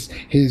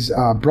his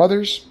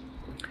brothers,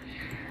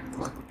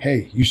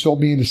 "Hey, you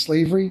sold me into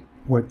slavery.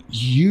 What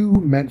you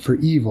meant for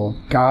evil,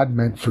 God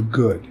meant for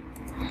good."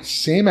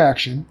 Same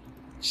action,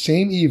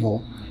 same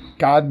evil,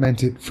 God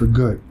meant it for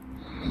good.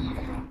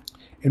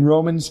 In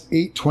Romans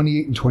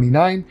 8:28 and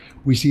 29,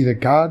 we see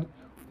that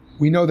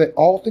we know that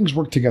all things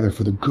work together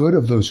for the good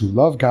of those who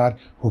love God,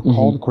 who are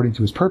called according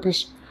to his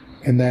purpose.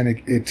 And then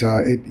it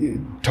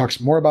talks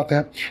more about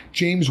that.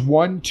 James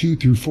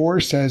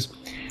 1:2-4 says,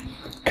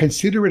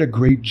 "Consider it a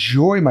great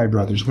joy, my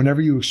brothers, whenever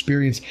you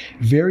experience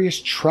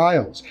various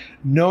trials,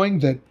 knowing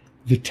that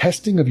the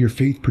testing of your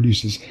faith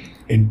produces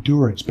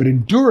endurance. But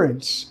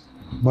endurance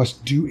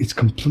must do its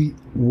complete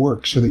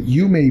work so that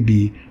you may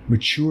be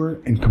mature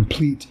and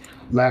complete,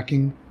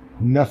 lacking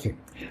nothing."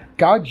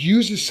 God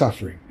uses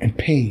suffering and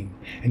pain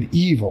and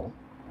evil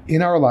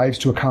in our lives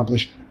to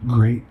accomplish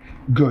great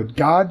good.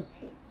 God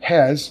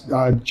has,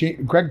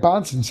 Greg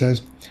Bonson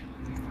says,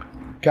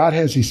 God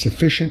has a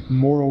sufficient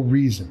moral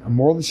reason, a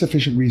morally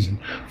sufficient reason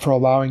for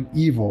allowing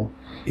evil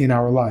in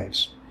our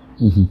lives.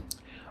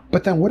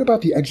 But then what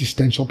about the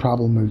existential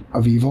problem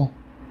of evil?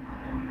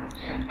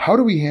 How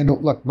do we handle,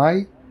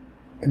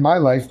 in my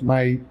life,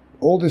 my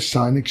oldest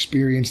son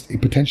experienced a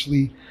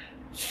potentially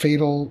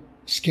fatal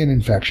skin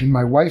infection.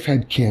 My wife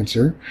had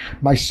cancer.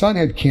 My son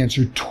had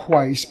cancer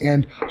twice,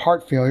 and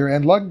heart failure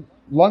and lung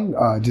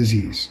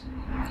disease.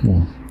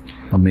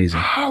 Amazing.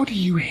 How do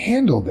you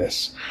handle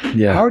this?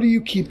 Yeah. How do you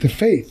keep the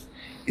faith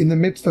in the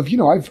midst of,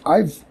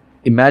 I've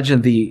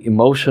imagine the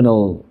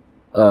emotional,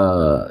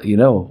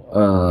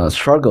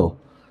 struggle.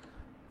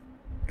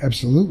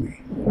 Absolutely.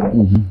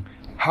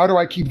 How do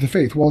I keep the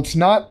faith? Well, it's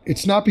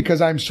not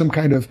because I'm some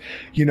kind of,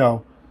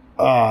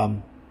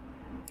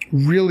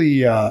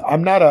 really,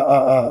 I'm not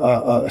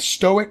a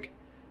stoic,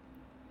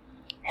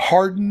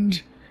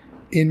 hardened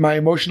in my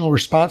emotional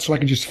response so I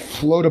can just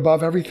float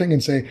above everything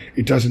and say,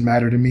 it doesn't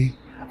matter to me.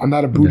 I'm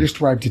not a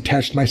Buddhist where I've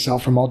detached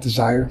myself from all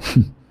desire,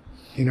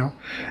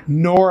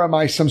 nor am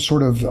I some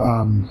sort of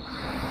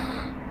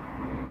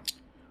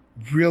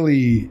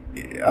really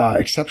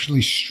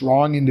exceptionally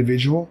strong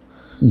individual.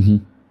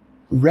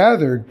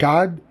 Rather,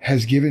 God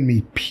has given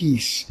me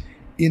peace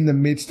in the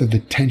midst of the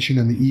tension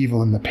and the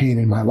evil and the pain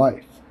in my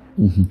life.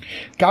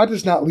 God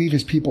does not leave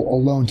his people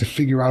alone to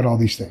figure out all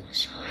these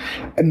things.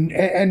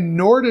 And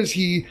nor does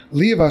he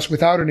leave us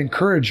without an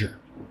encourager.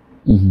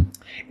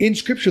 In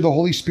Scripture, the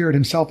Holy Spirit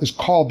himself is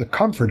called the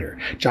Comforter,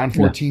 John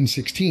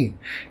 14:16.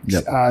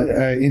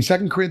 In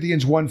 2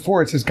 Corinthians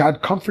 1:4, it says,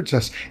 God comforts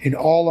us in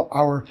all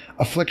our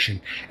affliction.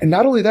 And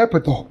not only that,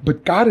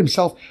 but God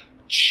himself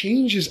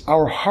changes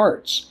our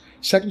hearts.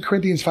 2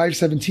 Corinthians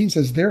 5:17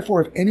 says,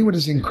 therefore, if anyone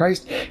is in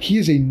Christ, he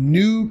is a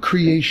new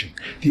creation.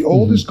 The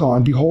old is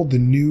gone. Behold, the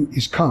new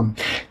is come.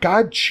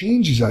 God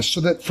changes us so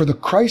that for the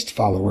Christ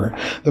follower,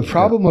 the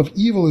problem of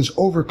evil is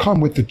overcome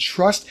with the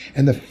trust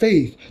and the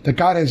faith that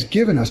God has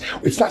given us.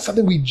 It's not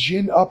something we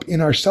gin up in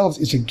ourselves.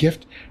 It's a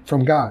gift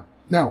from God.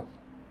 Now,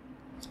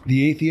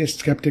 the atheist,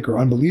 skeptic, or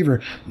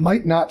unbeliever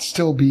might not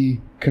still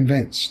be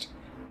convinced.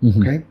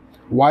 Okay?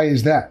 Why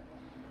is that?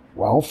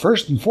 Well,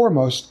 first and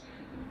foremost,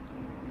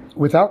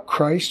 without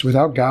Christ,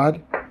 without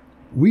God,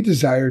 we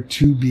desire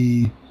to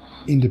be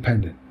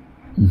independent.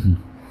 In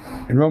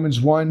Romans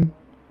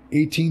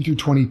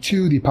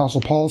 1:18-22, the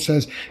Apostle Paul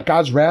says,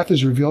 God's wrath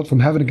is revealed from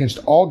heaven against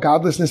all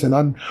godlessness and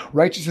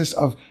unrighteousness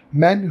of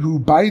men who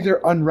by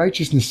their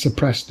unrighteousness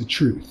suppress the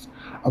truth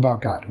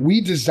about God.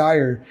 We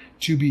desire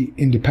to be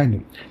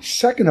independent.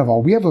 Second of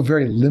all, we have a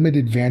very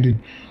limited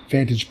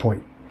vantage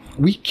point.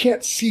 We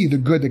can't see the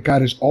good that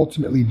God is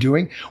ultimately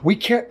doing. We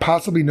can't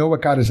possibly know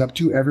what God is up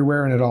to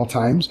everywhere and at all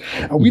times.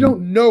 And we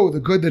don't know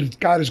the good that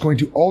God is going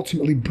to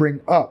ultimately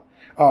bring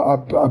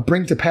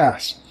to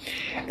pass.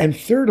 And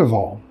third of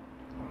all,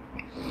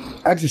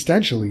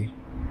 existentially,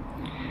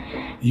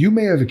 you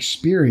may have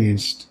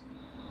experienced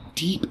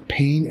deep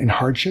pain and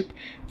hardship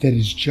that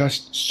is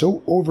just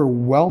so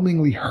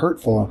overwhelmingly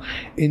hurtful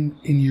in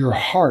your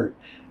heart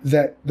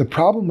that the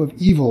problem of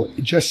evil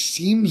just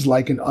seems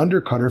like an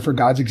undercutter for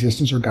God's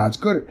existence or God's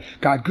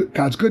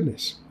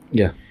goodness.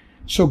 Yeah.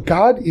 So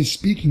God is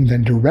speaking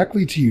then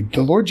directly to you.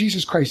 The Lord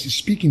Jesus Christ is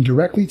speaking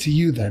directly to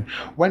you then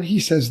when he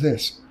says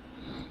this,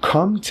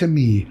 "Come to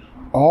me,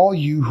 all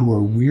you who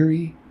are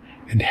weary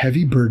and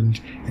heavy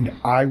burdened, and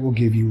I will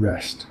give you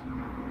rest."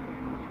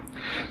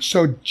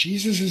 So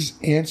Jesus'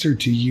 answer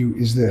to you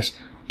is this: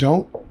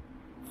 don't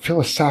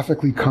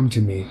philosophically come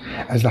to me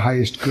as the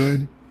highest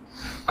good.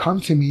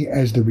 Come to me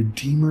as the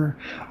Redeemer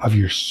of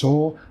your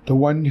soul, the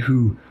one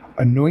who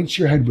anoints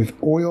your head with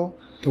oil,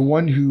 the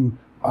one who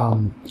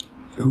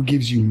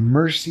gives you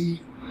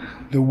mercy,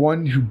 the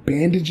one who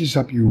bandages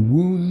up your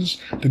wounds,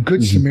 the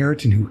Good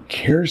Samaritan who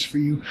cares for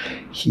you.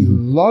 He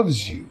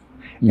loves you.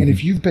 And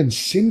if you've been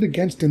sinned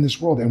against in this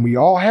world, and we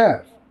all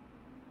have,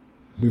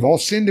 we've all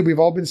sinned and we've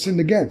all been sinned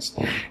against,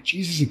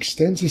 Jesus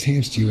extends his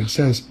hands to you and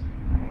says,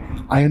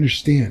 I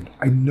understand.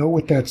 I know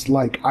what that's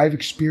like. I've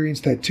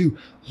experienced that too.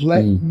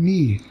 Let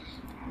me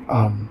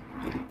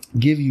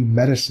give you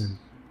medicine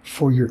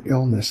for your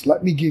illness.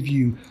 Let me give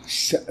you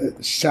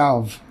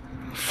salve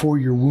for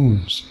your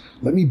wounds.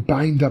 Let me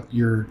bind up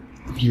your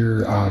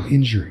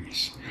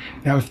injuries.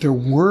 Now, if there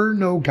were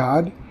no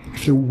God,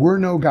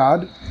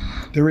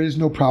 there is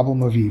no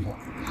problem of evil,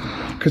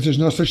 because there's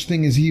no such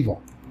thing as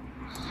evil.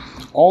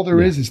 All there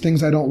is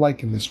things I don't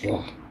like in this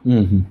world.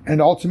 And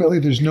ultimately,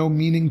 there's no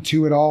meaning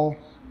to it all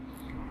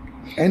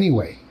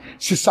anyway.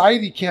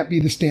 Society can't be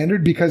the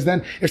standard, because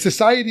then if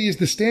society is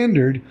the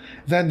standard,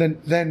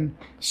 then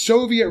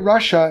Soviet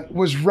Russia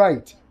was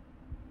right.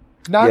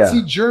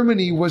 Nazi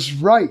Germany was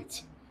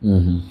right.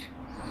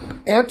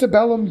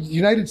 Antebellum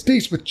United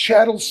States with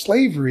chattel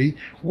slavery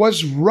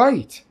was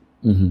right.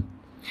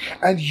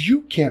 And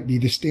you can't be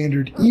the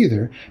standard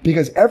either,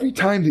 because every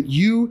time that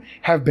you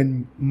have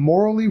been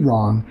morally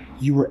wrong,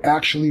 you were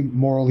actually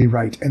morally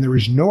right. And there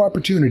is no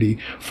opportunity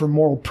for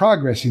moral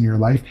progress in your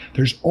life.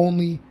 There's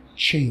only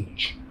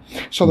change.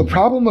 So the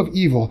problem of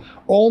evil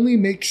only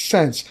makes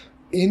sense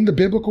in the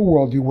biblical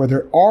worldview, where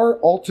there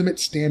are ultimate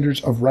standards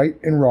of right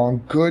and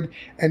wrong, good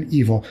and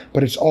evil,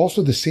 but it's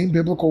also the same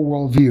biblical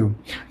worldview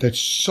that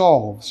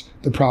solves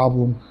the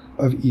problem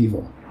of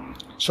evil.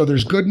 So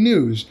there's good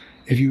news.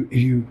 If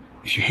you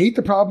hate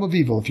the problem of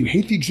evil, if you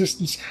hate the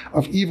existence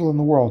of evil in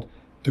the world,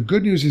 the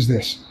good news is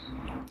this: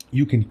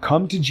 you can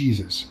come to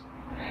Jesus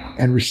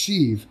and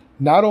receive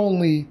not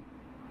only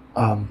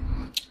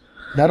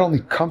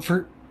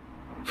comfort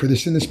for the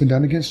sin that's been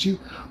done against you,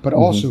 but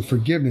also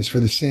forgiveness for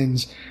the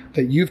sins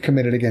that you've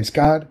committed against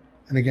God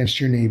and against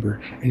your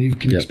neighbor, and you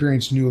can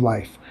experience new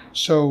life.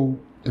 So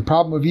the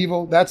problem of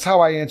evil, that's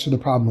how I answer the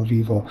problem of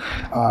evil.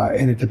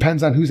 And it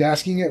depends on who's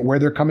asking it, where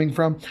they're coming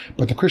from,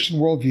 but the Christian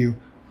worldview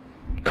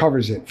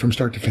covers it from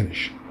start to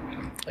finish.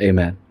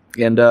 Amen.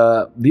 And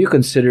do you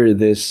consider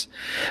this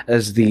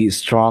as the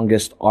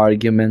strongest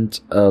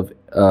argument of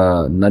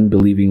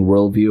non-believing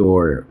worldview,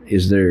 or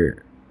is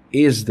there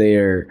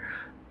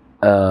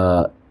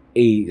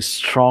a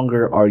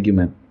stronger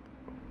argument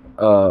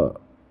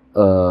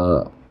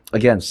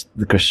against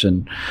the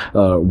Christian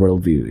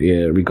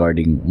worldview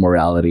regarding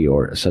morality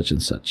or such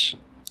and such?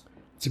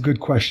 It's a good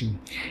question.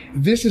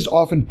 This is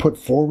often put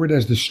forward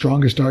as the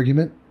strongest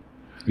argument.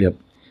 Yep.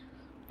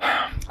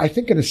 I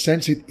think in a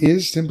sense it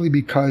is, simply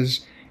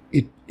because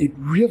it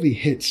really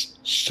hits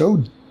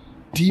so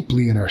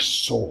deeply in our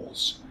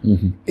souls.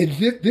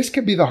 This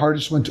could be the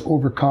hardest one to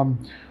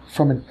overcome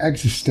from an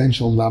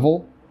existential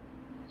level.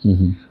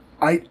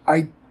 I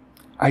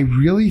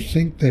really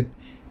think that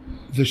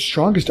the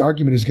strongest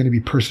argument is going to be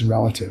person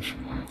relative,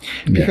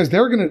 because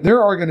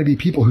there are going to be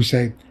people who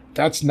say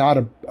that's not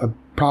a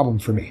problem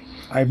for me.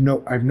 I have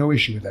no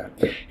issue with that.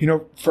 You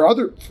know, for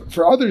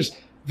others,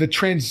 the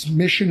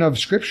transmission of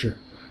Scripture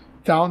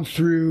down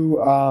through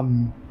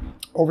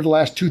over the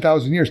last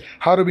 2,000 years.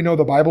 How do we know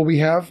the Bible we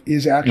have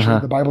is actually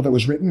the Bible that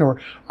was written?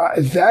 Or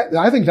that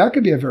I think that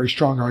could be a very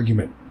strong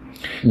argument.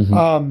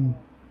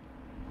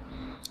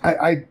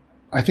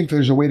 I think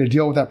there's a way to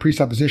deal with that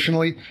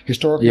presuppositionally,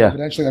 historically,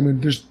 evidentially. I mean,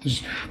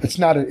 it's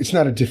not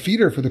a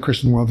defeater for the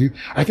Christian worldview.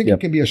 I think it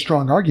can be a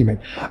strong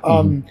argument.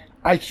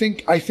 I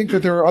think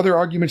that there are other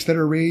arguments that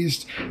are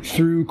raised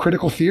through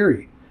critical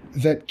theory.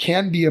 that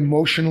can be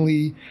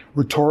emotionally,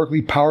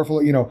 rhetorically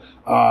powerful.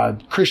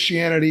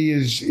 Christianity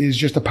is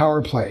just a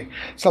power play,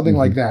 something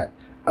like that.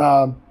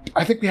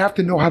 I think we have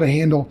to know how to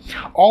handle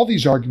all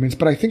these arguments,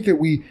 but I think that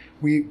we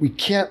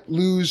can't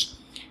lose,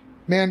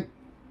 man.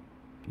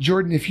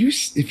 Jordan, if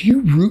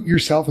you root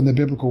yourself in the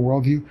biblical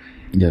worldview,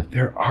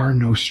 there are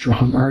no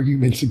strong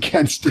arguments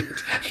against it.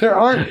 There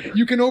aren't.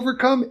 You can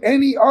overcome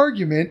any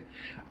argument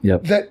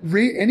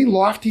any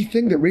lofty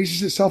thing that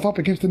raises itself up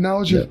against the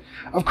knowledge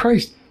of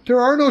Christ. There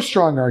are no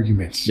strong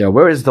arguments. Yeah,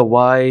 where is the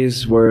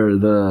wise, where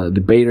the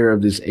debater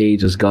of this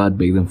age as God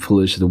made them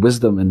foolish, the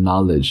wisdom and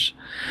knowledge.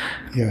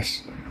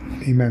 Yes.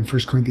 Amen.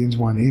 1 Corinthians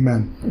 1.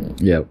 Amen.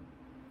 Yeah.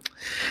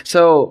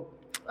 So,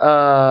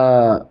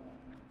 how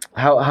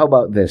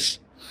about this?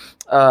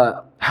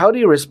 How do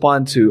you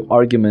respond to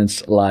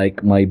arguments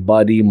like my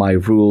body, my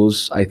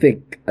rules? I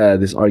think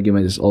this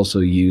argument is also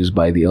used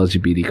by the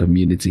LGBT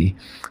community.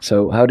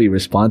 So how do you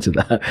respond to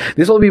that?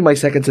 This will be my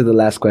second to the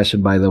last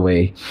question, by the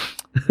way.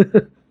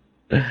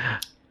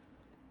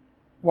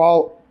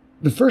 Well,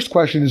 the first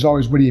question is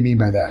always, what do you mean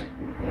by that?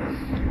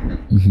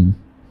 Mm-hmm.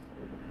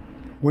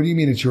 What do you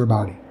mean it's your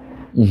body?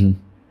 Mm-hmm.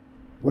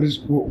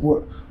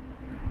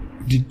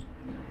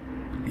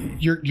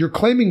 You're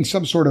claiming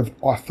some sort of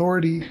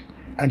authority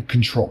and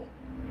control.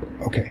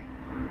 Okay.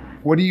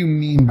 What do you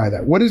mean by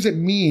that? What does it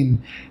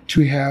mean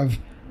to have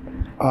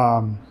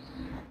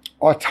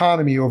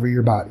autonomy over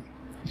your body?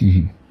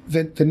 Mm-hmm.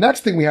 The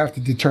next thing we have to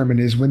determine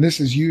is when this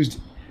is used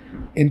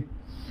in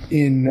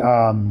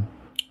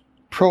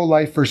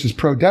pro-life versus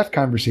pro-death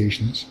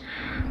conversations,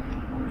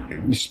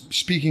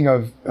 speaking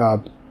of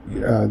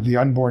the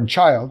unborn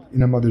child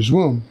in a mother's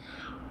womb,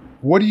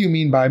 what do you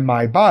mean by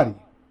my body?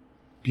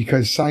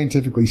 Because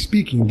scientifically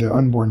speaking, the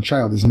unborn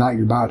child is not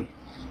your body.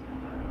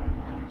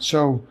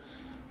 So,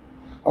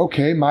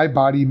 okay, my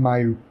body,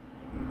 my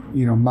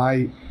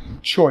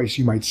choice,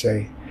 you might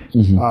say.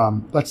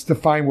 Mm-hmm. Let's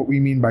define what we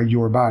mean by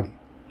your body.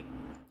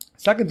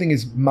 Second thing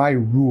is my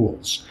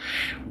rules.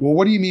 Well,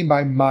 what do you mean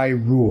by my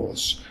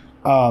rules?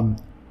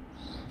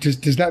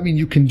 Does that mean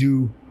you can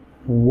do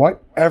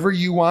whatever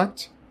you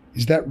want?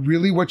 Is that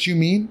really what you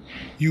mean?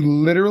 You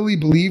literally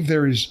believe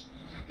there is,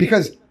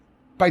 because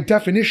by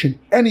definition,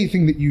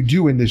 anything that you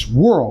do in this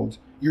world,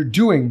 you're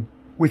doing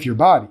with your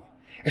body.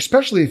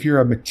 Especially if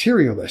you're a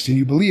materialist and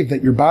you believe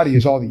that your body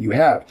is all that you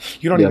have.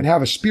 You don't even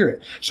have a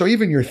spirit. So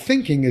even your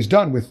thinking is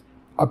done with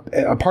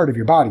a part of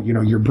your body,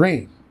 your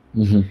brain.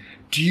 Mm-hmm.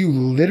 Do you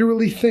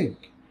literally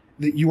think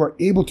that you are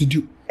able to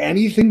do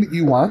anything that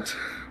you want?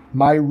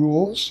 My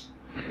rules?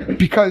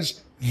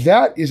 Because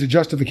that is a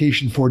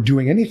justification for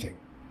doing anything.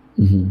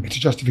 Mm-hmm. It's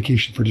a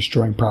justification for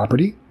destroying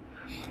property.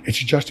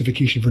 It's a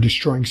justification for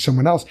destroying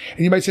someone else.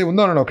 And you might say, well,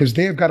 no, because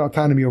they have got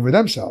autonomy over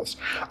themselves.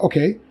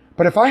 Okay.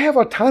 But if I have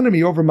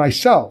autonomy over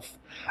myself,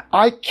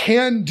 I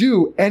can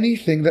do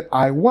anything that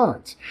I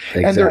want.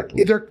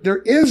 Exactly. And there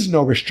is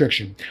no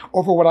restriction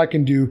over what I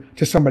can do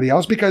to somebody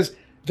else, because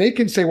they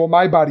can say, well,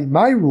 my body,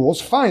 my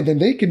rules, fine. Then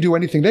they can do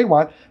anything they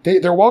want.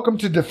 They're welcome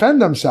to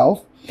defend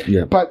themselves.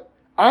 Yeah. But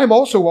I'm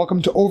also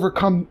welcome to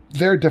overcome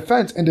their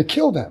defense and to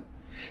kill them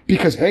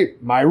because, hey,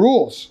 my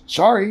rules.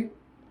 Sorry.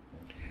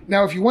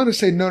 Now, if you want to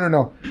say,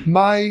 no,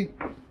 my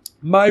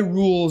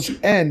rules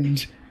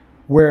end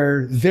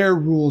where their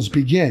rules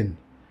begin.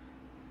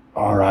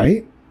 All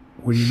right.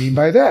 What do you mean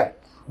by that?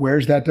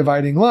 Where's that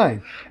dividing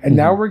line? And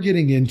now we're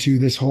getting into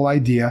this whole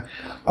idea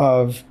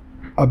of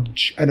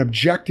an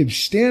objective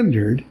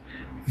standard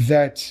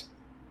that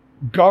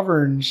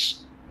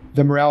governs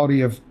the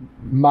morality of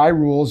my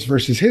rules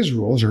versus his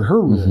rules or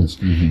her rules.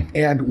 Mm-hmm.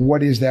 And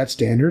what is that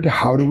standard?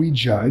 How do we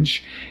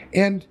judge?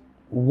 And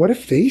what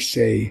if they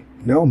say,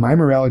 no, my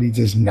morality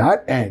does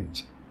not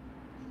end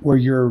where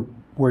your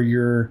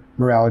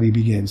morality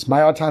begins.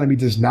 My autonomy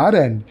does not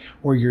end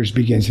where yours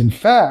begins. In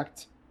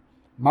fact,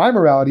 my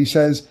morality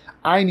says,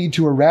 I need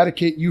to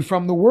eradicate you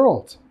from the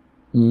world.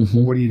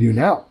 Mm-hmm. What do you do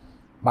now?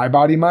 My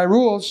body, my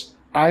rules.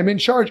 I'm in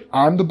charge.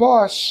 I'm the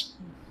boss.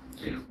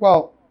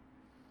 Well,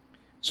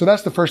 so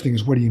that's the first thing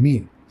is, what do you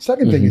mean?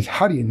 Second thing is,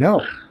 how do you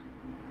know?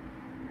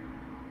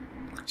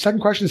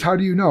 Second question is, how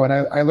do you know? And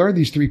I learned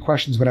these three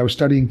questions when I was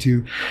studying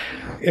to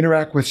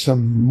interact with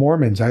some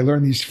Mormons. I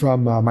learned these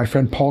from my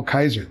friend Paul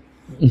Kaiser,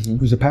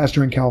 who's a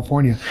pastor in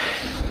California.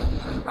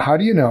 How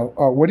do you know?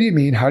 What do you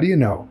mean? How do you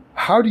know?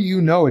 How do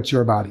you know it's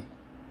your body?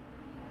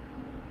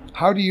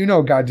 How do you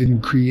know God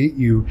didn't create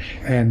you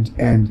and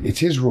it's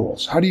his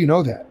rules? How do you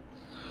know that?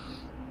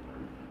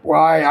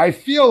 Well, I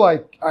feel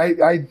like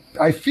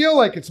I feel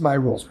like it's my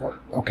rules. Well,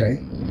 okay.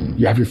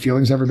 Have your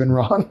feelings ever been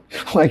wrong?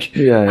 How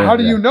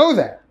do you know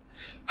that?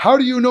 How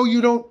do you know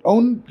you don't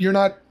own,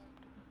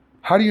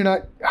 how do you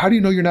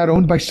know you're not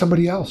owned by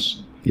somebody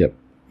else? Yep.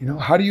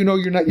 How do you know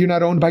you're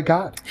not owned by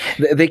God?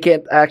 They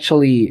can't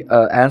actually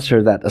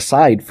answer that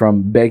aside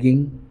from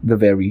begging the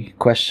very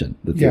question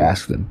that you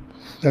ask them.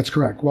 That's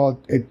correct.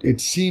 Well, it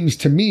seems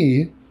to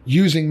me,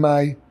 using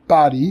my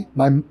body,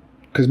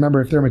 because remember,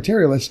 if they're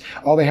materialists,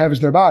 all they have is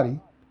their body.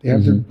 They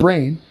have their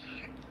brain.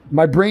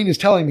 my brain is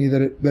telling me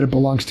that it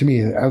belongs to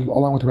me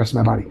along with the rest of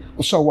my body.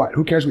 Well, so what?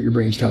 Who cares what your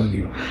brain's telling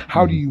you?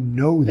 How do you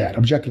know that,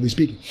 objectively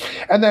speaking?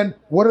 And then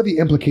what are the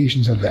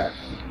implications of that?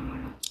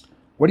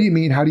 What do you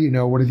mean? How do you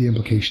know? What are the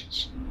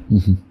implications?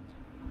 Mm-hmm.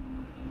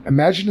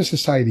 Imagine a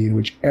society in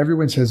which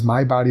everyone says,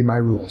 my body, my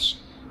rules.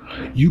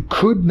 You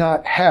could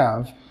not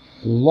have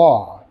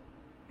law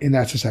in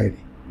that society.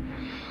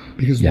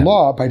 Because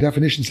law, by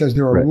definition, says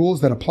there are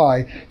rules that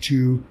apply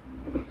to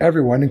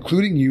everyone,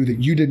 including you,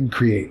 that you didn't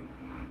create.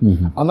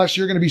 Mm-hmm. Unless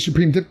you're going to be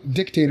supreme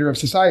dictator of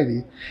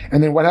society.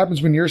 And then what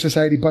happens when your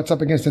society butts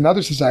up against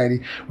another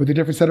society with a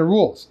different set of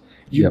rules?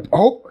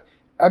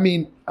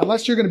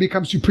 Unless you're going to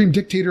become supreme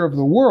dictator of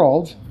the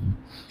world,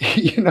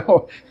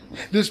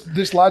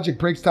 this logic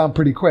breaks down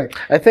pretty quick.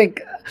 I think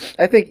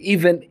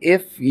even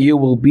if you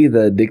will be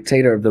the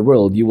dictator of the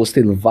world, you will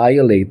still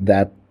violate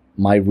that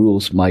my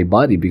rules, my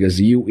body,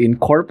 because you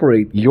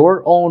incorporate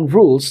your own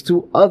rules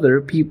to other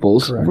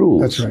people's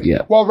rules. That's right.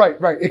 Yeah. Well, right.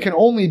 It can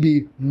only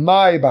be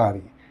my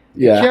body.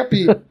 Yeah. It can't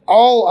be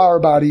all our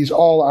bodies,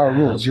 all our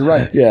rules. You're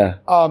right. Yeah.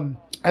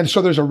 And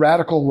so there's a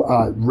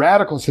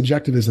radical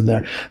subjectivism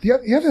there.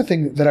 The other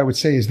thing that I would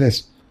say is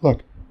this: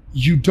 look,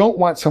 you don't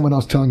want someone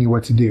else telling you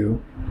what to do.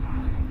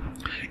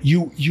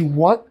 You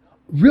want,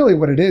 really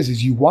what it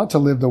is you want to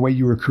live the way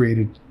you were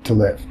created to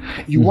live.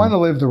 You want to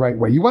live the right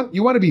way. You want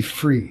to be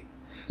free.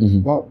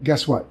 Mm-hmm. Well,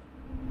 guess what?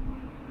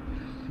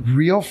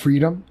 Real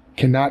freedom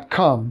cannot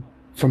come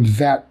from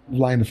that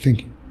line of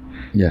thinking.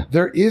 Yeah.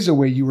 There is a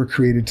way you were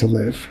created to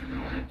live.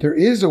 There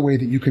is a way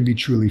that you can be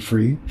truly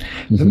free.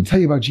 Mm-hmm. Let me tell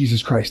you about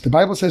Jesus Christ. The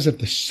Bible says if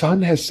the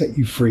Son has set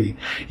you free,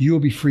 you will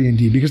be free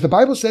indeed. Because the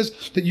Bible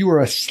says that you are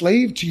a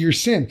slave to your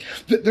sin.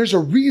 There's a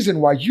reason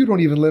why you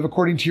don't even live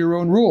according to your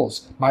own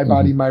rules. My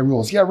body, my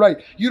rules. Yeah, right.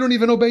 You don't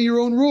even obey your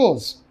own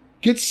rules.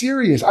 Get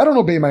serious. I don't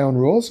obey my own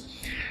rules.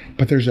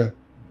 But there's a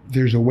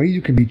way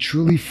you can be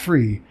truly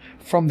free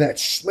from that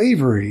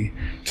slavery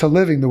to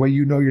living the way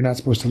you know you're not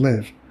supposed to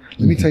live.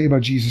 Let me tell you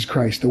about Jesus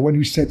Christ, the one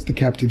who sets the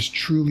captives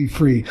truly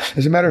free.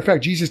 As a matter of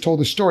fact, Jesus told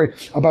a story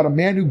about a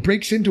man who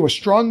breaks into a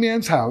strong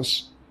man's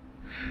house,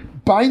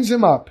 binds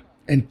him up,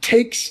 and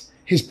takes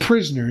his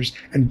prisoners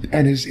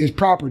and his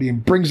property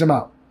and brings them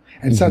out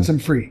and sets them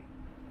free.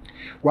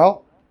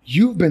 Well,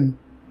 you've been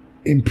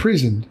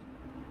imprisoned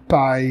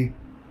by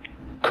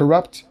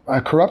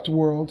a corrupt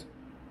world,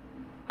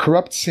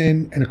 corrupt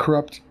sin, and a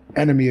corrupt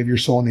enemy of your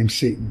soul named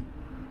Satan.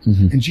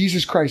 Mm-hmm. And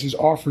Jesus Christ is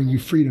offering you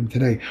freedom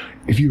today.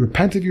 If you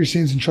repent of your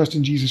sins and trust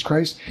in Jesus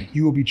Christ,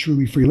 you will be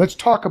truly free. Let's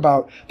talk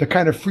about the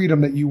kind of freedom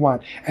that you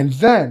want. And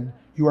then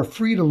you are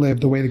free to live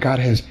the way that God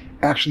has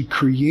actually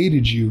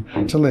created you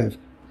to live.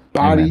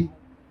 Body,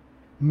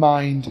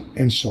 mind,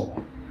 and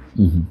soul.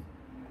 Mm-hmm.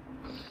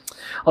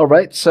 All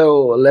right,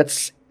 so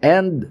let's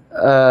end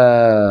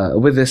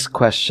with this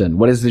question.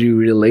 What is the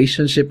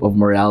relationship of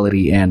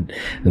morality and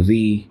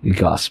the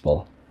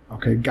gospel?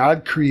 Okay,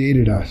 God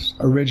created us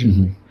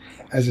originally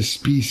as a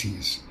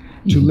species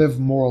to live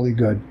morally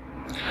good.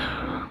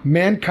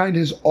 Mankind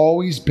has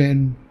always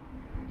been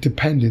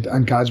dependent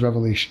on God's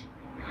revelation.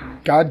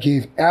 God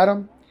gave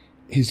Adam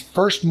his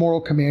first moral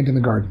command in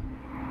the garden,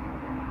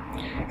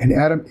 and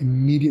Adam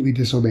immediately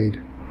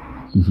disobeyed.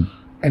 Mm-hmm.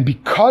 And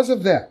because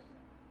of that,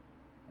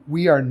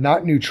 we are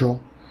not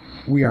neutral.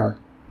 We are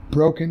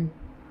broken,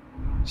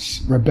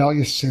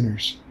 rebellious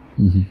sinners.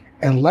 Mm-hmm.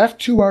 And left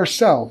to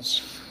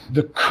ourselves,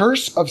 the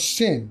curse of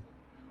sin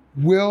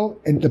will,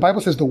 and the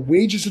Bible says the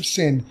wages of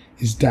sin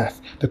is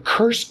death. The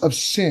curse of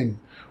sin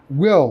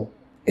will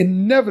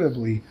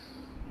inevitably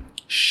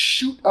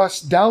shoot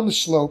us down the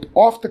slope,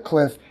 off the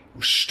cliff,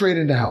 straight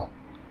into hell.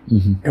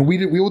 Mm-hmm. And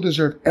we will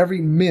deserve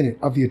every minute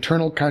of the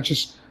eternal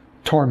conscious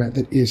torment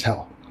that is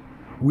hell.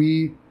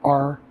 We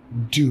are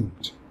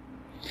doomed.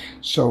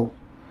 So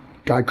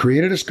God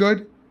created us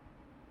good.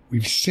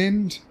 We've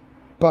sinned,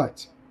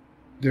 but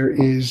there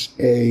is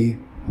a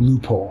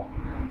loophole.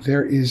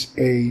 There is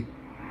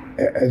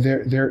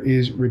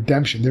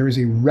redemption. There is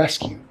a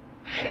rescue.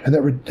 And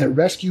that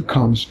rescue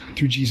comes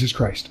through Jesus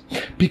Christ.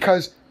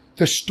 Because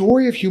the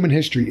story of human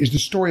history is the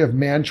story of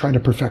man trying to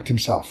perfect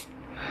himself.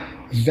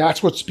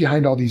 That's what's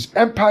behind all these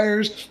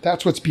empires.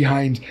 That's what's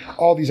behind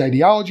all these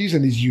ideologies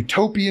and these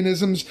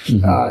utopianisms,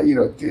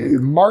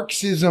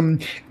 Marxism,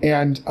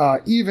 and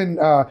even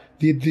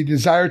the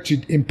desire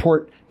to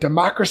import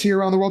democracy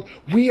around the world.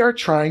 We are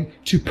trying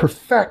to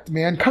perfect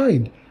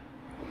mankind.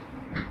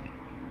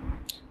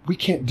 We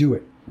can't do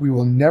it. We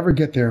will never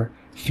get there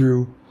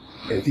through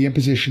the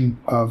imposition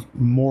of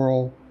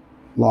moral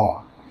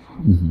law,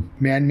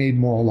 man-made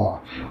moral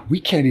law.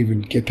 We can't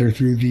even get there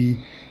through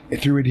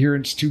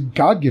adherence to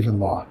God-given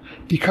law,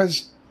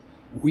 because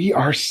we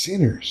are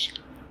sinners.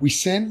 We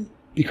sin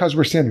because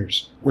we're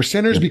sinners. We're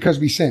sinners because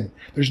we sin.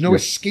 There's no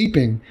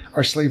escaping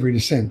our slavery to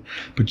sin.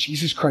 But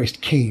Jesus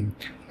Christ came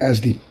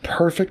as the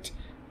perfect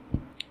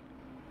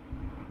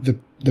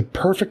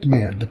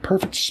man, the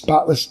perfect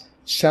spotless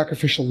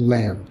sacrificial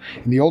lamb.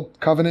 In the old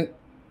covenant,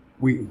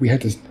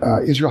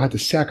 Israel had to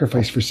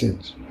sacrifice for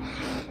sins.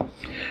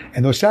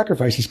 And those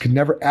sacrifices could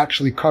never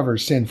actually cover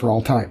sin for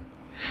all time.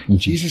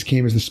 Jesus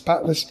came as the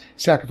spotless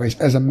sacrifice.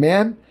 As a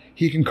man,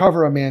 he can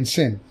cover a man's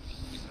sin.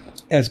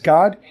 As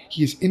God,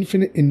 he is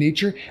infinite in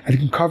nature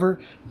and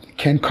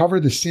can cover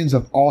the sins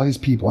of all his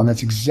people. And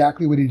that's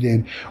exactly what he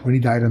did when he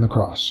died on the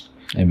cross.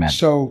 Amen.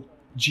 So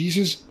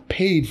Jesus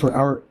paid for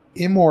our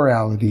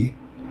immorality,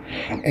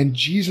 and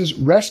Jesus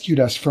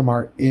rescued us from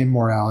our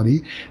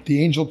immorality.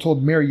 The angel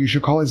told Mary, you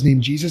should call his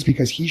name Jesus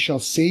because he shall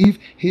save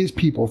his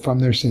people from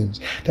their sins.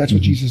 That's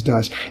what Jesus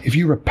does. If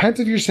you repent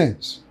of your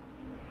sins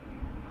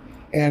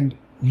and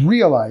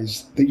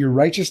realize that your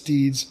righteous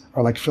deeds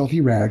are like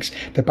filthy rags,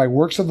 that by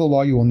works of the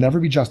law you will never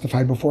be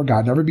justified before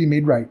God, never be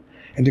made right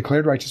and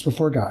declared righteous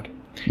before God.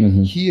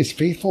 He is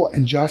faithful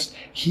and just.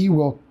 He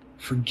will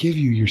forgive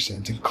you your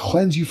sins and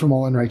cleanse you from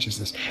all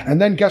unrighteousness.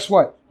 And then guess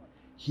what?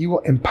 He will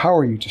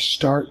empower you to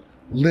start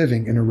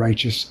living in a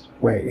righteous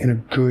way, in a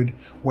good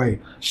way.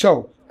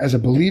 So, as a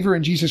believer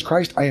in Jesus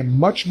Christ, I am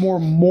much more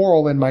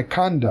moral in my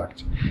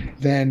conduct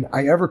than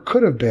I ever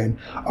could have been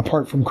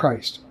apart from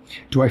Christ.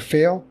 Do I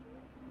fail?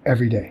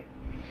 Every day.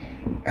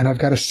 And I've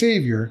got a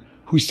Savior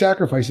whose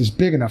sacrifice is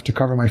big enough to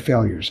cover my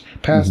failures,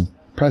 past,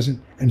 present,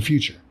 and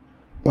future.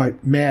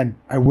 But man,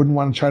 I wouldn't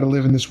want to try to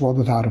live in this world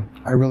without him.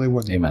 I really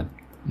wouldn't. Amen.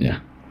 Yeah.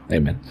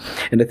 Amen.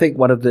 And I think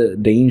one of the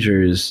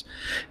dangers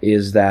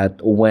is that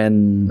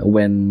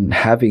when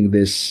having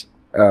this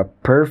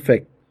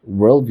perfect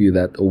worldview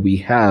that we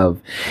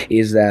have,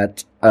 is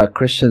that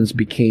Christians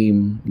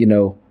became,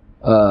 when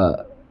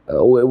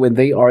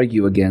they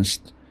argue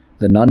against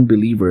the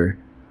non-believer,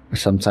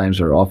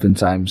 sometimes or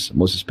oftentimes,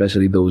 most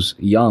especially those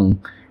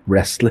young,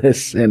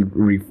 restless, and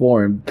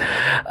reformed,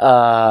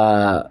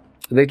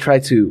 they try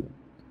to,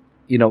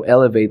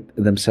 elevate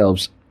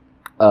themselves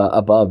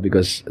above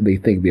because they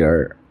think they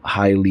are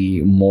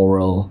highly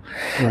moral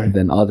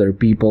than other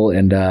people.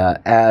 And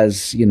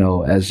as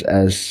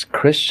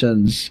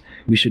Christians,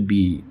 we should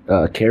be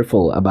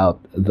careful about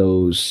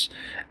those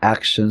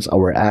actions,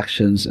 our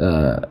actions,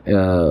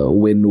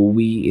 when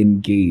we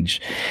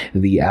engage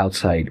the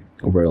outside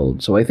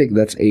world. So I think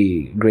that's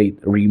a great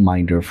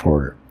reminder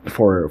for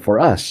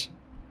us.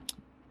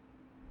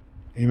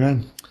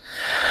 Amen.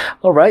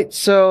 All right.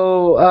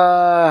 So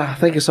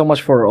thank you so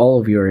much for all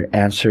of your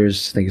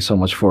answers. Thank you so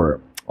much for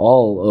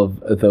all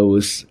of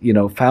those,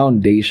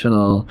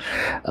 foundational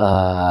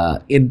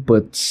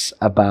inputs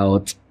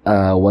about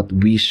what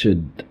we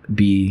should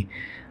be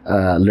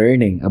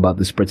learning about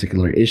this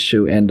particular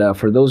issue. And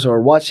for those who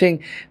are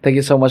watching, thank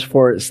you so much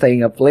for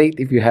staying up late.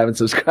 If you haven't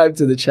subscribed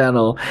to the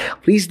channel,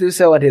 please do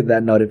so and hit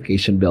that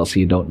notification bell so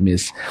you don't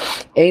miss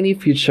any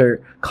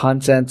future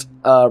content.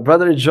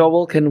 Brother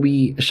Joel,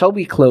 shall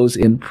we close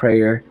in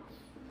prayer?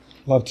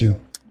 Love to.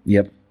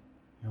 Yep.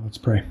 Now let's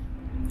pray.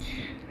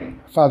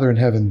 Father in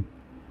heaven,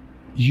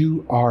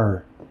 you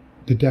are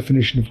the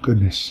definition of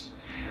goodness.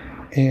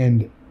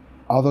 And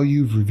although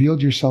you've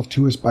revealed yourself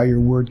to us by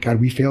your word, God,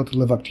 we fail to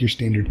live up to your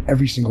standard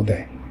every single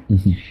day.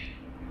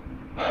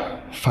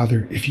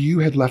 Father, if you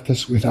had left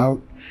us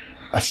without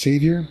a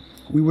Savior,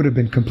 we would have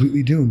been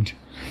completely doomed.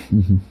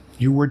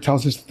 Your word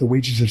tells us that the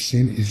wages of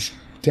sin is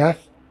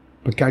death.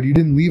 But God, you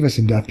didn't leave us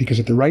in death, because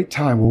at the right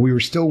time, while we were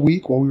still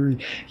weak, while we were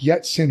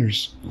yet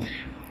sinners,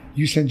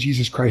 you sent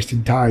Jesus Christ to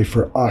die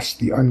for us,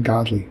 the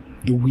ungodly,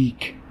 the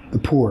weak, the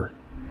poor.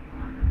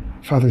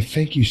 Father,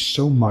 thank you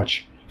so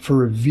much for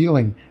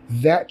revealing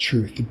that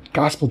truth, the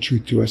gospel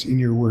truth, to us in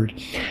your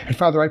word. And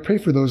Father, I pray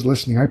for those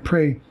listening. I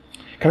pray,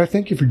 God, I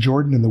thank you for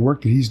Jordan and the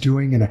work that he's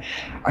doing. And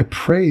I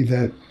pray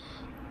that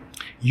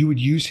you would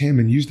use him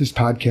and use this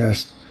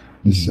podcast,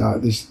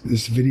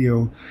 this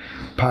video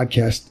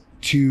podcast,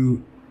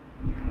 to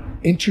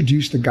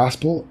introduce the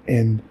gospel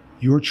and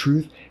your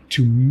truth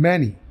to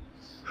many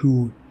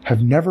who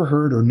have never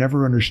heard or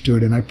never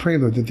understood. And I pray,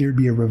 Lord, that there'd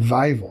be a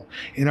revival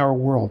in our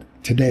world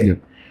today. Yep.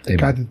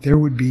 God, that there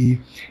would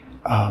be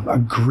a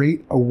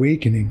great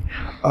awakening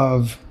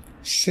of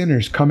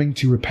sinners coming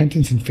to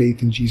repentance and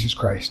faith in Jesus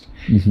Christ.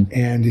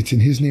 And it's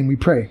in his name we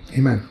pray.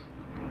 Amen.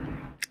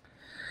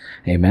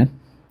 Amen.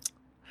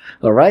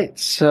 All right.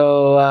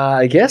 So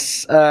I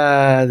guess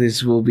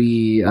this will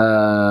be,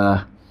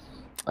 I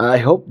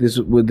hope this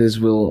will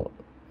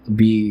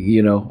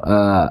be,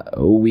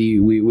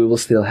 we will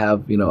still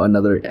have,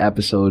 another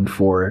episode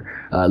for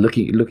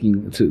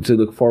looking to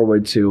look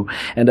forward to.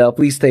 And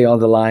please stay on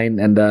the line.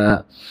 And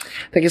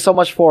thank you so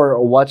much for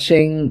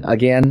watching.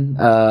 Again,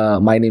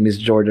 my name is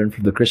Jordan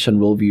from the Christian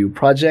Worldview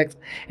Project,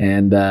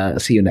 and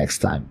see you next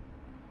time.